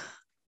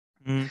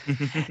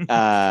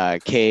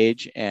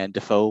 Cage and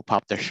Dafoe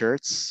pop their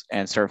shirts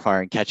and start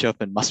firing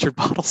ketchup and mustard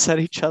bottles at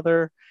each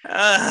other.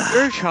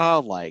 They're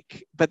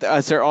childlike, but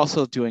they're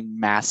also doing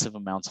massive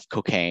amounts of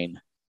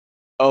cocaine.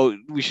 Oh,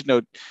 we should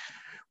note,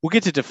 we'll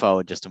get to Dafoe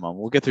in just a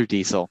moment. We'll get through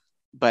Diesel,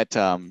 but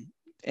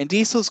and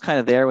Diesel's kind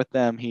of there with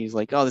them. He's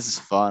like, "Oh, this is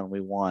fun. We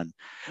won."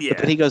 Yeah. But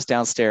then he goes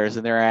downstairs,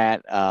 and they're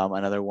at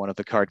another one of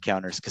the card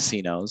counters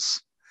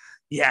casinos.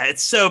 Yeah,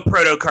 it's so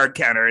proto card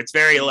counter. It's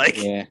very like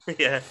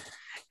yeah.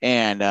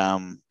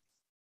 And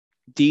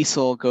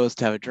Diesel goes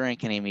to have a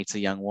drink, and he meets a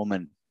young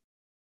woman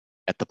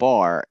at the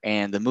bar,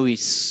 and the movie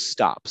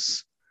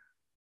stops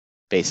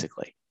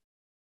basically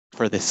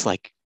for this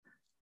like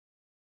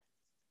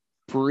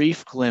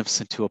brief glimpse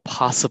into a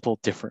possible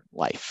different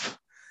life.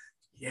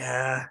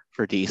 Yeah,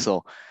 for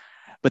Diesel,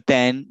 but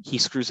then he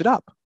screws it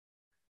up,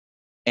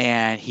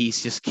 and he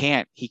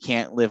can't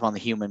live on the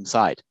human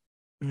side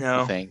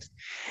of things.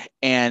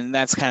 And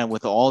that's kind of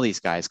with all these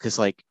guys, because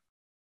like,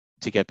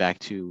 to get back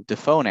to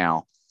Dafoe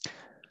now,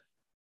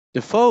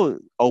 Dafoe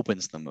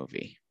opens the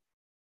movie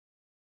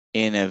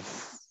in a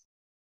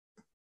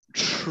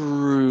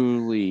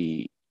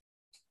truly,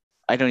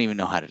 I don't even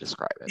know how to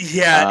describe it.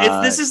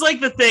 Yeah, this is like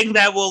the thing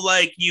that will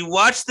like, you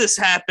watch this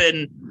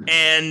happen,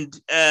 and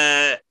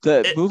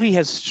the movie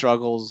has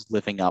struggles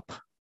living up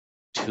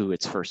to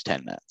its first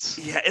 10 minutes.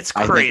 Yeah, it's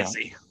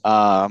crazy.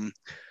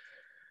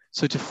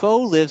 So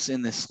Dafoe lives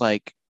in this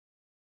like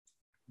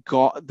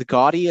the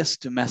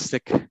gaudiest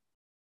domestic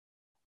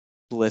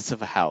bliss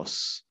of a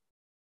house.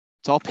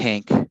 It's all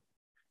pink.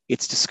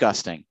 It's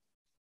disgusting.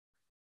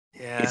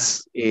 Yeah,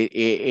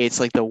 it's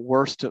like the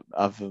worst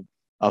of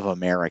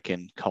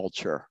American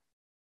culture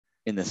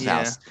in this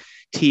house.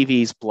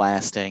 TV's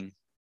blasting.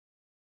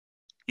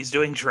 He's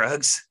doing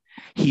drugs.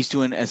 He's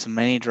doing as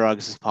many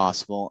drugs as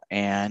possible,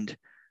 and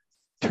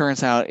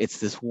turns out it's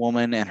this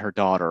woman and her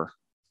daughter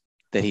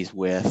that he's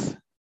with.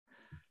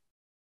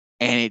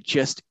 And it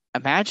just,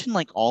 imagine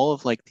like all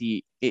of like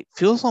it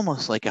feels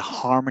almost like a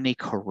Harmony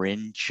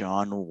Korine,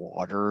 John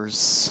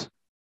Waters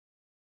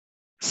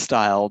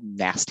style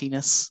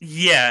nastiness.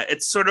 Yeah,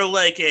 it's sort of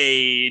like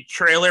a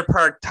Trailer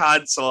Park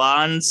Todd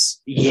Solondz.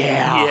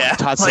 Yeah,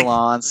 Todd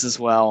Solondz as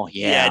well.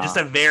 Yeah, just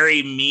a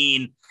very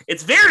mean.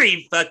 It's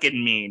very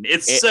fucking mean.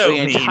 It's so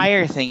mean. The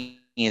entire thing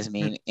is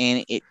mean,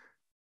 and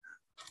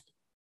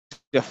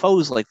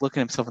Defoe's like looking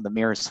at himself in the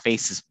mirror. His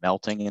face is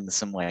melting into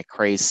some like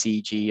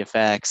crazy CG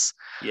effects.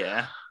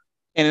 Yeah,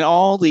 and it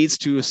all leads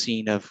to a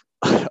scene of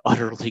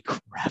utterly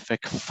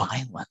graphic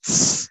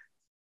violence.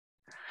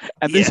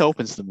 And this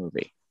opens the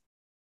movie.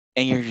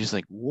 And you're just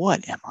like,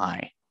 what am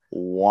I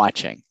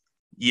watching?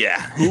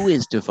 Yeah. Who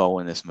is Dafoe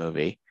in this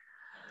movie?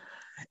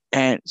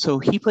 And so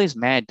he plays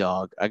Mad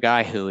Dog, a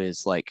guy who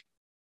is like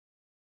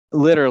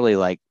literally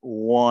like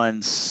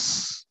one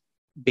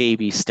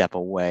baby step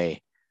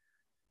away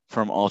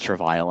from ultra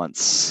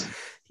violence.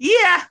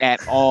 Yeah.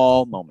 At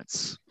all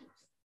moments.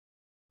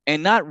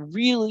 And not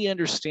really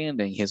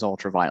understanding his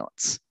ultra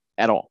violence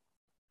at all.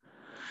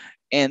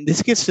 And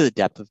this gets to the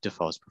depth of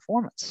Dafoe's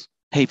performance.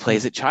 He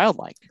plays it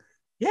childlike.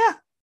 Yeah.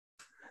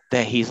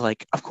 That he's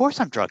like, of course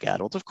I'm drug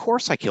addled. Of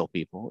course I kill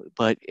people.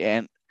 But,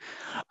 and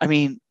I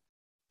mean,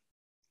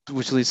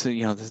 which leads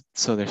to,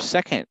 so their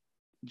second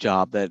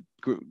job that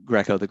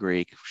Greco the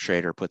Greek,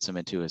 Schrader, puts him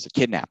into is a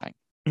kidnapping.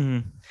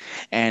 Mm-hmm.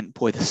 And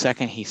boy, the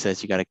second he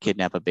says you got to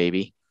kidnap a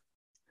baby,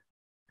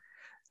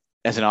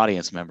 as an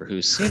audience member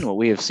who's seen what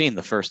we have seen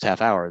the first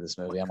half hour of this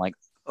movie, I'm like,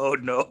 oh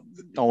no.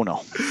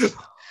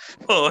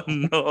 Oh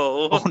no.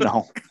 Oh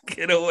no.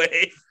 Get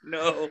away.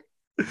 No.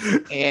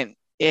 And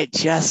it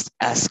just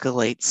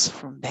escalates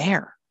from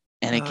there.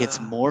 And it gets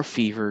more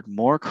fevered,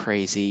 more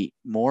crazy,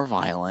 more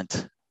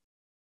violent.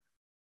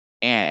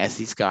 And as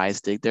these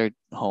guys dig their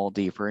hole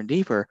deeper and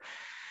deeper,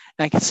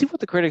 and I can see what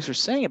the critics are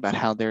saying about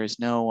how there is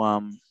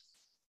no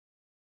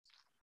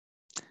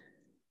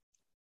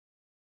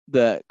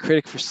the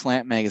critic for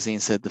Slant magazine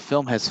said the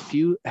film has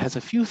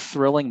a few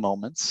thrilling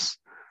moments,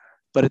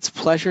 but its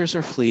pleasures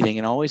are fleeting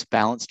and always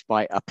balanced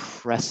by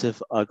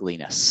oppressive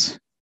ugliness,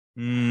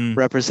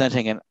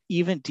 representing an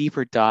even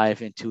deeper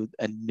dive into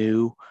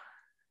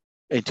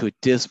a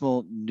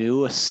dismal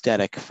new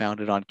aesthetic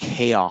founded on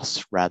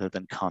chaos rather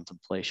than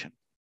contemplation.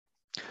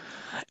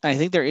 And I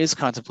think there is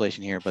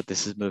contemplation here, but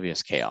this movie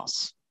is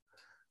chaos.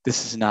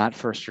 This is not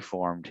First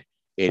Reformed.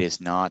 It is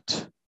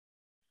not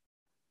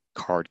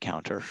Card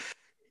Counter.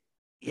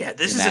 Yeah,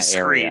 this is a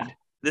screed.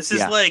 This is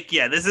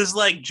this is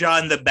like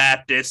John the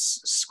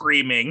Baptist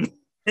screaming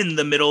in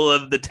the middle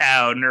of the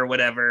town or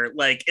whatever.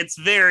 Like, it's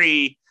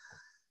very.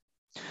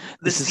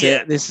 This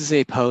is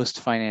a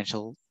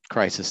post-financial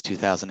crisis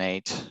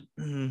 2008,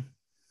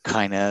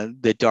 kind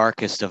of the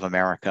darkest of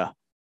America.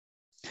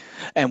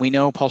 And we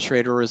know Paul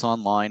Schrader is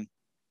online,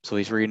 so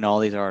he's reading all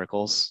these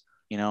articles.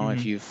 You know,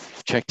 if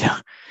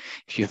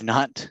you've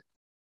not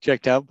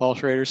checked out Paul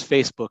Schrader's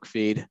Facebook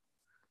feed,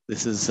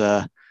 this is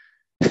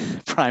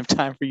prime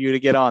time for you to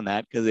get on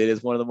that, because it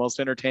is one of the most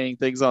entertaining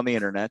things on the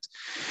internet.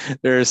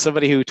 There's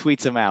somebody who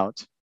tweets him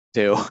out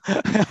too.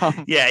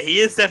 Yeah, he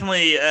is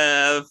definitely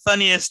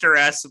funniest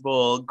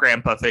irascible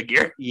grandpa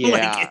figure.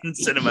 Yeah, in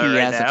cinema he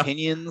right has now.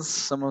 Opinions.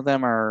 Some of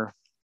them are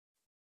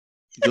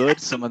good.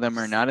 Some of them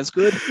are not as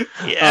good.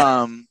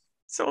 Yeah.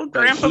 So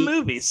grandpa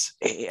movies.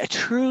 A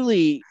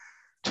true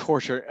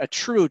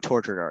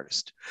tortured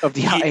artist of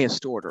the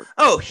highest order.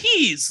 Oh,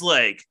 he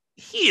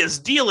is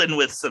dealing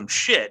with some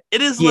shit.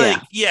 It is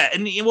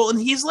and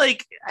he's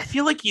like, I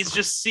feel like he's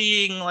just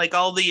seeing like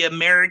all the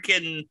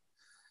American,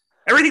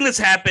 everything that's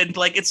happened.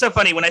 Like, it's so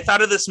funny. When I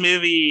thought of this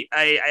movie,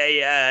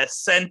 I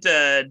sent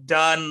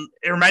Don.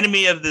 It reminded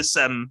me of this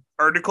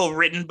article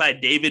written by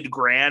David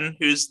Gran,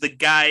 who's the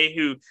guy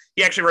who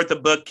he actually wrote the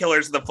book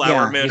Killers of the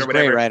Flower Moon he's or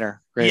whatever. Great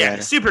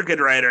writer. Super good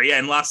writer. Yeah,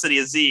 in Lost City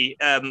of Z,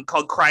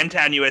 called Crime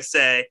Town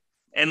USA,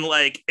 and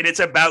it's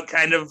about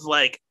kind of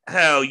like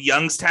how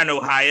Youngstown,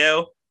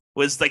 Ohio,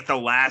 was like the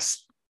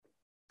last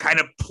kind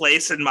of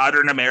place in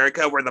modern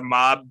America where the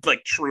mob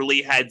like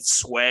truly had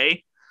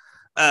sway.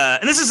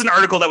 And this is an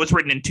article that was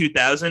written in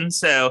 2000,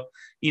 so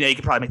you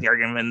could probably make the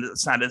argument that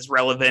it's not as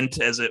relevant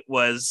as it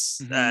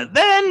was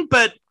then.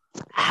 But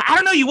I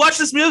don't know. You watch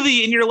this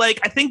movie and you're like,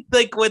 I think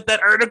like what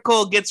that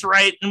article gets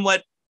right and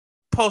what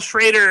Paul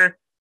Schrader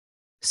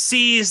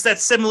sees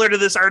that's similar to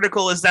this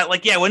article is that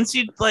once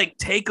you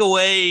take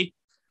away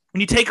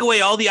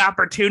all the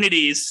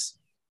opportunities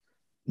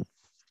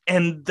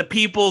and the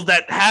people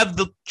that have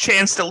the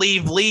chance to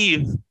leave,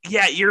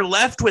 you're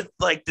left with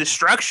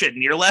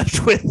destruction. You're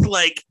left with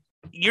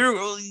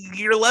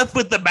you're left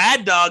with the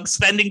bad dogs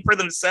fending for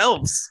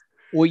themselves.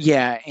 Well,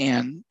 yeah,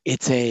 and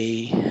it's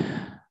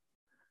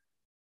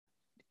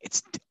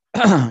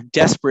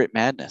desperate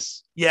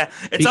madness. Yeah,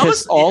 it's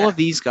because all of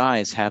these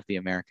guys have the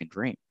American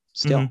dream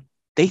still. Mm-hmm.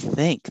 They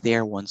think they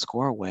are one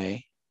score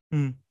away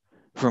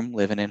from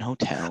living in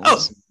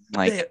hotels.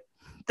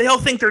 They all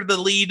think they're the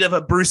lead of a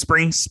Bruce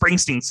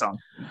Springsteen song.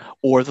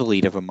 Or the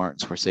lead of a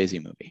Martin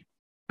Scorsese movie.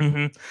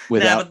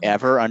 Without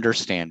ever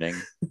understanding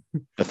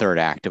the third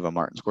act of a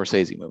Martin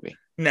Scorsese movie.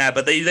 Nah,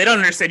 but they don't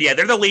understand. Yeah,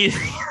 they're the lead.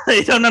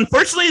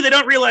 Unfortunately, they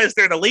don't realize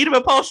they're the lead of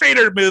a Paul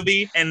Schrader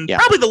movie and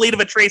probably the lead of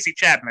a Tracy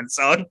Chapman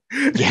song.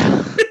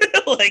 Yeah.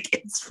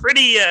 It's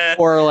pretty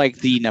or like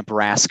the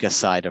Nebraska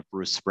side of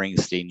Bruce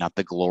Springsteen, not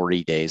the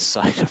Glory Days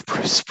side of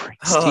Bruce Springsteen.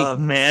 Oh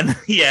man,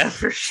 yeah,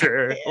 for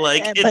sure.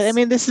 But I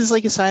mean, this is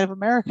like a side of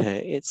America.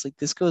 It's like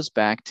this goes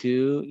back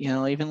to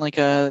even like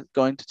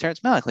going to Terrence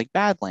Malick, like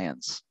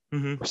Badlands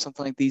or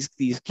something like these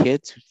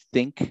kids who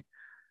think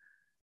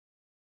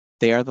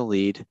they are the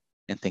lead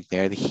and think they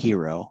are the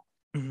hero,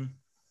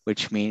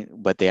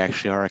 but they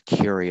actually are a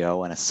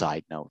curio and a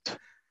side note.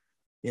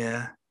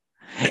 Yeah,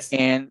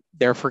 and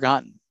they're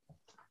forgotten.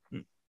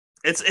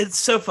 It's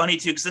so funny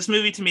too, because this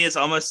movie to me is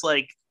almost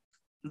like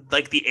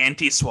the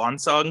anti-Swan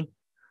Song.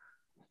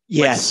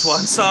 Yes, Swan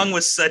Song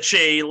was such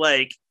a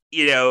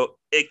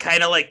it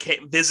kind of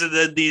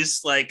visited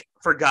these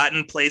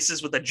forgotten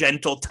places with a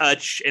gentle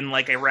touch and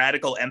a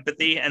radical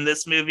empathy. And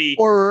this movie,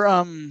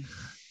 or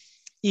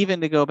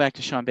even to go back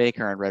to Sean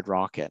Baker and Red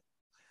Rocket.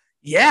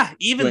 Yeah,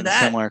 even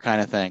that similar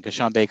kind of thing, because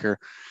Sean Baker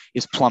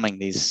is plumbing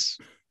these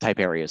type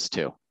areas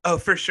too. Oh,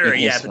 for sure,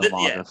 yeah.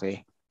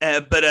 Filmography.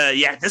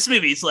 This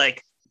movie's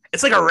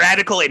it's like a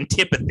radical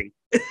antipathy.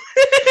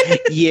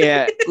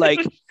 Yeah,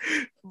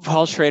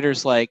 Paul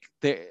Schrader's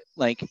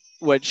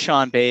what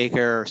Sean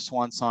Baker or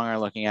Swan Song are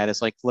looking at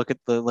is look at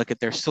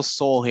there's still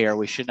soul here.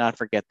 We should not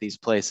forget these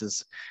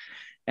places.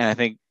 And I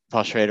think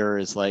Paul Schrader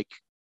is look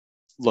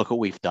what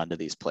we've done to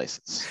these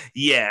places.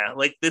 Yeah,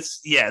 this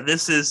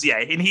is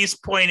and he's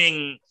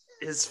pointing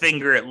his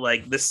finger at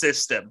like the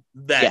system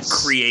that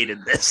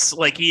created this.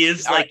 Like he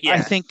is like, I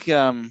think,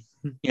 to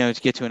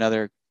get to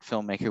another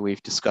filmmaker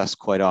we've discussed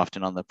quite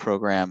often on the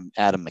program,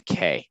 Adam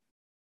McKay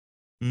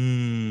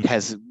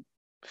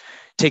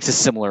takes a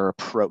similar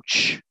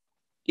approach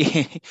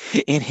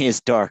in his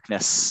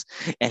darkness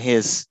and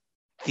his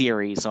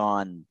theories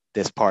on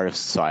this part of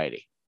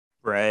society.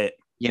 Right.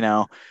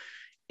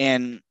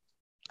 And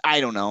I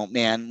don't know,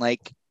 man,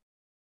 like,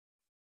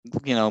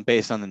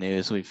 based on the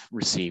news we've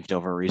received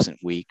over recent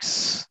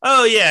weeks.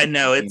 Oh yeah,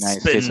 no, it's the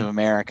United States of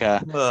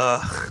America.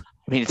 I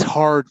mean, it's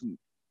hard.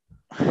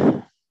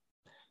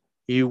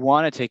 You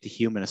want to take the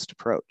humanist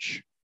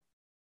approach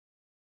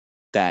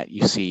that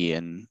you see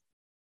in,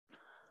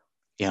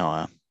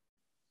 a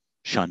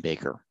Sean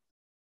Baker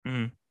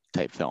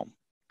type film.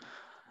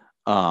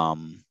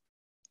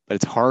 But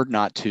it's hard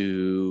not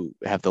to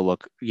have the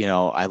look,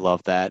 I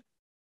love that.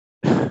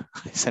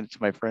 I send it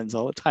to my friends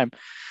all the time.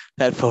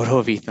 That photo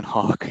of Ethan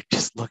Hawke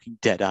just looking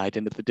dead-eyed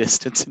into the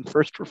distance in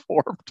First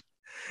Reformed.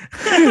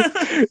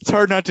 It's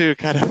hard not to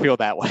kind of feel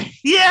that way.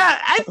 Yeah,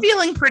 I'm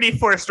feeling pretty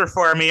First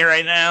Reformed-y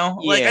right now.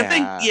 Like,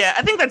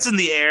 I think that's in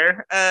the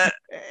air.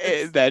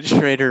 That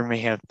Schrader may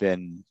have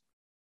been,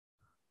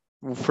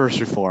 First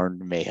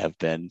Reformed may have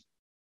been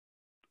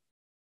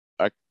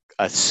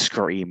a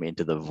scream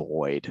into the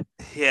void.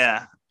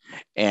 Yeah.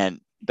 And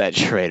that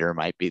Schrader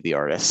might be the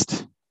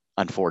artist,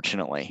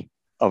 unfortunately,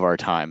 of our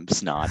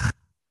times, not.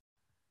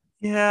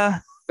 Yeah.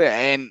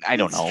 And I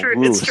don't know. Sorry,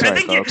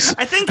 folks.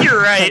 I think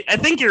you're right.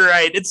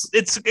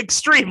 It's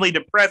extremely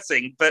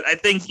depressing, but I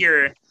think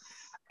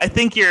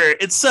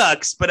it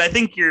sucks, but I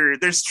think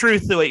there's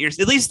truth to what you're,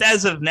 at least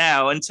as of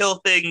now, until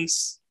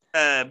things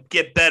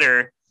get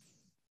better,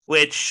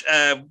 which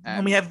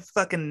when we have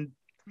fucking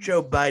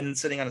Joe Biden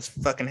sitting on his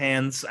fucking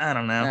hands, I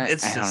don't know. It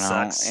just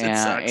sucks.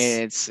 Yeah,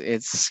 it sucks.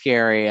 It's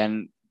scary,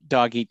 and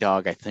Dog Eat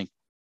Dog, I think,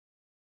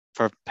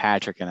 for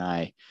Patrick and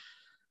I,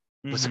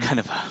 was kind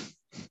of a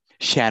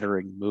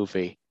shattering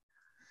movie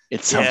in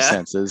some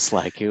senses.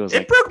 Like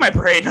it broke my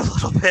brain a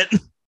little bit.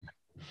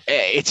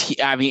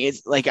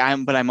 It's like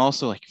I'm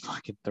also like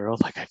fucking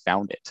thrilled. Like I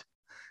found it.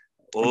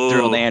 I'm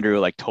thrilled Andrew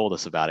like told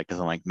us about it, because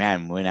I'm like,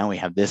 man, now we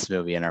have this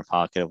movie in our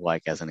pocket of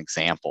like as an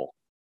example.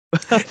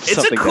 It's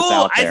a cool. That's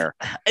out there.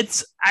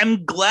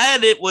 I'm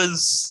glad it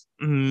was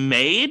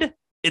made.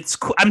 It's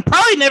cool. I'm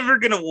probably never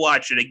gonna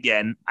watch it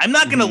again. I'm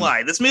not gonna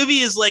lie. This movie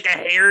is like a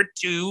hair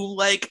too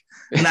like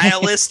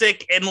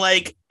nihilistic and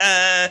like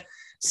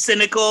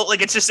cynical.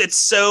 Like it's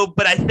so.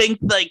 But I think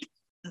like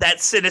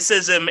that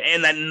cynicism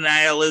and that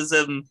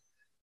nihilism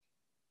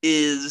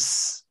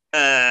is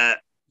a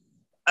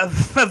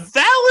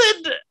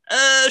valid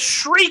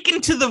shriek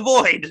into the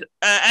void,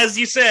 as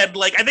you said.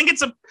 Like I think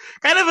it's a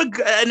kind of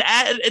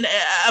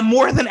a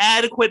more than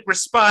adequate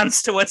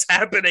response to what's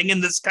happening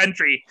in this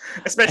country,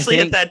 especially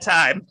at that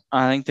time.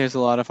 I think there's a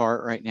lot of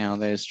art right now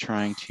that is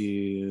trying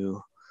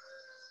to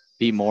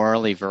be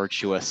morally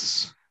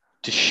virtuous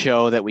to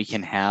show that we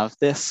can have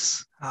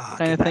this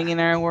kind of thing in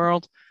our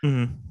world.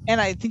 And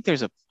I think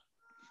there's a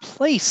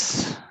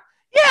place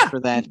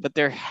for that, but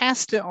there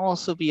has to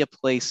also be a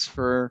place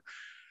for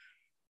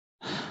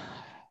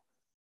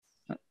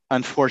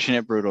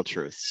unfortunate, brutal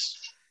truths.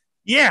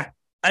 Yeah.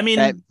 I mean,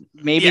 that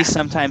maybe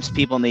sometimes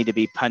people need to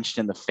be punched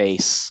in the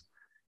face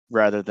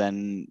rather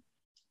than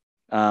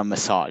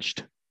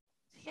massaged.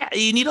 Yeah,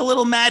 you need a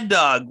little mad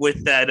dog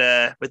with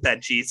that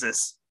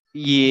Jesus.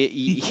 Yeah.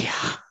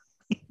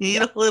 You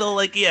need a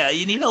little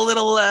you need a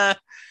little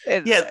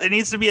there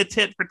needs to be a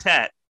tit for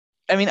tat.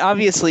 I mean,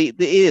 obviously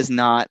it is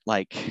not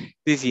like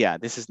this. Yeah,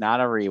 this is not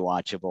a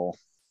rewatchable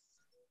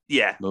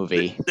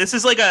movie. This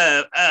is like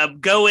a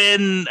go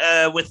in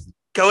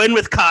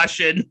with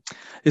caution.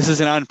 This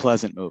is an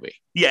unpleasant movie.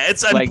 Yeah,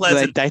 it's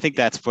unpleasant. I think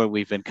that's where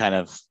we've been kind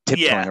of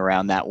tiptoeing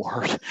around that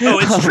word. Oh,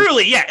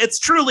 it's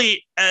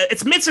truly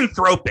it's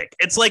misanthropic.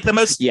 It's like the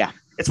most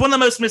it's one of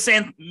the most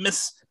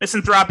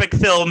misanthropic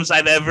films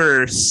I've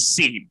ever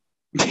seen.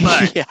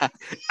 But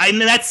I mean,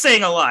 that's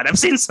saying a lot. I've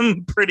seen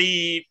some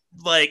pretty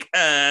like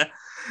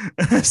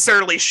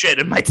surly shit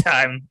in my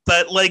time.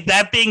 But like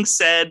that being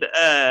said,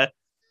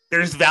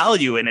 there's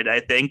value in it, I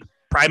think.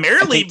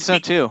 Primarily, I think so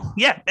too.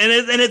 Yeah, and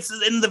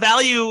the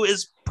value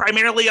is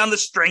primarily on the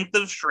strength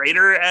of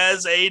Schrader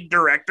as a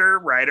director,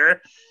 writer,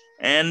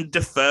 and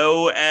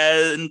Dafoe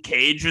and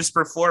Cage as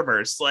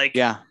performers. Like,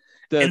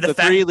 the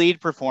three lead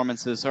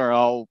performances are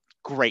all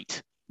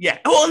great. Yeah.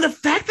 Oh, and the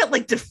fact that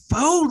like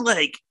Dafoe,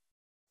 like,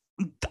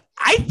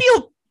 I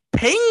feel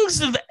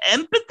pangs of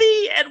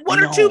empathy at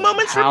one or two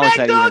moments for Mad Dog. How is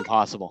that even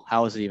possible?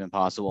 How is it even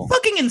possible?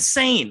 Fucking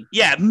insane.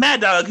 Yeah,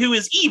 Mad Dog, who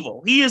is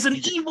evil. He is an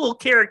evil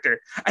character.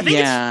 I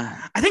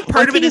think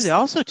part of it is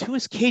also too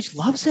is Cage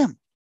loves him.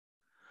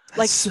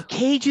 Like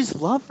Cage's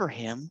love for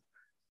him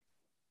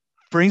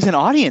brings an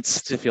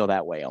audience to feel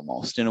that way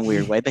almost in a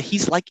weird way, that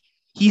he's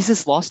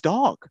this lost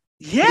dog.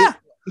 Yeah.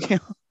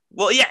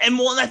 Well, yeah, and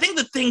I think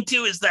the thing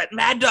too is that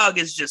Mad Dog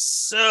is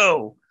just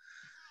so.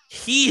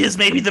 He is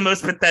maybe the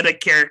most pathetic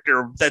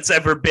character that's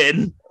ever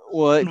been.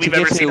 Well, to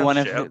get to one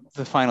of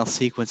the final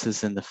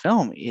sequences in the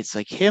film, it's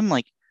like him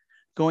like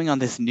going on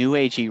this new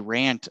agey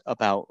rant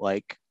about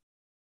like,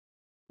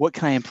 what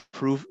can I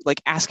improve?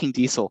 Like asking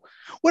Diesel,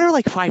 what are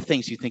like 5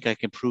 things you think I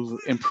can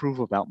improve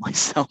about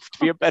myself to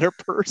be a better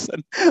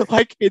person?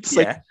 Like it's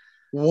like,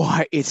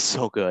 why? It's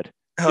so good.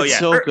 Oh it's yeah,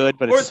 so good,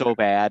 but it's so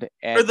bad.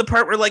 Or the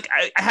part where like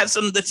I have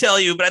something to tell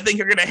you, but I think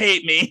you're gonna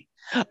hate me.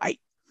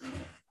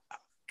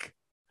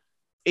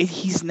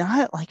 He's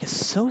not like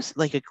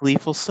like a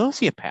gleeful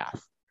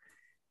sociopath.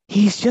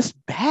 He's just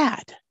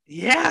bad.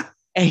 Yeah.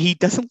 And he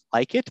doesn't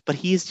like it, but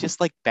he's just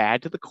like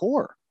bad to the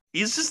core.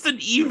 He's just an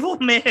evil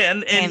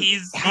man, and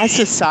has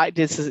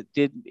society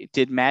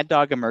did Mad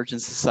Dog emerge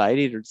in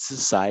society, or did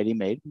society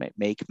make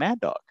Mad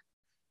Dog?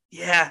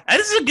 Yeah, that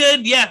is a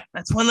good. Yeah,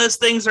 that's one of those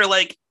things where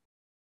like,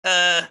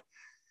 yeah.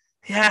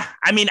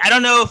 I mean, I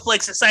don't know if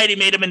like society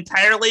made him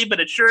entirely, but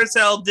it sure as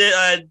hell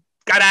did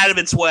got out of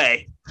its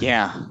way.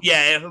 Yeah.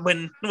 Yeah.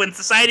 When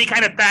society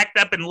kind of packed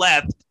up and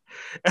left,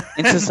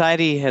 and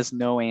society has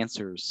no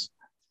answers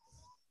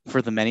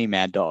for the many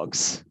Mad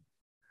Dogs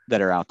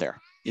that are out there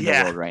in the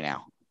world right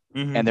now.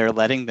 Mm-hmm. And they're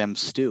letting them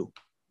stew.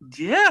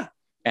 Yeah.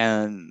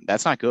 And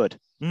that's not good.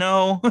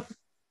 No,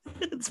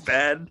 it's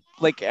bad.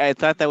 Like, I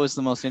thought that was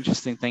the most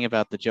interesting thing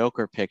about the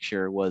Joker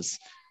picture was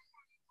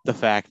the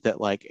fact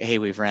that, like, hey,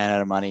 we've ran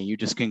out of money. You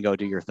just can go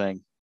do your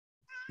thing.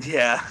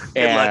 Yeah.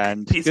 Good luck.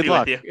 Peace good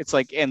luck. With you. It's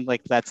like, and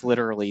like, that's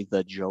literally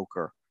the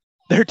Joker.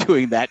 They're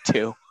doing that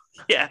too.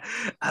 Yeah.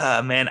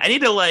 Man, I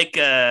need to like,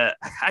 I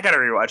got to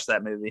rewatch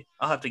that movie.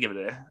 I'll have to give it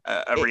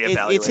a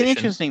reevaluation. It's an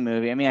interesting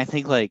movie. I mean, I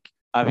think like,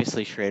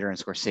 obviously Schrader and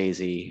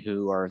Scorsese,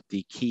 who are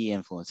the key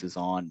influences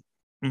on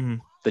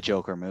the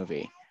Joker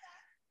movie,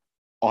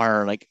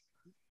 are like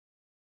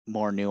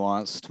more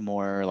nuanced,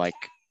 more like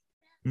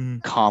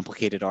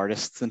complicated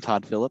artists than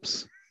Todd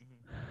Phillips.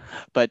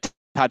 But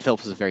Todd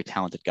Phillips is a very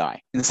talented guy.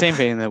 In the same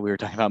vein that we were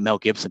talking about Mel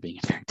Gibson being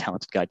a very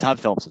talented guy, Todd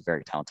Phillips is a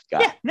very talented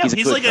guy. Yeah, no, he's a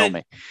good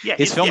like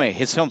filmmaker.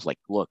 His films like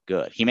look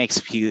good.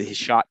 His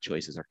shot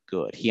choices are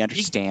good. He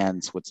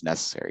understands what's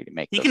necessary to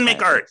make. He can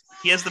make art.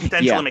 He has the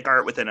potential to make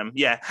art within him.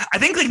 Yeah, I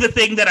think like the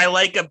thing that I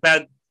like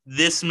about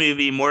this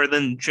movie more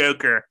than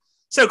Joker.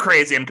 So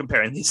crazy, I'm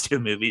comparing these two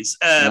movies.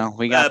 No,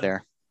 we got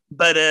there.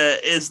 But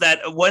is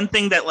that one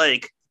thing that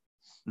like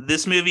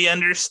this movie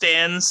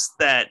understands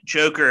that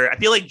Joker? I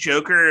feel like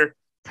Joker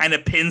kind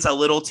of pins a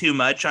little too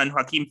much on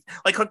Joaquin.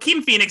 Like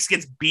Joaquin Phoenix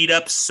gets beat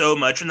up so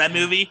much in that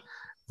movie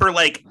for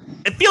like,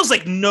 it feels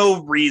like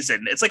no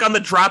reason. It's like on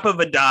the drop of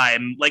a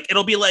dime. Like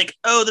it'll be like,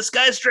 oh, this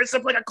guy's dressed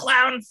up like a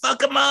clown,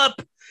 fuck him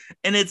up.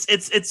 And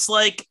it's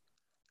like,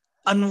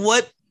 on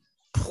what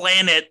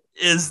planet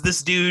is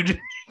this dude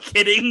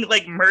getting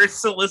like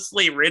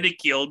mercilessly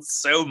ridiculed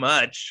so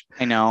much?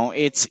 I know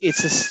it's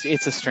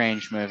a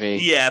strange movie.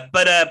 Yeah,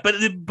 but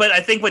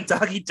I think what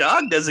Doggy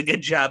Dog does a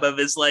good job of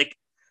is like,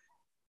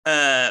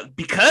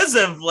 because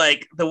of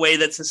like the way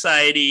that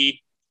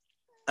society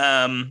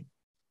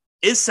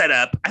is set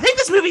up, I think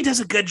this movie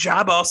does a good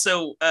job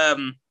also.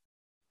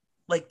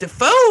 Like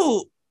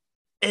Dafoe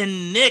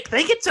and Nick,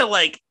 they get to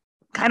like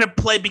kind of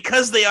play,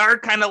 because they are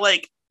kind of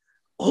like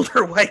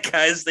older white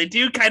guys, they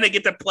do kind of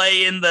get to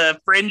play in the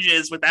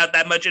fringes without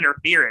that much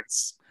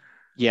interference.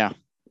 Yeah.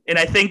 And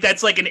I think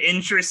that's like an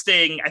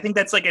interesting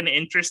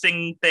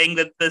thing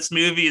that this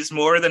movie is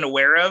more than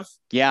aware of.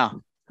 Yeah.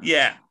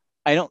 Yeah.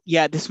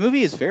 This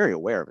movie is very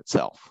aware of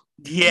itself.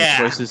 Yeah.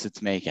 The choices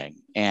it's making.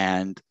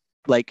 And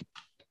like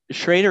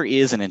Schrader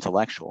is an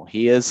intellectual.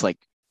 He is like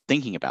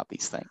thinking about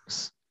these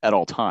things at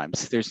all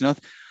times.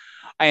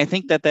 I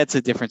think that's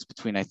a difference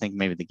between, I think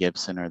maybe the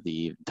Gibson or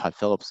the Todd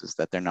Phillips, is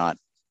that they're not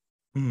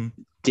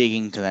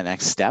digging to the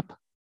next step.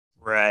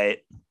 Right.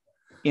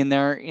 And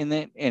there's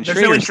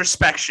no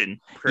introspection.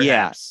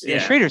 Perhaps. Yeah.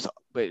 Schrader's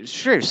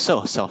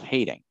so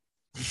self-hating.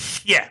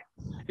 Yeah.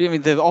 I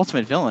mean, the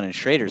ultimate villain in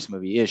Schrader's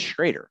movie is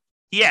Schrader.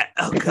 Yeah.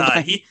 Oh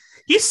God,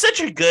 he's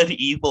such a good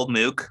evil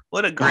mook.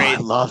 What a great.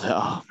 I love it.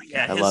 Oh my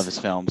God, I love his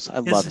films. I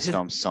love his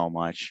films so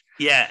much.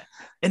 Yeah,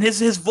 and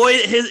his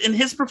voice,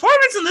 his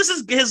performance, and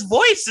his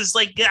voice is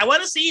like, I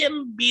want to see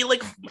him be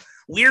like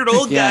weird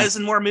old guys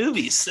in more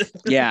movies.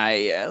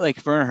 yeah,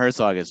 like Werner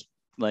Herzog has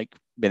like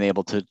been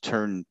able to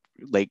turn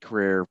late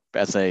career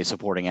as a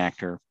supporting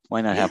actor.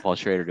 Why not have Paul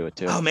Schrader do it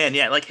too? Oh man,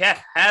 yeah, like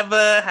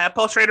have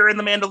Paul Schrader in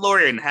The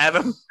Mandalorian. Have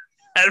him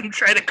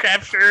try to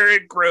capture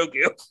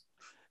Grogu.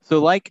 So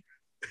like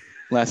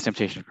Last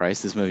Temptation of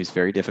Christ, this movie is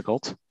very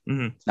difficult.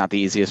 It's not the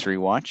easiest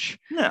rewatch.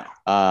 No.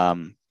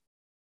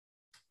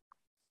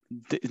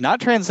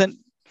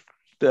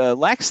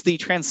 Lacks the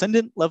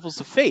transcendent levels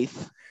of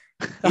faith.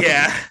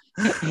 Yeah.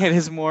 It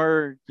is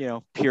more,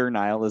 pure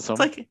nihilism.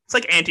 It's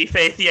like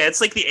anti-faith. Yeah, it's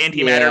like the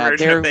antimatter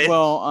version of faith.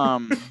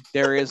 Well,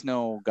 there is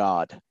no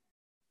God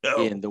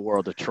in the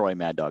world of Troy,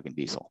 Mad Dog, and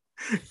Diesel.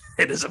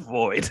 It is a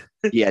void.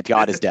 Yeah,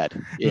 God is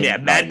dead.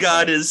 Mad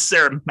God is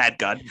Mad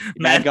God.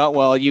 Mad God.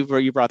 Well,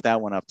 you brought that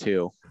one up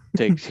too.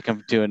 To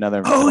come to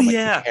another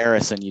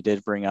comparison, you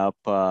did bring up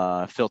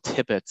Phil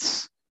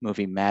Tippett's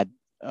movie Mad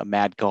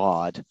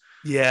God.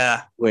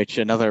 Yeah. Which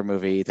another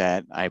movie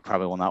that I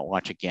probably will not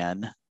watch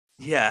again.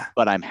 Yeah.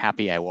 But I'm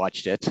happy I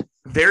watched it.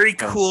 Very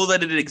cool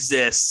that it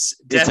exists.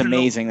 It's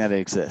amazing that it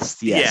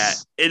exists.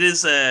 Yes. Yeah, it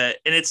is and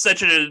it's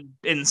such an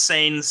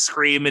insane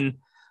scream, and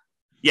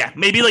yeah,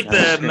 maybe like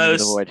the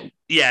most.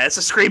 Yeah, it's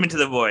a scream into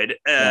the void.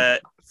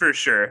 For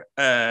sure.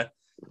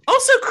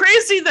 Also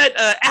crazy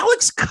that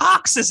Alex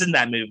Cox is in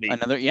that movie.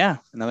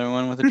 Another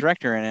one with a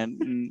director in it.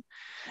 And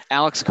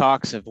Alex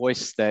Cox, a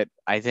voice that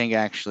I think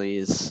actually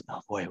is.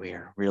 Oh boy, we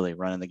are really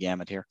running the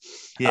gamut here.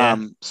 Yeah.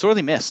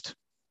 Sorely missed.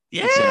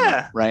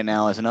 Yeah. Right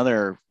now is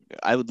another.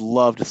 I would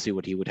love to see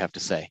what he would have to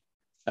say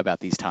about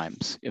these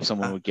times if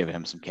someone would give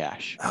him some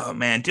cash. Oh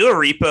man, do a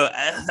Repo.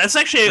 That's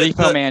actually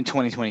Repo Man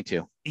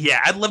 2022.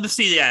 Yeah, I'd love to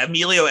see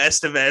Emilio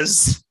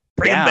Estevez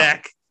bring him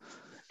back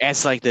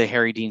as like the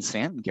Harry Dean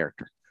Stanton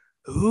character.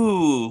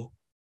 Ooh,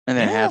 and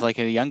then have like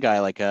a young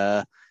guy like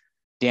a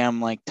damn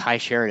like Ty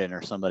Sheridan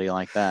or somebody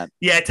like that.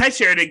 Yeah, Ty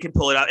Sheridan can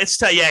pull it off. It's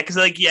because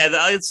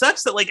it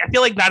sucks that like I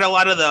feel like not a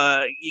lot of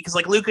because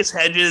like Lucas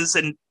Hedges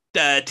and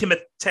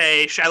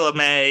Timothée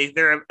Chalamet,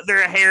 they're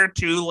a hair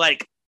too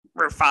like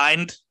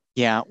refined.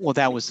 Yeah, well,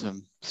 that was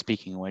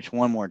speaking of which,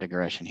 one more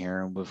digression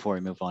here before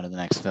we move on to the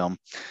next film.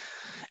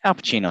 Al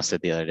Pacino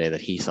said the other day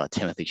that he saw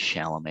Timothée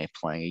Chalamet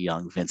playing a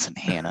young Vincent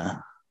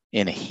Hanna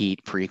in a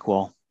Heat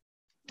prequel.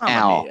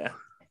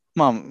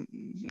 Mom,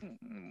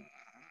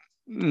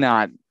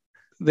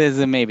 this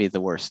is maybe the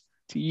worst.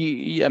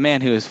 A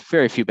man who has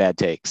very few bad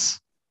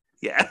takes.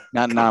 Yeah,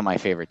 not my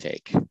favorite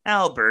take.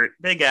 Albert,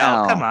 Big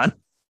Al, come on.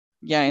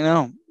 Yeah, I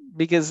know,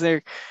 because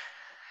they're.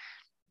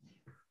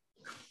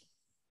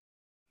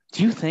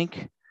 Do you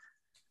think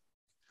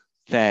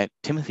that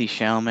Timothée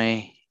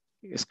Chalamet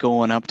is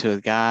going up to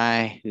a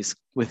guy who's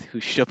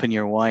shipping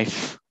your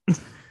wife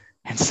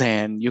and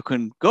saying you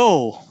can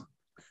go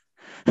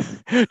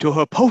to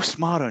a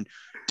postmodern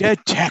dead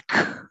tech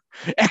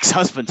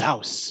ex-husband's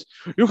house?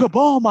 You can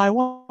ball my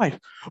wife,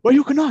 but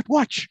you cannot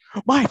watch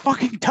my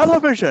fucking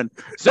television.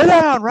 Sit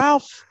down,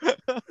 Ralph.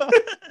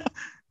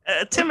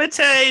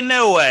 Timothée,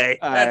 no way.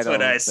 That's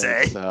what I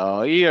say.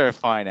 So you're a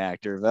fine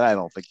actor, but I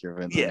don't think you're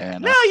Vincent Hanna.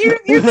 No,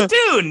 you're the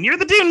Dune. You're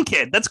the Dune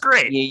kid. That's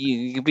great.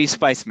 You can be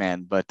Spice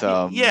Man, but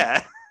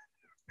yeah.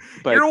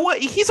 But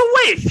he's a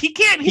waif. He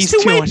can't. He's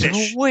too much of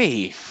a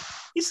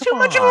waif. He's too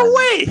much of a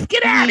waif.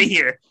 Get out of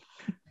here.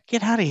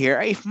 Get out of here.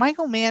 If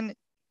Michael Mann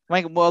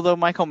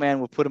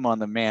will put him on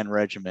the man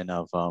regimen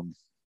of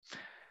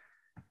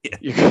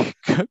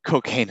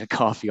cocaine and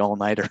coffee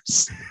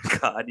all-nighters.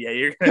 God, yeah,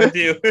 you're gonna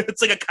do.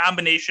 It's like a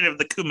combination of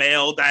the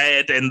Kumail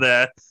diet and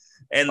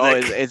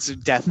it's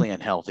definitely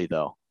unhealthy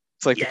though.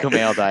 It's like the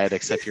Kumail diet,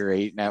 except you're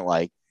eating at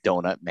like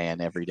Donut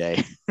Man every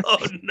day.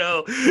 Oh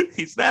no,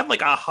 he's gonna have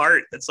like a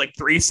heart that's like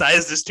 3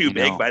 sizes too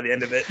big by the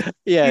end of it.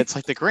 Yeah, it's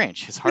like the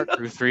Grinch. His heart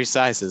grew 3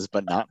 sizes,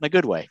 but not in a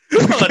good way.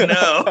 Oh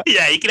no,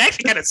 yeah, you can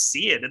actually kind of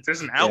see it if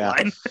there's an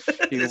outline.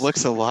 Yeah. He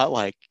looks a lot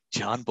like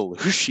John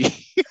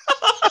Belushi.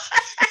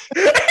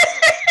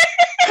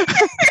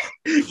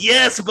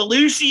 Yes,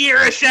 Belushi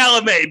era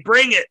Chalamet,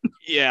 bring it.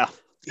 Yeah,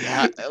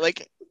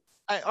 like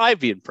I'd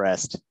be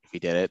impressed if he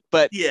did it,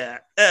 but yeah,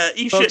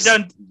 you folks,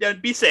 should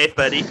don't be safe,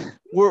 buddy.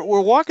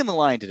 We're walking the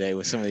line today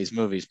with some of these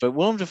movies, but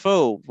Willem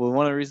Dafoe,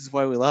 one of the reasons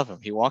why we love him,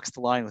 he walks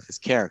the line with his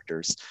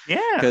characters. Yeah,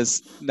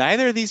 because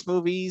neither of these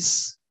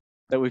movies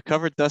that we've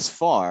covered thus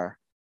far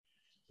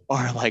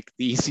are like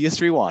the easiest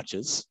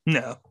rewatches.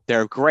 No,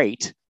 they're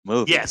great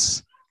movies.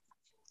 Yes,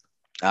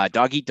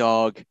 Dog Eat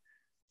Dog.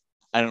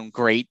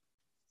 Great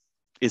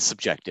is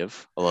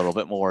subjective a little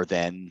bit more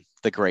than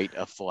the great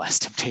of The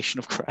Last Temptation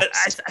of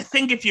Christ. I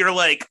think if you're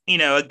like,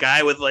 a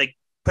guy with like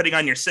putting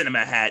on your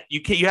cinema hat,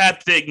 you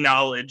have to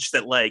acknowledge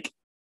that like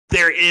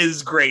there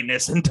is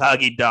greatness in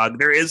Dog Eat Dog.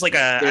 There is like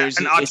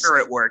an auteur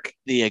at work.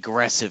 The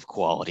aggressive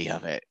quality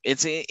of it.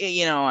 It's,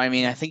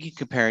 I think you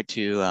compare it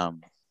to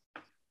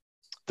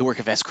the work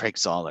of S. Craig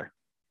Zahler.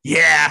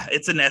 Yeah,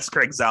 it's an S.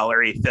 Craig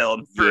Zahler-y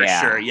film for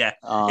sure. Yeah,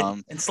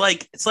 it's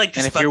like just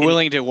and if you're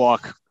willing to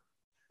walk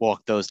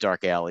those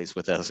dark alleys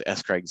with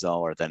S. Craig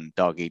Zahler, then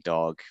Dog Eat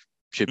Dog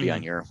should be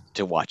on your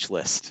to watch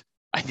list.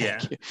 I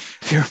think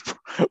if you're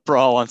a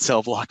Brawl on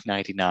Cell Block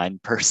 99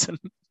 person.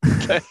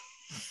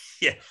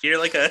 Yeah, you're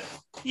like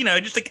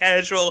just a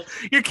casual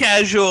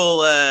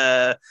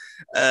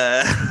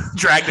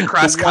dragged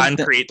across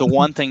concrete. The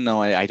one thing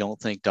though, I don't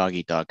think Dog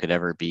Eat Dog could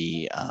ever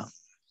be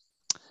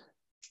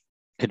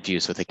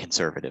confused with a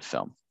conservative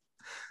film.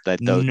 That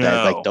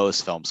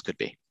those films could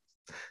be.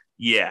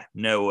 Yeah,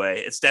 no way.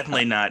 It's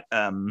definitely not.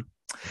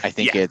 I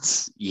think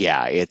it's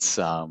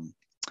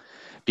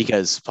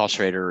because Paul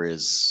Schrader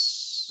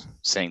is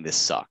saying this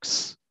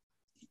sucks.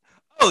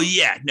 Oh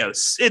yeah, no,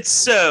 it's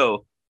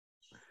so.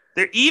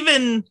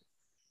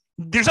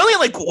 There's only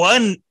like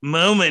one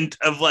moment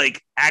of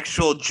like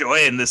actual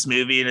joy in this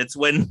movie, and it's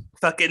when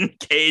fucking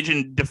Cage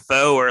and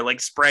Dafoe are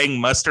like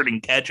spraying mustard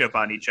and ketchup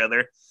on each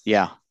other.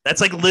 Yeah, that's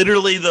like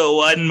literally the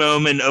one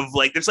moment of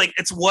like. There's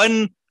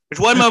one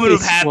moment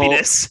of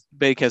happiness. Well,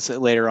 because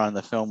later on in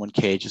the film, when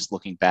Cage is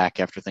looking back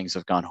after things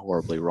have gone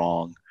horribly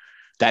wrong,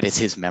 that is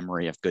his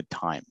memory of good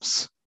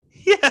times.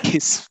 Yeah,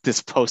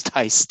 this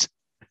post-heist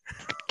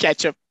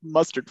ketchup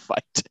mustard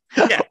fight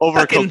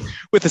over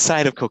with a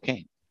side of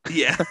cocaine.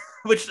 Yeah,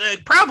 which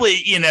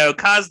probably,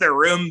 caused their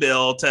room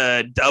bill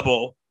to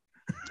double.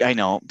 I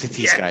know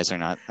these guys are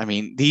not. I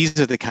mean, these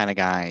are the kind of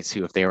guys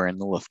who, if they were in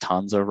the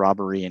Lufthansa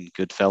robbery in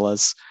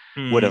Goodfellas,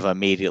 would have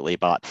immediately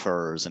bought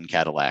furs and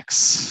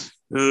Cadillacs.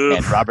 Oof.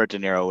 And Robert De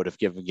Niro would have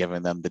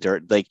given them the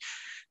dirt. Like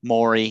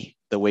Maury,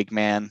 the wig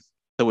man,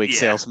 the wig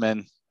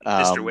salesman,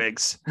 Mr.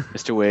 Wiggs.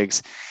 Mr.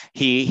 Wiggs.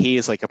 He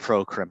is like a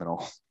pro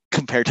criminal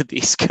compared to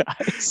these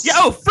guys.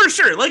 Yeah, for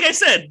sure. Like I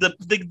said, the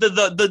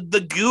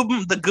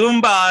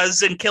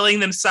Goombas and Killing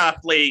Them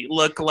Softly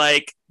look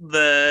like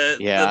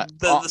the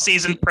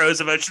seasoned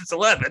pros of Ocean's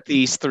 11.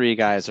 These three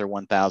guys are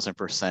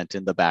 1,000%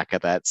 in the back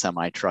of that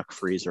semi-truck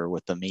freezer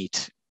with the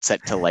meat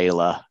set to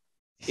Layla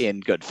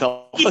in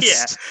Goodfellas.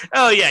 Yeah.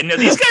 Oh yeah. No,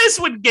 these guys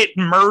would get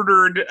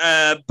murdered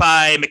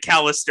by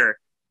McAllister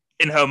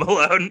in Home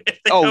Alone.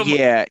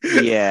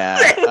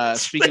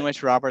 Speaking of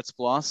which, Roberts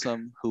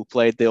Blossom, who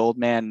played the old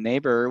man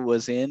neighbor,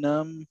 was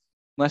in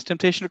Last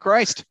Temptation of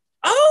Christ.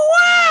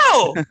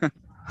 Oh wow!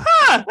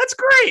 That's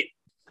great.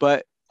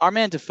 But our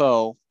man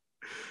Dafoe,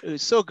 who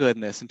was so good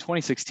in this in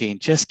 2016,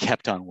 just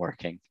kept on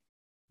working.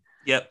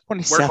 Yep.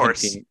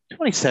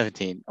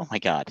 2017. Oh my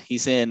God,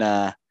 he's in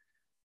the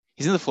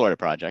Florida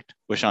Project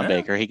with Sean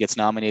Baker. He gets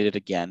nominated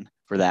again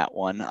for that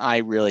one. I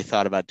really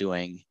thought about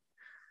doing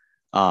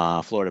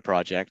Florida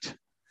Project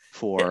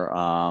for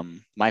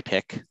my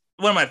pick.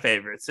 One of my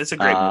favorites. It's a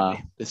great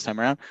movie this time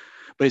around.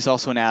 But he's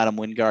also in Adam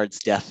Wingard's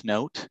Death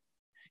Note.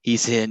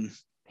 He's in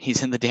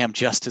the damn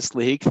Justice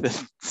League,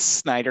 the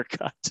Snyder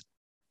cut.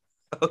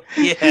 Oh,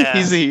 yeah.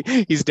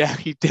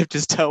 He dipped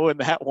his toe in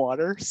that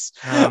waters.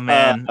 Oh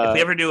man. If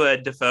we ever do a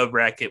Dafoe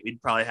bracket,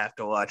 we'd probably have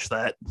to watch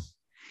that.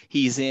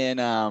 He's in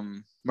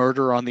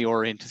Murder on the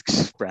Orient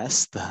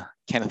Express, the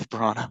Kenneth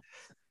Branagh.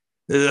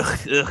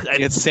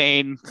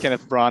 Insane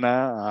Kenneth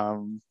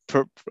Branagh,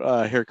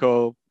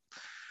 Hercule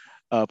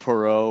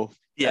Poirot,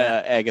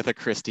 Agatha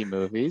Christie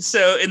movies.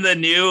 So in the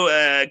new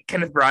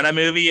Kenneth Branagh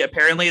movie,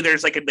 apparently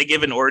there's they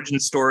give an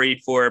origin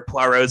story for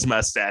Poirot's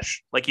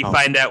mustache. Like you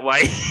find out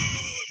why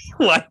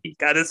he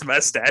got his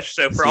mustache.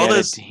 So for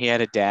he had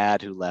a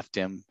dad who left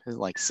him, who was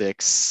like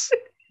 6,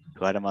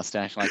 who had a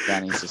mustache like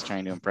that, and he's just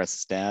trying to impress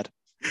his dad.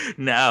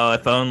 No,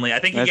 if only. I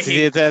think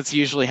that's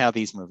usually how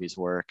these movies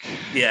work.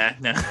 Yeah,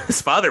 no.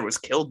 His father was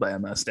killed by a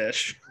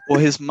mustache. Well,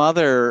 his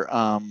mother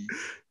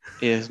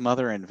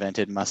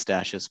invented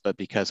mustaches, but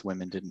because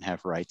women didn't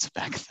have rights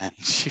back then,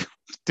 she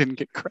didn't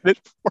get credit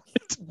for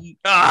it.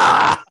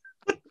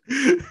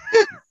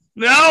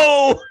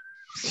 No,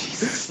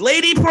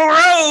 Lady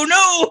Poirot,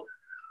 no.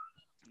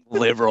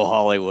 Liberal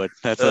Hollywood.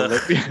 That's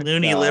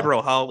loony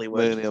liberal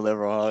Hollywood. Loony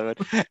liberal Hollywood.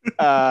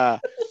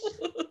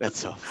 That's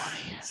so funny.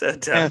 So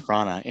Kenneth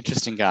Branagh,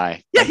 interesting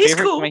guy. Yeah, he's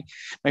cool.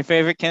 My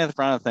favorite Kenneth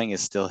Branagh thing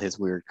is still his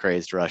weird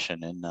crazed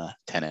Russian in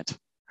Tenet.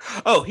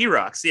 Oh, he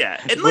rocks. Yeah,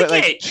 and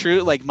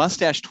true,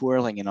 mustache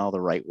twirling in all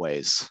the right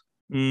ways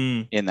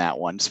in that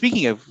one.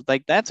 Speaking of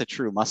that's a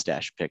true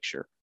mustache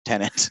picture.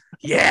 Tenet.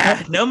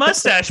 Yeah, no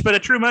mustache, but a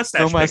true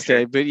mustache. No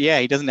mustache, but yeah,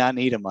 he does not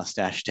need a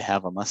mustache to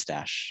have a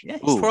mustache. Yeah,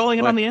 he's twirling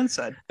it on the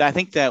inside. I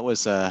think that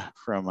was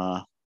from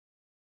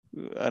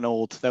an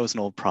old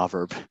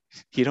proverb.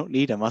 You don't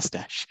need a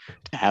mustache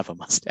to have a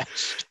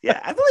mustache.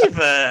 Yeah, I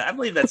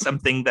believe that's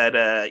something that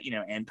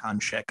Anton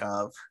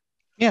Chekhov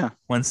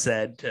once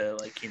said to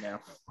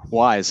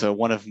why? So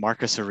one of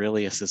Marcus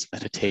Aurelius's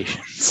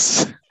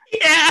meditations.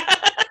 Yeah.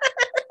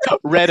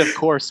 Read, of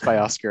course, by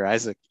Oscar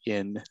Isaac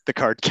in The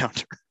Card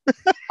Counter.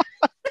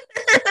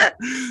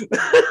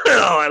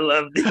 Oh, I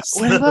love this.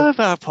 What I love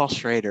about Paul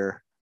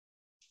Schrader.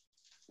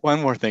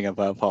 One more thing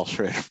about Paul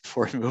Schrader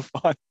before we move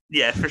on.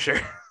 Yeah, for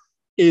sure.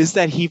 Is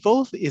that he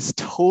both is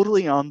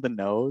totally on the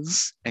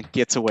nose and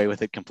gets away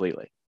with it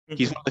completely. Mm-hmm.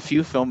 He's one of the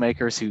few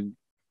filmmakers who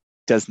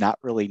does not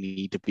really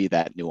need to be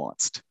that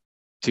nuanced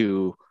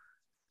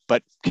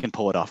but can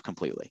pull it off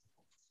completely.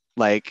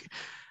 Like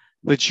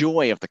the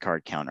joy of The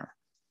Card Counter.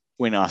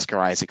 When Oscar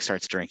Isaac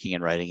starts drinking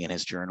and writing in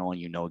his journal, and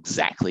you know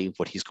exactly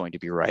what he's going to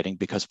be writing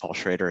because Paul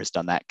Schrader has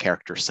done that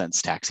character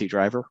since Taxi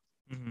Driver.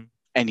 Mm-hmm.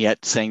 And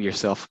yet saying to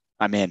yourself,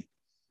 I'm in.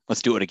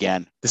 Let's do it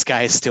again. This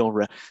guy is still,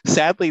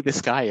 sadly, this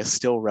guy is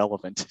still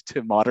relevant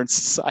to modern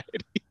society.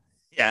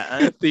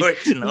 Yeah,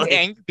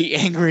 unfortunately. the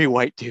angry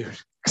white dude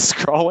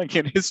scrawling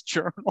in his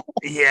journal.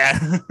 Yeah.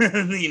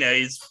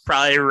 He's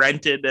probably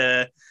rented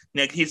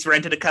he's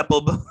rented a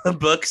couple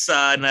books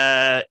on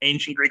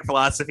ancient Greek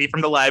philosophy from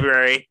the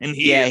library, and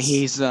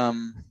he's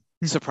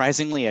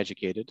surprisingly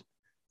educated.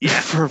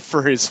 Yeah,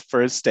 for his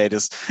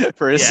status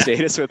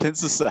within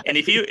society. And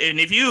if you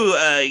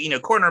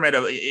corner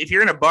him if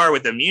you're in a bar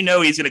with him, he's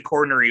going to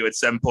corner you at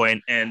some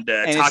point and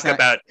talk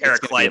about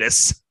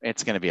Heraclitus.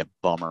 It's going to be a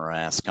bummer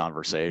ass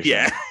conversation.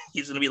 Yeah,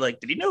 he's going to be like,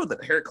 "Did you know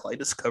that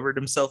Heraclitus covered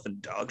himself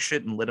in dog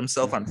shit and lit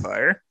himself on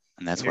fire?"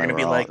 And that's why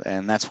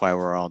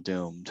we're all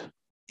doomed.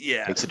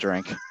 Yeah, takes a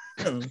drink.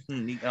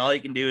 All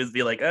you can do is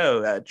be like,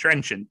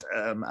 trenchant.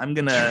 I'm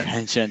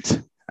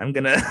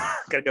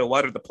gotta go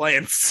water the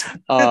plants.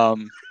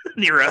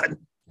 You run.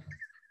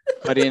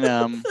 But in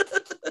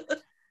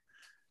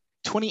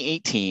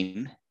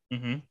 2018,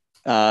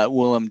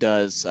 Willem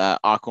does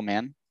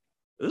Aquaman,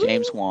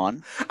 James Ooh,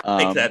 Wan.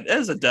 I like that. That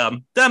is a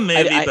dumb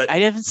movie, but I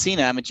haven't seen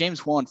it. I'm a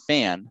James Wan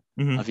fan.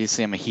 Mhm.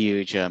 Obviously, I'm a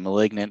huge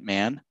Malignant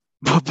man,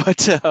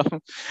 but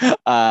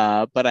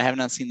I have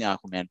not seen the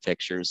Aquaman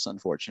pictures,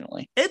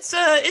 unfortunately. It's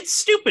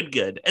stupid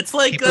good. It's He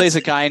like plays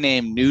that's a guy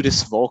named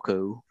Nudist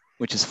Vulko,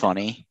 which is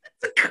funny.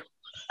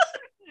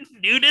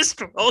 Nudist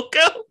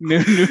Vulko.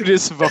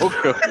 Nudist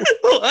Vulko.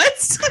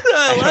 What? I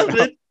I don't love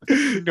know. it.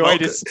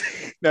 Vulko.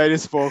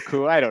 Nudist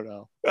Vulko. I don't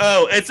know.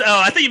 I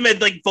thought you meant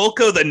like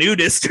Vulko the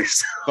nudist or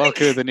something.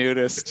 Vulko the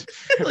nudist.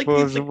 Like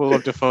he's like,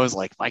 Willem Dafoe's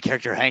like, my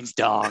character hangs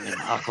dong in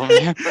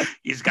Aquaman.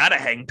 he's got to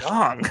hang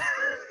dong.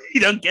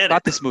 You don't get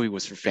Thought it. this movie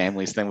was for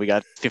families. Then we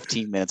got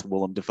 15 minutes of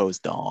Willem Dafoe's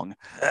dong.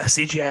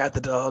 CGI at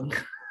the dog.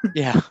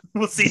 Yeah.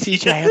 We'll see.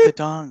 CGI at the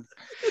dong.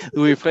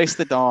 We replaced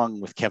the dong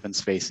with Kevin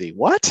Spacey.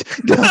 What?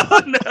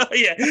 Oh, no,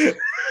 yeah.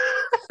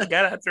 I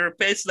gotta have to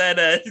replace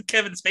that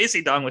Kevin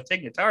Spacey dong with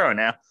Tig Notaro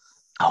now.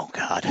 Oh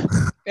God.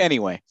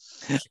 Anyway,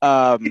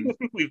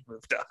 We've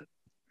moved on.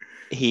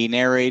 he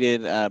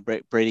narrated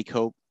Brady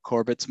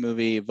Corbett's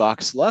movie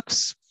Vox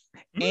Lux,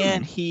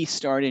 and he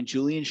starred in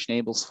Julian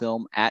Schnabel's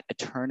film At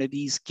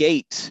Eternity's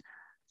Gate,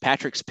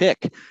 Patrick's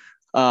pick.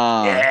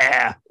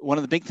 Yeah. One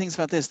of the big things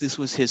about this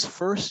was his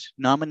first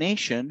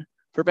nomination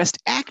for Best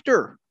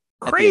Actor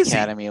at the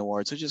Academy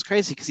Awards, which is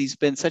crazy because he's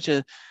been such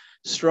a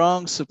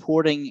strong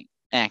supporting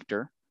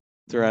actor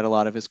throughout a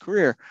lot of his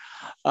career.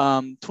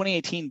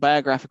 2018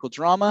 biographical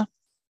drama,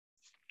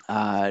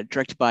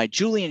 directed by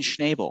Julian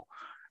Schnabel,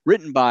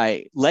 written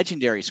by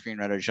legendary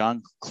screenwriter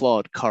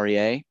Jean-Claude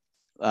Carrier,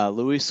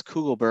 Louis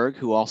Kugelberg,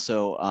 who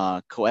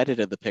also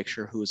co-edited the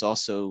picture, who is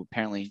also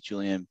apparently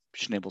Julian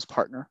Schnabel's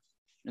partner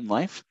in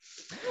life.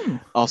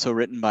 Also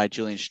written by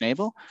Julian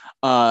Schnabel.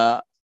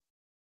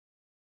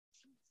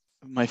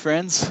 My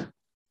friends,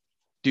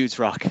 dudes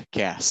rock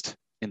cast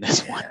in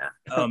this one.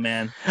 Oh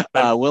man.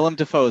 Willem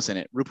Dafoe's in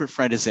it. Rupert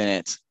Friend is in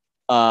it.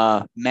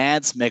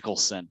 Mads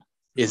Mikkelsen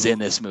is in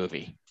this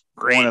movie.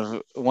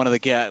 Great. One of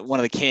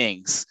the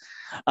kings.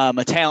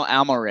 Mateo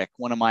Almeric,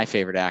 one of my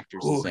favorite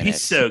actors, is in it.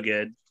 He's so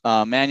good.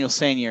 Manuel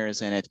Senior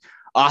is in it.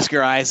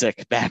 Oscar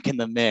Isaac back in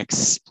the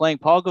mix, playing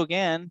Paul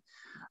Gauguin.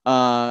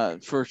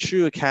 For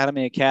true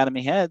Academy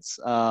heads,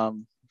 I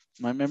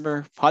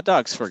remember Hot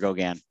Dogs for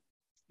Gauguin.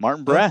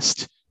 Martin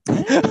Brest.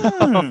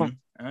 Oh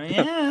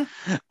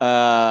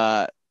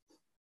yeah.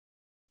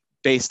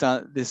 Based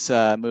on this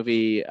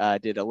movie,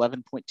 did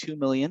 11.2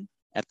 million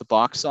at the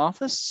box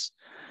office.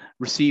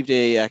 Received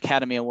a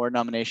Academy Award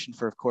nomination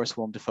for, of course,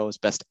 Willem Dafoe's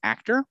Best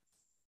Actor.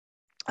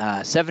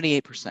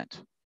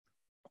 78%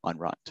 on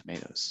Rotten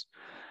Tomatoes.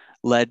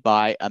 Led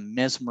by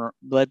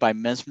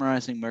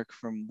mesmerizing work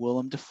from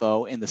Willem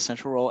Dafoe in the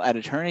central role at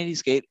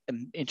Eternity's Gate,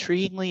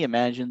 intriguingly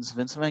imagines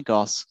Vincent van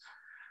Gogh's,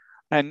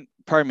 and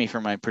pardon me for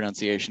my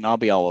pronunciation, I'll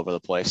be all over the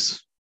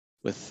place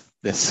with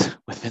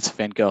Vincent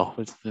van Gogh,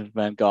 with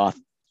Van Gogh.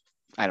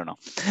 I don't know.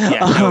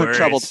 Yeah, no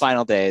troubled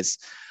final days.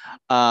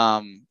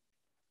 So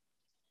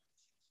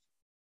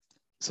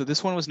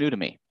this one was new to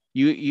me.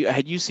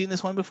 Had you seen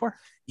this one before?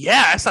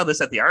 Yeah, I saw this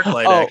at the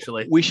ArcLight,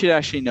 actually. We should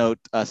actually note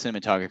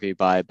cinematography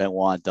by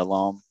Benoit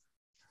Delhomme.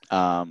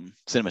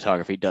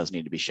 Cinematography does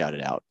need to be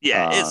shouted out.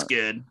 Yeah, it's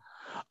good.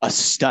 A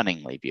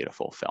stunningly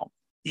beautiful film.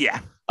 Yeah.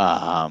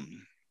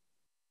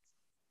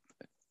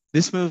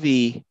 This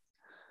movie,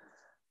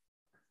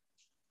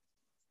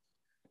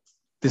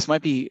 this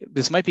might be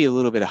a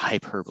little bit of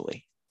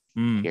hyperbole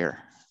here.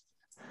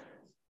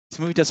 This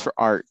movie does for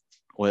art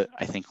what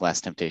I think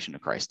Last Temptation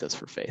of Christ does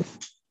for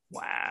faith.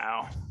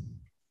 Wow.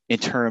 In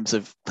terms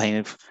of kind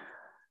of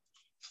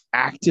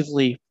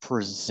actively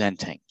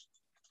presenting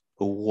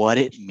what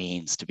it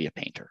means to be a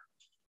painter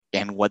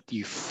and what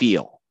you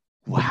feel,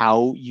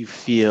 how you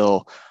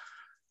feel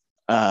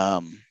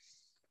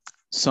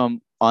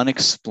some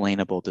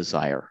unexplainable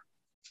desire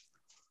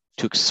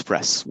to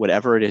express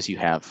whatever it is you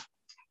have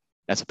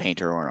as a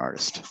painter or an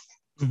artist.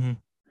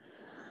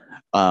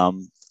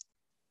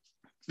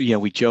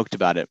 We joked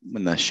about it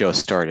when the show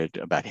started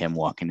about him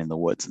walking in the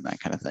woods and that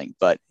kind of thing.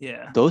 But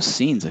those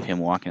scenes of him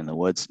walking in the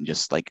woods and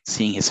just like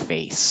seeing his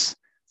face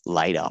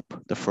light up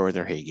the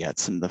further he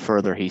gets and the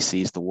further he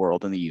sees the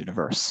world and the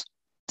universe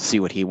to see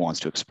what he wants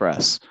to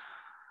express.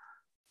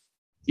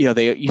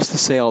 They used to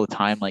say all the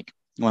time, like,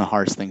 one of the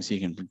hardest things you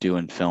can do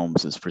in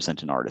films is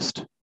present an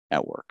artist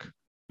at work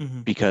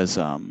because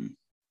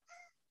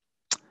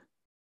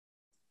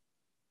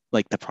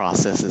like the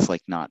process is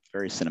like not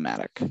very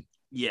cinematic.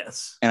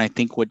 Yes. And I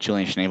think what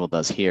Julian Schnabel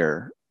does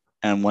here,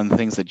 and one of the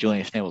things that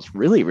Julian Schnabel is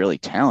really, really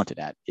talented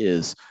at,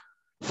 is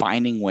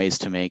finding ways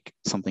to make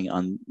something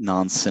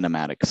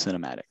non-cinematic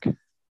cinematic.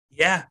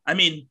 Yeah. I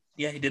mean,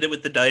 he did it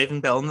with the Diving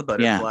Bell and the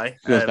Butterfly. Yeah,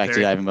 goes back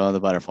to Diving Bell and the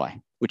Butterfly,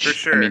 which, for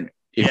sure. I mean,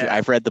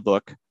 I've read the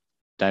book,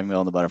 Diving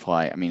Bell and the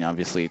Butterfly, I mean,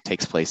 obviously it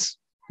takes place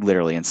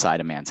literally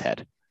inside a man's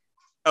head.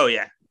 Oh,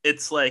 yeah.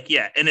 It's like,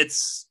 and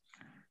it's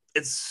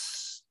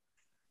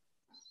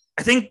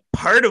I think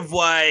part of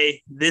why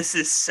this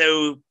is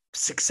so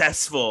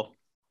successful,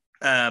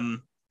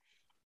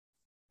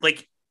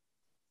 like,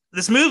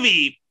 this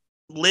movie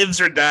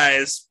lives or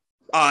dies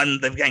on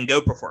the Van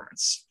Gogh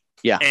performance.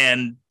 Yeah.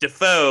 And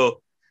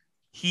Dafoe,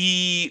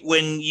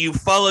 when you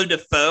follow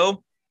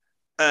Dafoe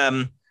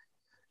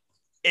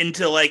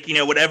into like,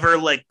 whatever,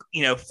 like,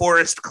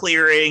 forest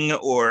clearing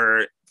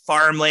or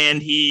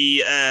farmland,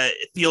 he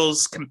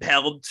feels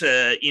compelled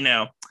to,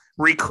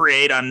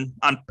 recreate on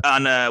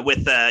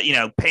with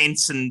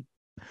paints and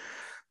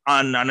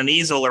on an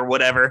easel or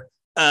whatever.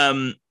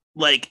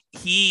 Like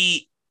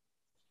he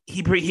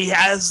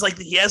has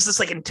this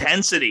like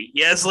intensity.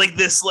 He has like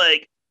this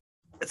like,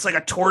 it's like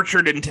a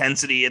tortured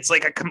intensity. It's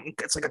like a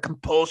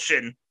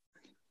compulsion.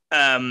 He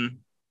has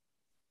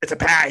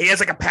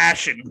like a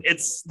passion.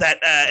 It's that,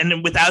 and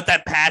then without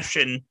that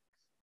passion,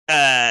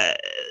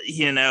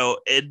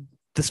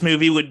 this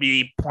movie would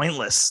be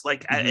pointless.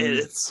 Like and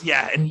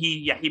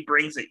he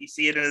brings it. You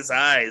see it in his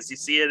eyes. You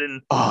see it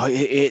in. Oh,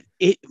 it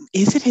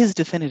is it his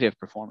definitive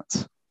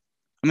performance.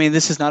 I mean,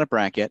 this is not a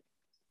bracket,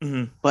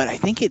 but I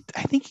think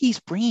he's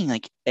bringing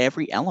like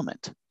every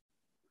element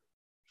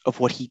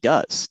of what he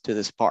does to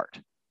this part.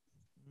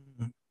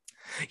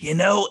 I don't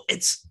know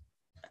if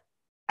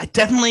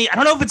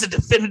it's a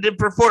definitive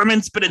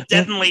performance, but it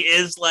definitely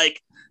is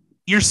like,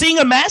 you're seeing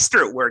a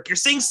master at work. You're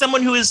seeing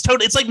someone who is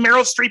totally, it's like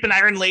Meryl Streep in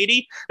Iron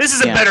Lady. This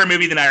is a better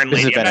movie than Iron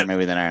Lady. 100%. Yeah,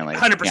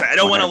 I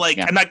don't want to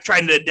I'm not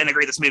trying to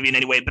denigrate this movie in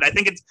any way, but I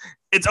think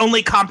it's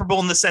only comparable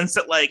in the sense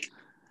that like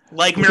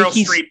Meryl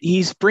Streep.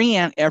 He's bringing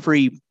out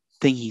everything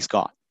he's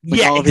got.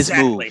 All of his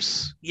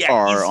moves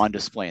are on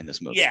display in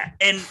this movie. Yeah.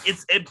 And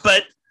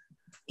but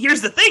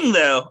here's the thing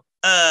though.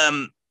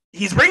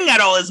 He's bringing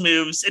out all his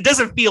moves. It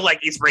doesn't feel like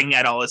he's bringing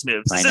out all his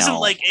moves. This isn't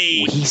like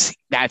this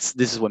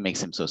is what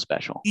makes him so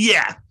special.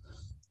 Yeah.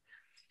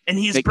 And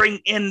he's he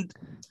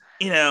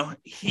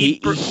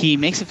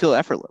makes it feel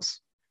effortless.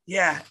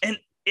 Yeah. And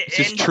it's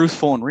just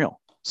truthful and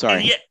real.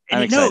 Sorry.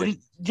 I'm excited.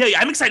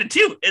 I'm excited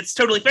too. It's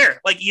totally fair.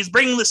 Like, he's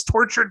bringing this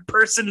tortured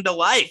person to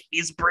life.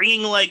 He's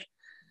bringing like,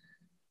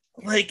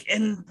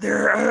 and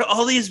there are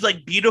all these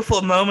like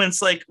beautiful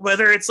moments, like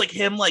whether it's like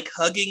him like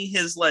hugging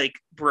his like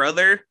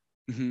brother,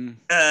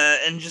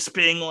 and just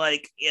being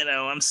like,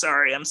 I'm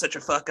sorry, I'm such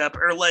a fuck up,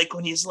 or like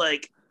when he's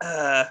like,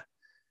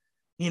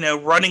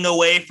 running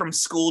away from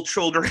school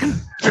children,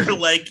 or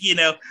like,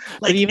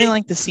 but even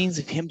like the scenes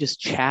of him just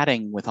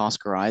chatting with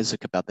Oscar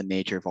Isaac about the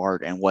nature of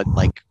art and what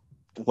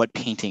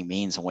painting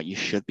means and what you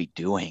should be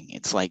doing.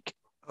 It's like,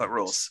 what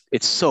rules?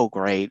 It's so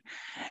great,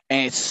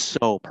 and it's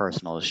so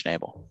personal to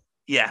Schnabel.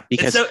 Yeah,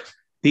 because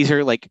these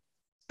are like,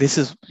 this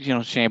is,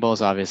 Schnabel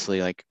is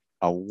obviously like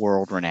a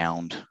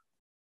world-renowned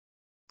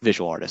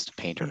visual artist,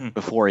 painter,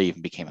 before he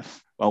even became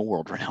a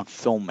world-renowned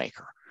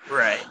filmmaker.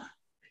 Right.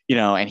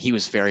 And he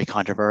was very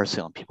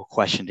controversial, and people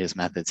questioned his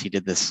methods. He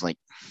did this, like,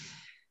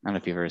 I don't know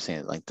if you've ever seen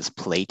it, like this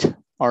plate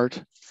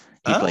art.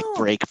 He'd like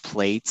break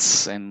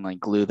plates and like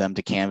glue them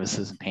to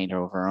canvases and paint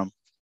over them.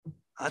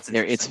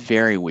 It's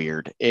very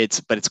weird.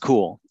 But it's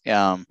cool.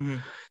 I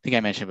think I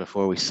mentioned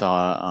before, we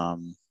saw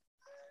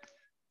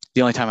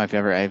the only time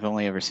I've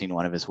only ever seen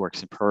one of his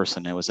works in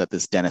person. It was at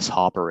this Dennis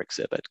Hopper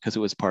exhibit, because it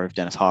was part of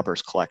Dennis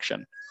Hopper's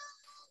collection.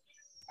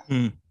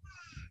 And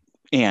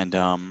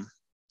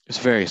it's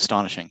very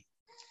astonishing.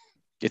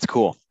 It's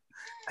cool.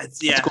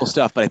 It's cool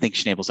stuff. But I think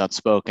Schnabel's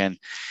outspoken.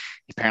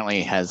 He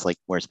apparently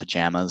wears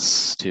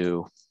pajamas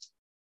too.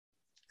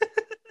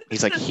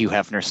 He's like Hugh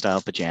Hefner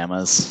style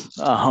pajamas.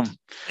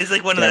 He's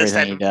like one of those.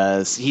 Everything he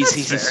does.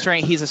 He's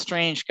a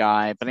strange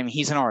guy, but I mean,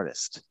 he's an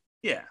artist.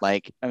 Yeah.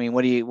 Like, I mean,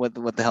 what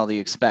the hell do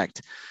you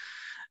expect?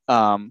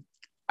 I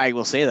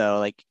will say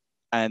though,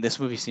 this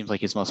movie seems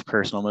like his most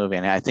personal movie,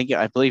 and I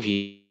believe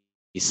he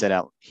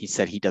said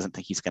he doesn't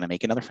think he's going to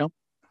make another film.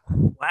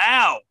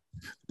 Wow.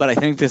 But I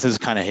think this is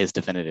kind of his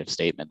definitive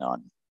statement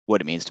on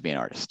what it means to be an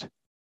artist.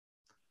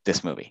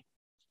 This movie,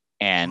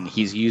 and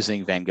he's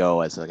using Van Gogh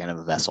as a kind of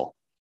a vessel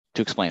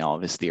to explain all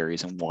of his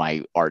theories and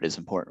why art is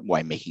important,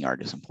 why making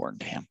art is important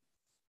to him.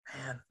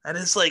 Man, that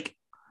is like,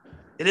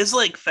 it is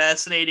like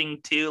fascinating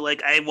too.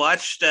 Like, I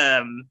watched,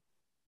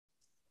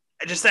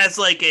 just as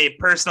like a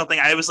personal thing,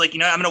 I was like, I'm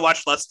going to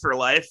watch Lust for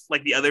Life,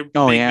 like the other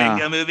Van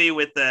Gogh movie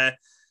with the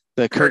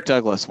Kirk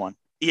Douglas one.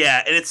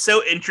 Yeah, and it's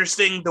so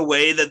interesting the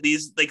way that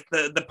these, like,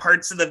 the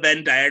parts of the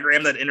Venn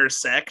diagram that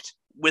intersect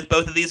with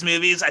both of these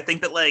movies. I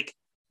think that like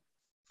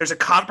there's a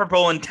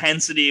comparable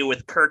intensity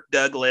with Kirk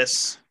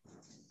Douglas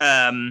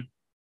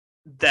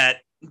that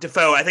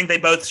Dafoe. I think they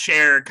both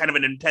share kind of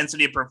an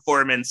intensity of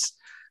performance.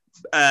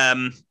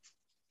 And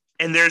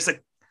there is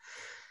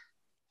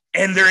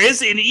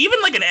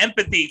even like an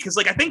empathy, because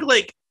like I think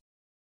like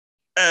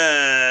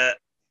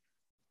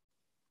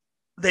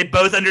they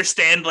both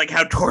understand like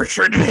how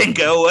tortured Van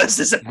Gogh was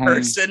as a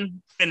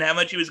person and how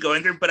much he was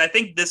going through. But I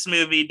think this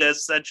movie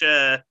does such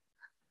a,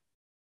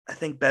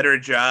 better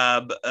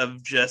job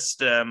of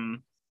just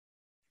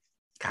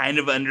kind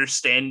of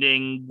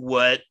understanding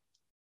what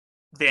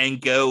Van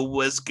Gogh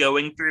was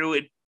going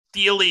through.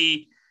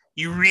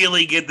 You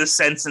really get the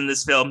sense in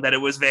this film that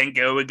it was Van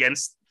Gogh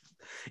against,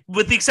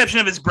 with the exception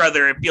of his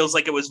brother, it feels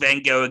like it was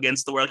Van Gogh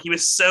against the world. He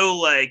was so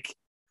like,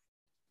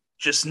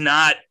 just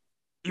not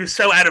he was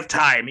so out of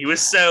time. He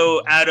was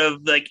so out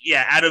of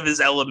out of his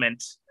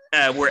element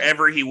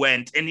wherever he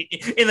went. And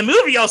in the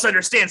movie, he also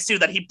understands too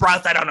that he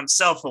brought that on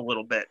himself a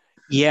little bit.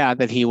 Yeah,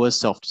 that he was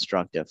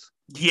self-destructive.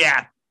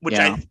 Yeah, which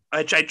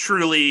I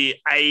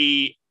truly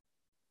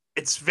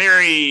it's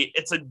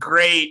a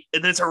great,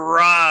 and it's a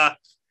raw,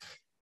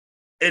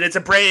 and it's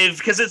a brave,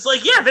 because it's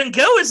like, yeah, Van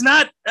Gogh is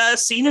not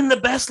seen in the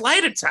best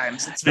light at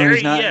times. It's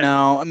very, no, he's not.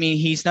 No, I mean,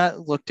 he's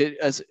not looked at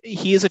as,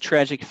 he is a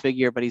tragic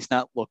figure, but he's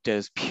not looked at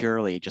as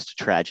purely just a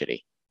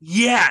tragedy.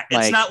 Yeah, it's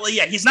like, not like,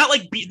 yeah, he's not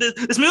like,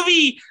 this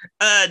movie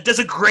does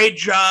a great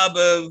job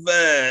of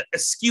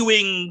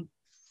eschewing,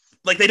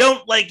 like, they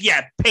don't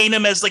paint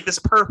him as like this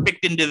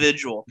perfect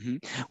individual.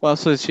 Mm-hmm. Well,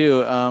 so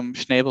too,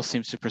 Schnabel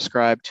seems to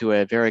prescribe to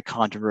a very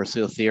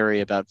controversial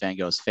theory about Van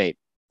Gogh's fate.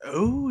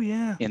 Oh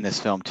yeah, in this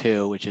film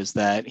too, which is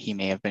that he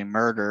may have been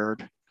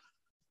murdered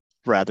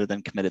rather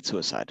than committed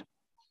suicide.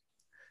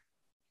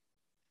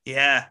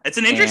 Yeah, it's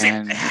an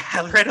interesting.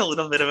 I read a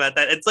little bit about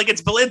that. It's like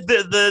it's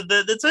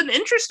an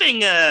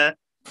interesting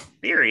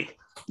theory.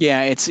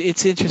 Yeah, it's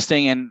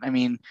interesting, and I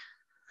mean,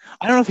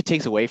 I don't know if it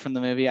takes away from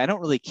the movie. I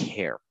don't really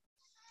care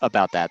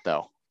about that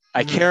though.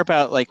 I care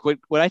about like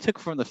what I took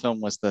from the film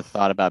was the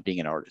thought about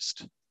being an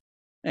artist,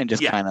 and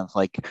just kind of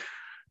like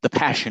the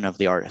passion of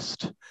the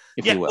artist,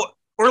 if you will.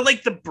 Or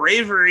like the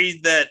bravery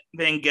that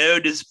Van Gogh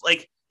does,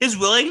 like his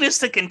willingness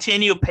to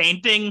continue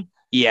painting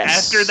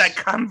after that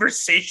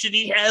conversation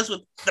he has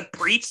with the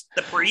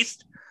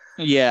priest.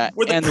 Yeah.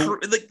 And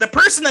the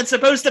person that's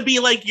supposed to be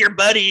like your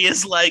buddy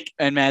is like,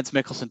 and Mads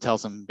Mikkelsen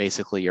tells him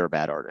basically, you're a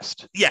bad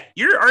artist. Yeah,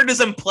 your art is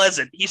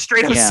unpleasant. He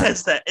straight up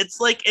says that. It's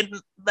like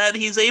that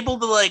he's able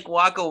to like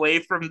walk away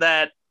from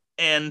that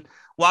and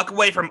walk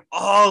away from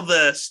all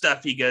the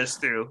stuff he goes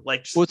through.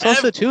 Like, well, it's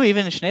also too,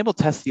 even Schnabel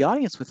tests the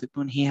audience with it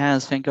when he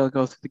has Van Gogh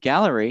go through the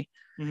gallery,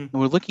 and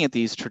we're looking at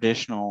these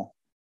traditional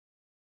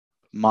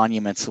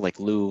monuments like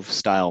Louvre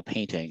style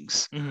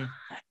paintings,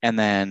 and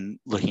then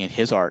looking at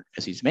his art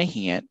as he's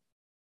making it.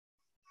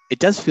 It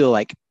does feel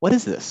like, what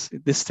is this?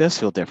 This does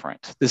feel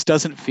different. This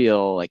doesn't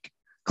feel like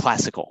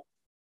classical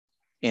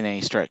in any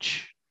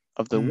stretch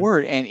of the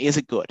word. And is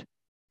it good?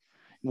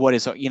 What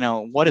is good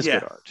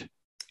art?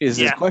 Is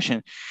this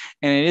question,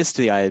 and it is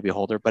to the eye of the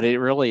beholder, but it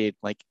really,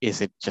 like, is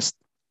it just,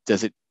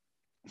 does it,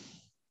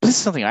 this is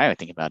something I would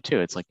think about too.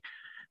 It's like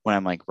when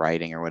I'm like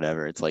writing or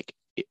whatever, it's like,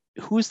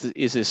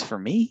 is this for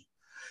me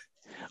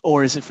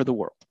or is it for the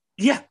world?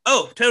 Yeah.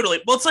 Oh,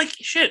 totally. Well, it's like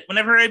shit.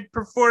 Whenever I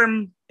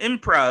perform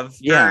improv,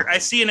 or I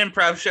see an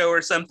improv show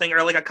or something,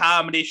 or like a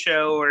comedy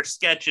show or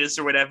sketches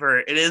or whatever,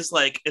 it is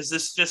like, is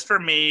this just for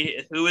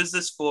me? Who is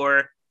this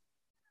for?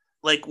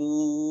 Like,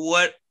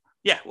 what?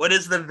 Yeah. What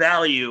is the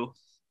value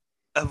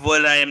of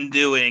what I am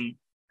doing?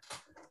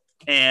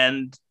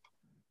 And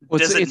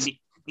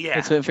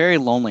it's a very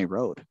lonely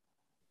road.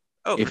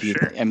 Oh, for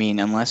sure. I mean,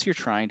 unless you're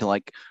trying to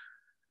like,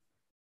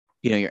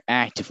 you're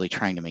actively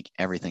trying to make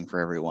everything for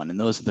everyone. And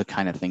those are the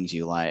kind of things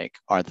you like,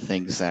 are the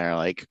things that are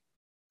like,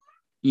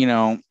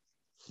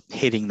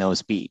 hitting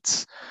those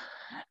beats.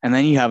 And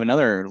then you have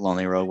another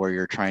lonely road where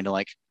you're trying to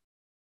like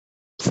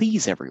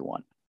please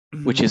everyone,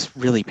 which is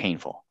really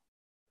painful.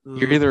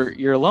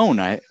 You're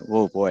alone.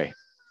 Oh boy.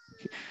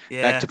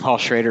 Yeah. Back to Paul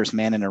Schrader's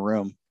Man in a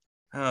Room.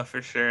 Oh,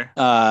 for sure.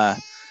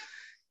 And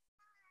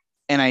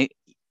I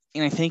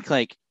think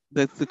like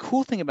the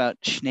cool thing about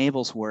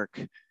Schnabel's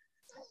work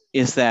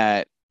is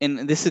that,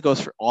 and this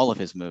goes for all of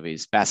his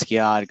movies,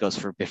 Basquiat, it goes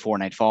for Before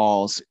Night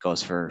Falls, it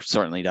goes for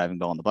certainly Diving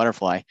Bell and the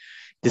Butterfly,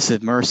 this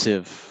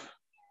immersive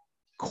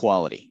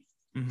quality.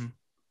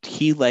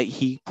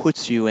 He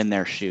puts you in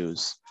their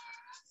shoes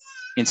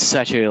in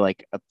such a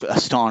like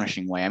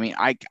astonishing way. I mean,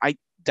 I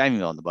Diving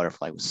Bell and the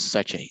Butterfly was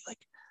such a like,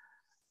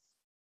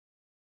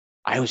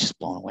 I was just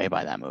blown away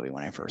by that movie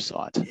when I first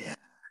saw it. Yeah.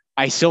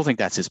 I still think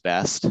that's his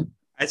best.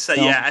 I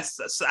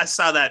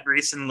saw that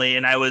recently,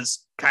 and I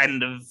was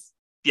kind of,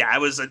 I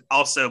was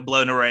also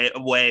blown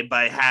away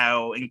by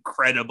how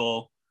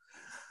incredible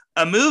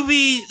a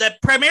movie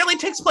that primarily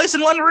takes place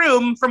in one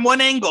room from one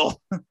angle.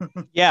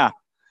 Yeah.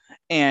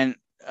 And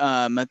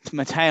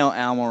Matteo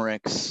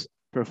Almeric's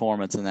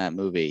performance in that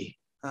movie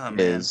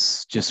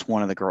is just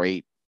one of the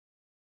great,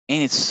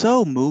 and it's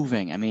so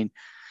moving. I mean,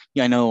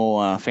 I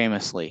know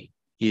famously,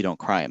 you don't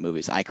cry at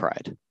movies. I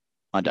cried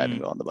on Diving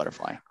Bell and the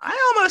Butterfly.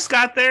 I almost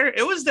got there.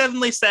 It was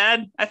definitely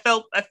sad. I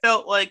felt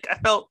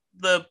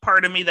the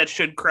part of me that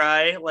should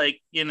cry. Like,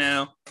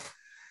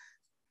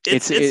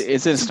 it's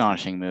an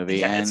astonishing movie.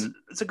 Yeah, and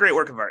it's a great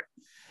work of art.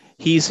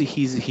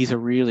 He's a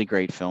really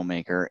great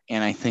filmmaker.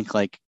 And I think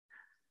like,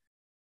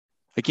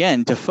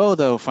 again, Dafoe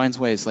though finds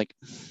ways, like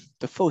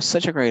Dafoe's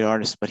such a great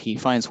artist, but he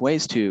finds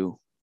ways to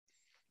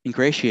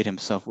ingratiate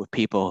himself with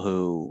people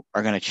who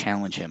are going to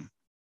challenge him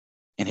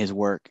in his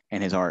work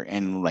and his art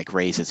and like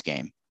raise his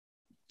game.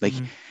 Like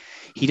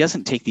he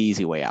doesn't take the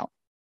easy way out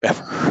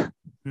ever.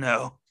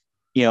 No.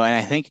 And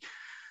I think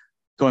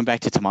going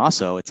back to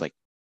Tommaso, it's like,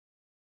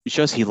 it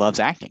shows he loves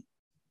acting.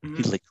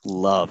 He like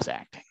loves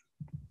acting.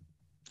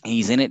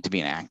 He's in it to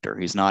be an actor.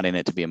 He's not in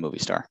it to be a movie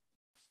star.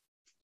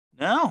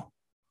 No.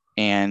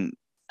 And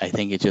I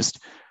think it just,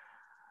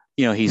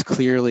 he's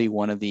clearly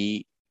one of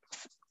the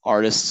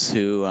artists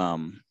who,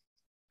 I'm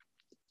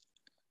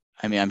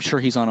sure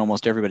he's on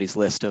almost everybody's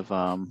list of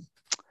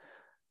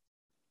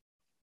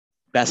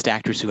best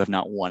actors who have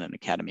not won an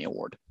Academy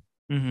Award.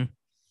 Mm-hmm.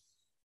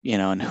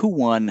 And who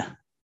won?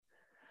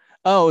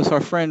 Oh, it's our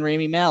friend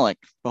Rami Malek,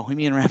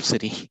 Bohemian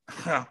Rhapsody.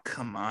 Oh,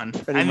 come on.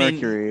 Freddie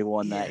Mercury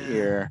won that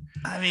year.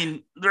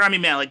 Rami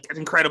Malek, an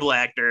incredible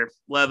actor.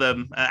 Love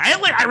him.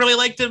 I really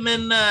liked him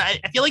in, I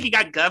feel like he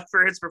got guffed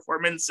for his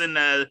performance in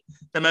the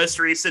most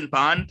recent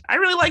Bond. I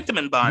really liked him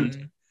in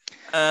Bond.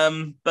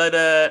 But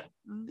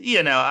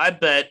I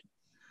bet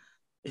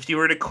if you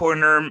were to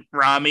corner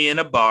Rami in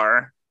a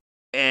bar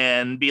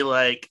and be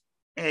like,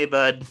 hey,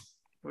 bud,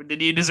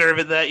 did you deserve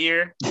it that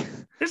year?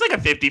 There's like a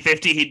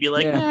 50-50. He'd be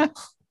like, I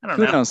don't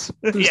know. Who knows?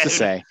 Who's to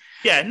say?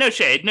 Yeah, no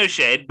shade,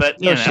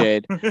 but no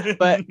shade.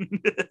 But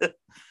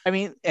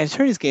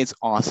Attorney's Gate's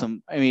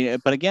awesome.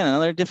 But again,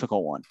 another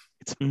difficult one.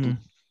 It's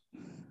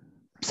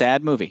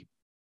sad movie.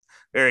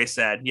 Very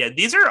sad. Yeah,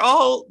 these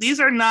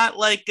are not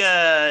like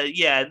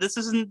this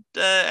isn't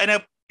I know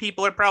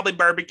people are probably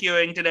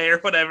barbecuing today or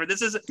whatever.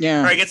 This is or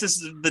I guess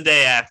this is the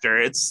day after.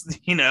 It's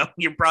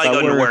you're probably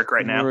going to work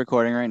right now. We're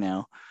recording right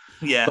now.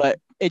 Yeah. But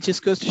it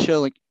just goes to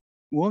show like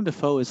Willem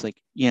Dafoe is like,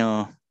 you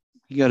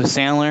go to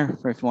Sandler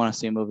if you want to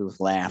see a movie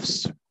with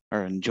laughs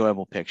or an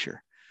enjoyable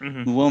picture.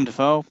 Willem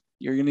Dafoe,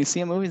 you're going to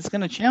see a movie that's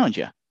going to challenge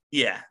you.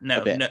 Yeah,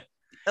 no.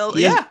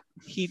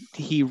 He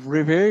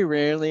very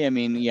rarely.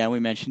 We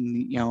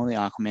mentioned the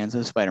Aquamans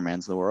and the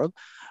Spider-Mans of the world,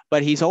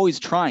 but he's always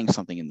trying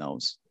something in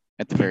those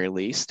at the very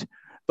least.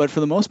 But for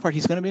the most part,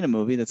 he's going to be in a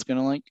movie that's going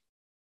to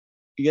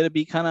you got to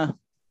be kind of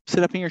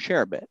sit up in your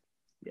chair a bit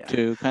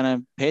to kind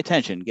of pay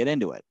attention, get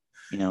into it.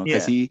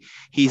 Because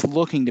he's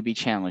looking to be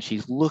challenged.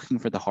 He's looking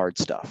for the hard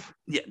stuff.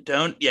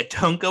 Don't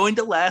go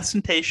into Last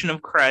Temptation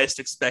of Christ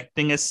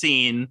expecting a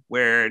scene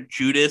where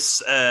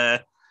Judas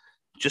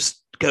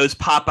just goes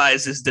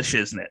Popeyes his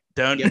dishisn't it.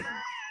 Don't.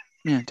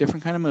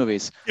 Different kind of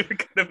movies.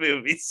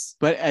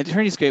 But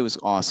Attorney's Gate was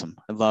awesome.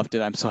 I loved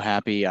it. I'm so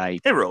happy.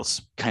 It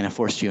rules. Kind of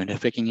forced you into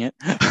picking it.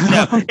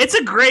 No, it's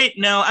a great.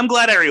 No, I'm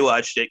glad I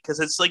rewatched it because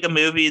it's like a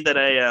movie that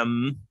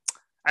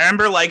I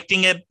remember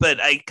liking it,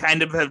 but I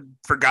kind of have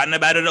forgotten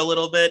about it a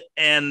little bit.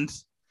 And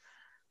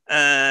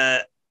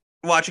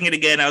watching it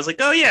again, I was like,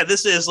 oh yeah,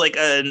 this is like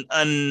an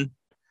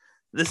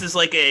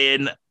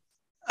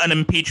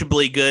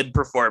unimpeachably good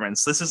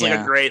performance. This is like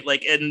a great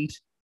and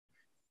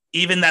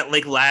even that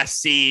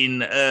last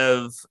scene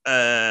of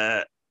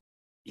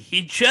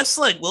he just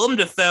Willem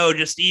Dafoe,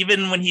 just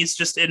even when he's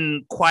just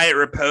in quiet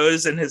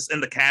repose in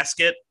the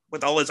casket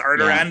with all his art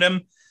around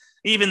him.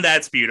 Even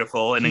that's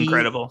beautiful and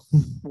incredible.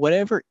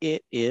 Whatever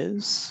it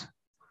is,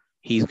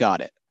 he's got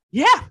it.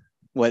 Yeah.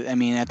 At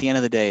the end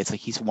of the day, it's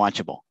like he's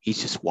watchable.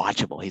 He's just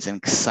watchable. He's an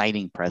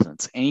exciting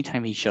presence.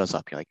 Anytime he shows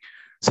up, you're like,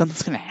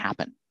 something's going to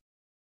happen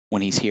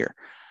when he's here.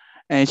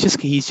 And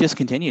he's just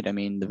continued.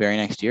 The very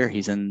next year,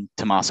 he's in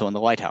Tommaso and the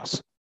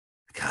Lighthouse.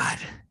 God.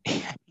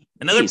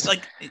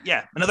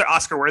 Another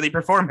Oscar-worthy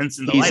performance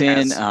in the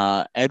Lighthouse. He's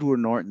in Edward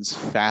Norton's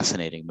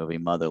fascinating movie,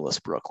 Motherless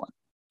Brooklyn.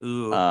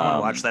 Ooh, I want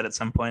to watch that at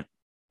some point.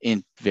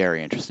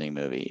 Very interesting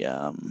movie.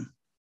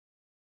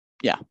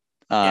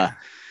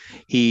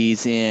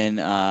 He's in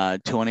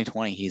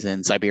 2020. He's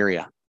in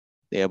Siberia,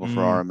 the Abel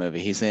Ferrara movie.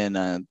 He's in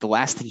The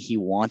Last Thing He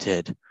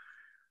Wanted,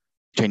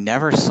 which I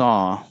never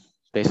saw,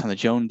 based on the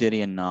Joan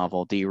Didion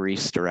novel. Dee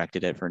Reese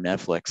directed it for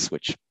Netflix,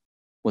 which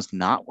was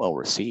not well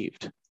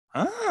received.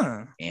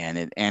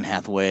 And Anne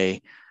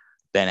Hathaway,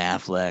 Ben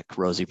Affleck,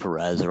 Rosie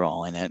Perez are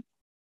all in it.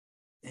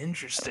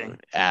 Interesting.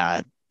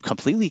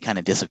 Completely kind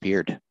of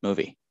disappeared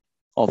movie.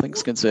 All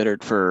things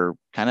considered, for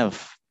kind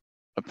of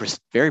a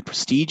very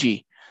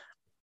prestige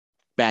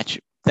batch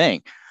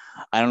thing.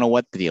 I don't know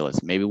what the deal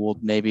is.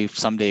 Maybe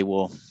someday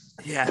we'll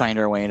find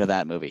our way into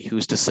that movie.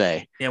 Who's to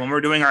say? Yeah, when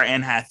we're doing our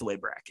Anne Hathaway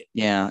bracket.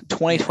 Yeah,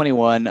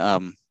 2021.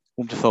 Willem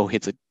Dafoe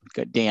hits a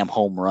damn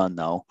home run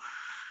though.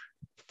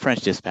 French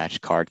Dispatch,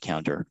 Card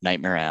Counter,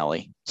 Nightmare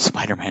Alley,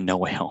 Spider-Man: No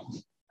Way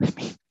Home.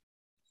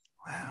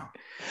 Wow.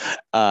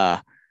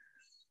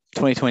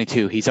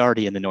 2022. He's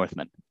already in The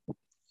Northman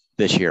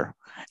this year.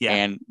 Yeah.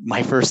 And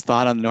my first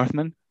thought on The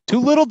Northman,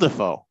 too little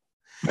Dafoe.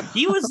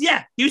 He was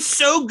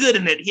so good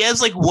in it. He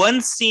has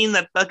one scene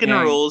that fucking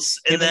rules,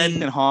 and then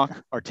Ethan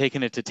Hawke are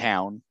taking it to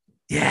town.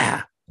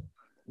 Yeah.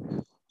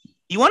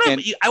 I want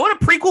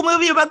a prequel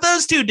movie about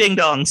those two ding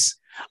dongs.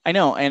 I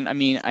know, and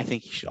I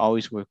think you should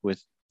always work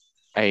with.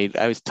 I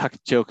was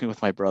joking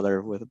with my brother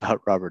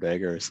about Robert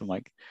Eggers. I'm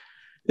like,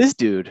 this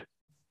dude,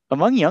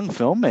 among young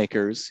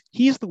filmmakers,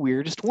 he's the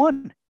weirdest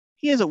one.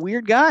 He is a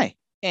weird guy.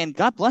 And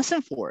God bless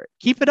him for it.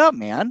 Keep it up,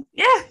 man.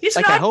 Yeah, he's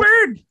not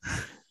bird.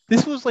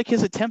 This was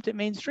his attempt at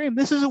mainstream.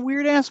 This is a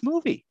weird ass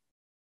movie.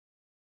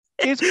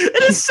 It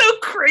is so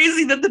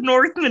crazy that The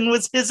Northman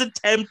was his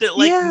attempt at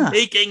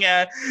making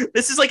a.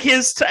 This is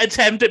his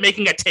attempt at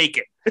making a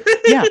Taken.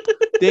 Yeah,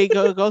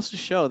 goes to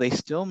show they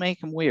still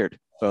make him weird,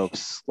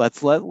 folks.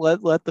 Let's let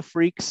the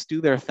freaks do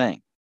their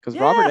thing, because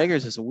Robert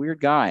Eggers is a weird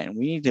guy, and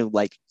we need to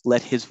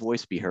let his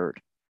voice be heard.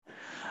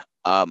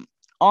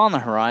 On the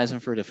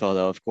horizon for Dafoe,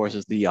 though, of course,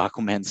 is the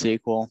Aquaman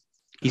sequel.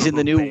 He's in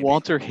the new baby.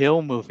 Walter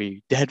Hill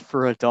movie, Dead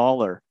for a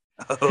Dollar.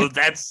 Oh,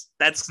 that's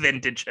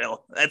vintage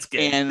Hill. That's good.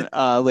 And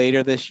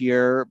later this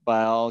year,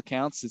 by all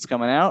accounts, it's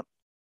coming out.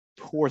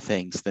 Poor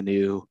Things, the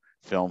new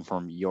film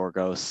from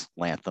Yorgos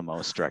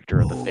Lanthimos, director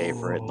of The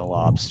Favorite, The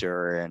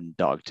Lobster, and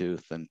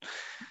Dogtooth. And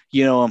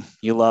you know him,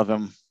 you love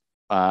him.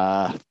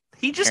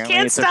 He just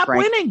can't stop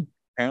winning.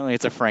 Apparently,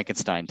 it's a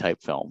Frankenstein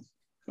type film.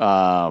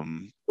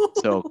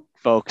 So,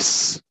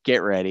 folks,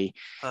 get ready.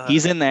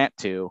 He's in that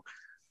too.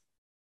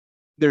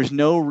 There's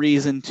no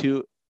reason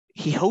to.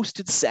 He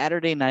hosted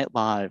Saturday Night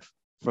Live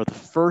for the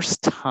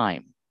first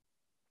time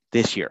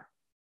this year.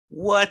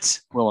 What?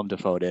 Willem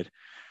Dafoe did.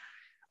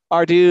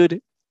 Our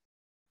dude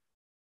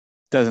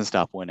doesn't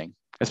stop winning,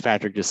 as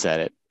Patrick just said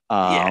it.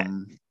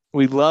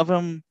 We love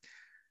him.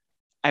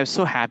 I was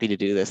so happy to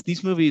do this.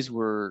 These movies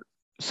were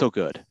so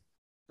good.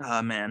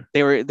 Oh man,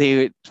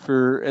 they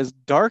for as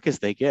dark as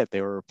they get,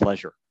 they were a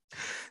pleasure.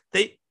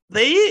 They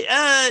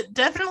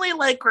definitely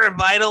like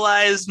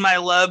revitalized my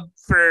love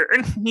for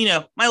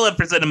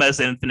Cinema is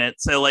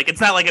Infinite. So like it's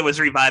not like it was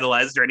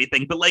revitalized or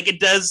anything, but like it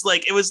does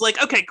like it was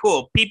like okay,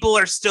 cool. People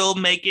are still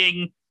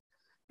making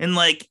in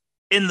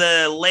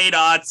the late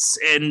aughts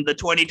and the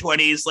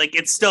 2020s, like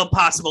it's still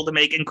possible to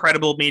make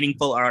incredible,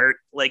 meaningful art.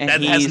 Like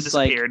that hasn't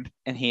disappeared.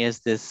 And he's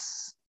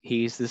this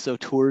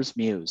auteur's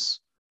muse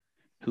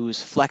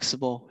who's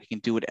flexible. He can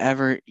do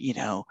whatever,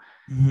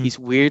 Mm-hmm. He's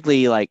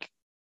weirdly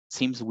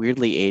seems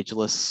weirdly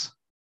ageless.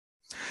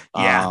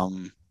 Yeah.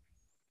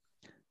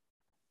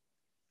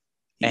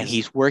 And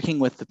he's working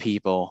with the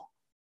people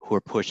who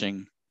are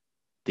pushing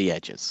the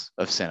edges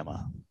of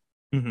cinema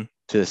to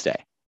this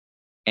day.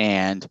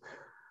 And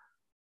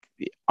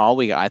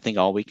I think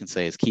all we can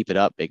say is keep it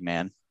up, big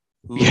man.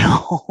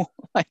 Ooh.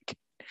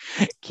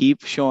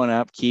 Keep showing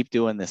up, keep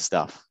doing this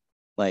stuff.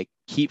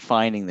 Keep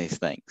finding these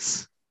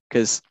things.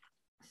 Because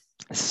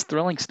this is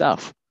thrilling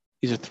stuff.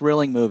 These are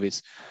thrilling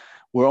movies.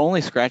 We're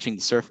only scratching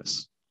the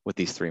surface with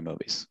these 3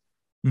 movies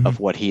of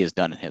what he has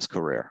done in his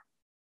career.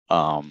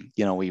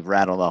 We've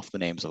rattled off the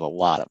names of a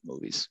lot of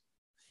movies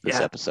this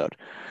episode.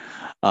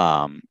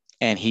 And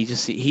he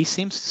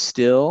seems to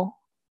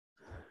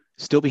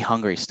still be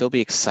hungry, still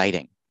be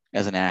exciting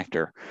as an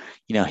actor.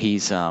 He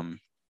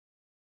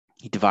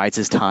divides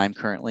his time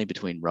currently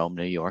between Rome,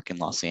 New York, and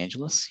Los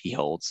Angeles. He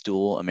holds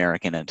dual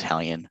American and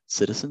Italian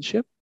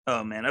citizenship.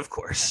 Oh man, of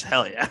course.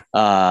 Hell yeah.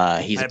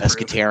 He's a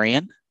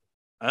pescatarian.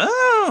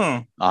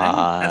 Oh,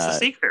 that's the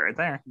secret right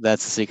there.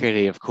 That's the secret.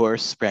 He, of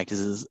course,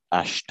 practices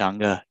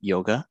Ashtanga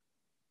yoga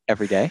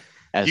every day.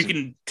 As you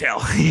can tell.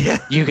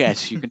 You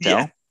can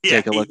tell. Yeah.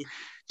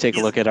 Take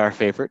a look at our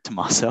favorite,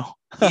 Tommaso.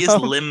 He is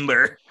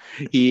limber.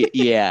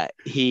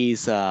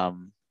 He's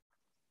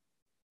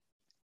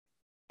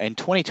in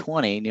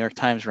 2020, New York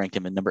Times ranked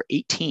him in number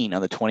 18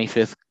 on the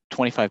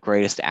 25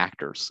 greatest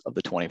actors of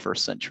the 21st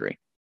century.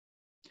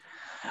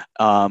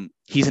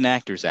 He's an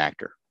actor's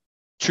actor.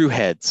 True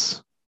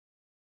heads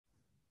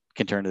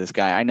can turn to this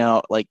guy. I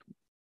know,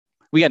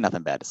 we got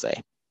nothing bad to say.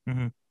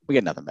 Mm-hmm. We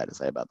got nothing bad to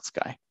say about this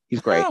guy.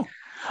 He's great.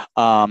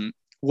 Oh.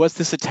 Was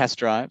this a test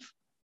drive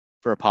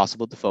for a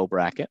possible Dafoe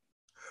bracket?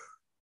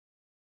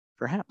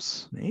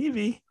 Perhaps.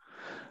 Maybe.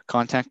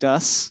 Contact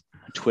us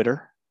on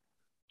Twitter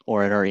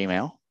or at our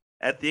email.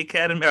 At the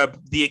Academy,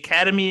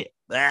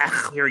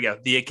 here we go.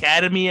 The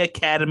Academy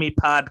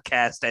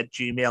podcast at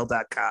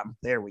gmail.com.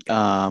 There we go.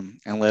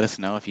 And let us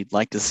know if you'd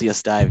like to see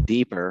us dive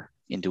deeper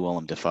into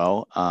Willem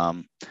Dafoe.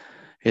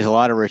 There's a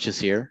lot of riches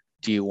here.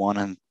 Do you want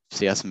to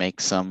see us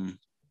make some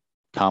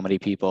comedy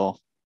people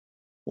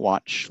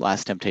watch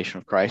Last Temptation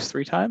of Christ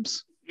 3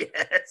 times?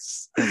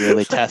 Yes. And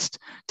really test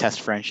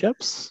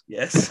friendships?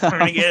 Yes. We're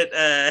going to get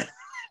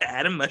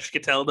Adam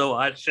Mushkatel to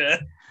watch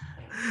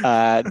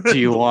do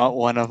you want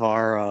one of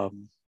our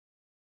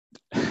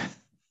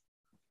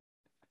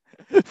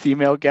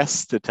female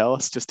guests to tell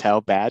us just how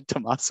bad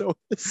Tommaso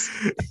is?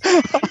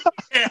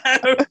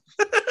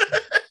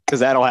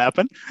 Because that'll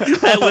happen.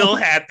 That will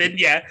happen,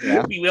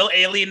 yeah. We will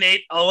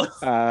alienate all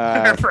of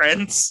our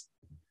friends.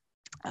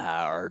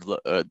 Our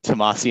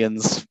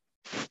Tommassians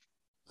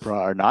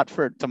are not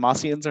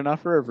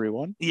for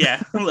everyone.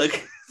 Yeah, look,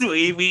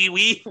 we're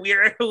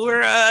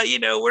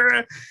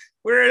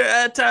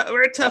a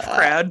tough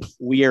crowd.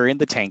 We are in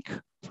the tank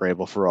for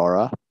Abel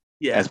Ferrara.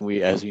 Yeah,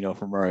 as you know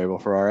from our Abel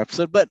Ferrara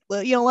episode. But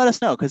let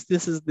us know, because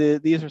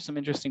these are some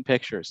interesting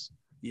pictures.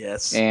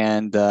 Yes,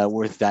 and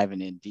worth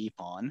diving in deep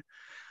on.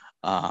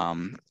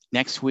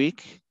 Next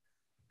week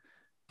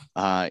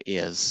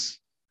is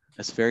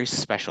a very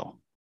special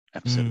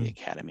episode of the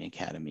Academy.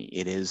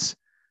 It is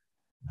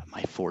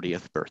my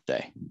 40th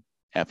birthday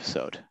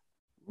episode.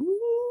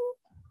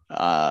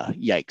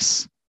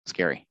 Yikes,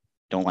 scary.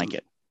 Don't like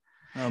it.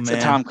 Oh, man. So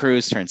Tom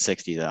Cruise turned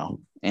 60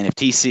 though, and if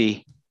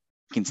TC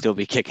can still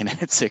be kicking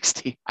it at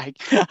 60, I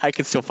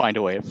can still find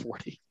a way at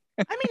 40.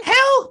 I mean,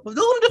 hell,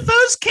 Willem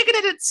Dafoe's kicking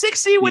it at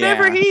 60,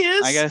 whatever Yeah, he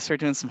is. I gotta start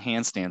doing some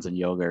handstands and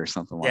yoga or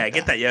something like that. Yeah,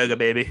 get that yoga,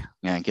 baby.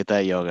 Yeah, get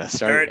that yoga.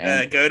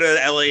 Go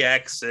to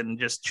LAX and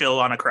just chill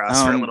on a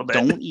cross for a little bit.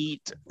 Don't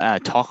eat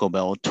Taco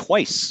Bell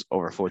twice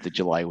over 4th of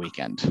July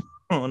weekend.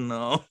 Oh,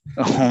 no.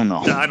 Oh,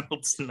 no.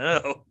 Donald's,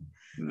 no.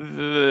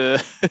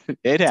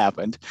 It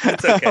happened.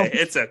 It's okay.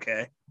 It's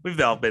okay. We've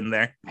all been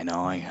there. I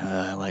know.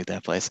 I like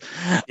that place.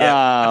 Yeah,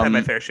 I've had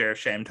my fair share of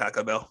shame,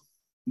 Taco Bell.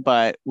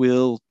 But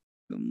we'll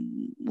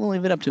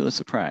leave it up to a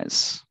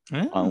surprise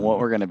on what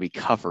we're going to be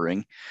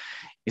covering.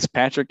 Is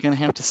Patrick going to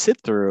have to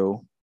sit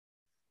through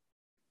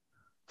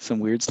some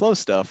weird slow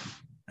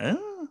stuff?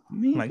 Oh,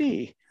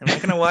 maybe. Am I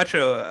going to watch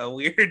a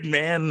weird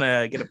man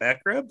get a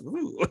back rub?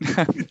 Ooh.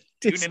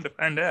 Tune in to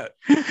find out.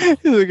 Is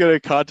it going to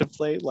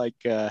contemplate like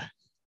a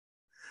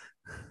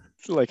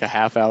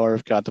half hour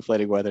of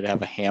contemplating whether to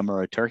have a ham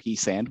or a turkey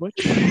sandwich?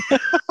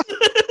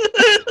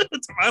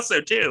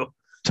 Tommaso too.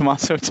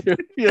 Tommaso too.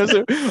 Yeah,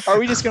 so are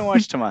we just going to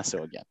watch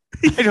Tommaso again?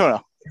 I don't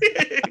know.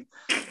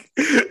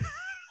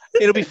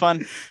 It'll be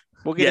fun.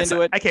 We'll get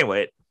into it. I can't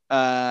wait.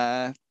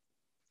 Let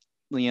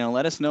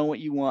us know what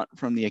you want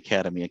from the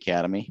Academy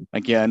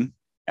again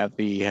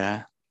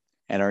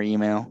at our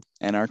email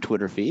and our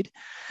Twitter feed.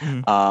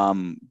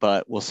 Mm-hmm.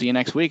 But we'll see you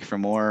next week for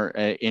more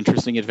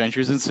interesting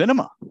adventures in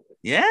cinema.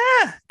 Yeah.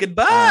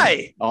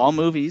 Goodbye. All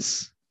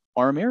movies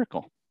are a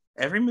miracle.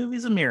 Every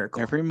movie's a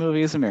miracle. Every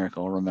movie is a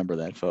miracle. Remember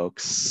that,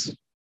 folks.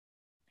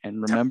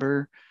 And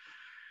remember,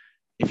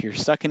 if you're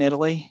stuck in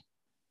Italy,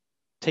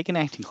 take an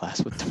acting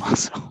class with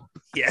Tommaso.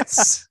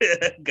 Yes.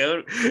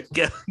 go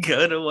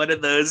to one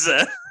of those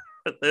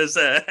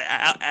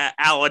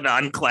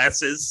Al-Anon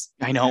classes.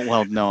 I know.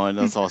 Well, no, and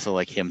it's also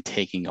like him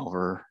taking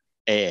over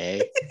AA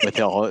with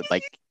all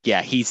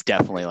he's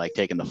definitely like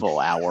taking the full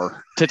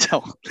hour to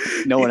tell.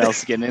 No one else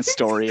is getting his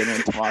story, and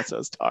then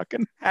Tommaso's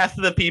talking. Half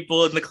of the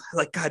people in the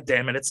like, God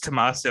damn it, it's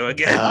Tommaso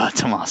again.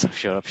 Tommaso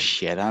showed up.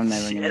 Shit, I'm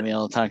never gonna be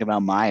able to talk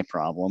about my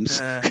problems.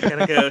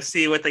 Gotta go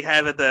see what they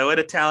have at what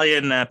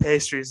Italian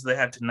pastries they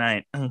have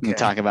tonight. Okay.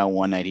 Talk about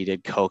one night he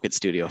did coke at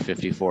Studio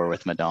 54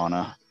 with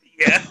Madonna.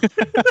 Yeah.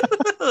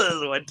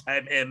 One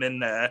time him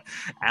and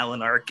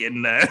Alan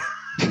Arkin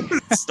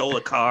stole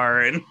a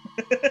car and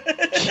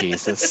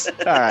Jesus.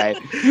 All right.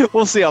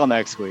 We'll see y'all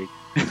next week.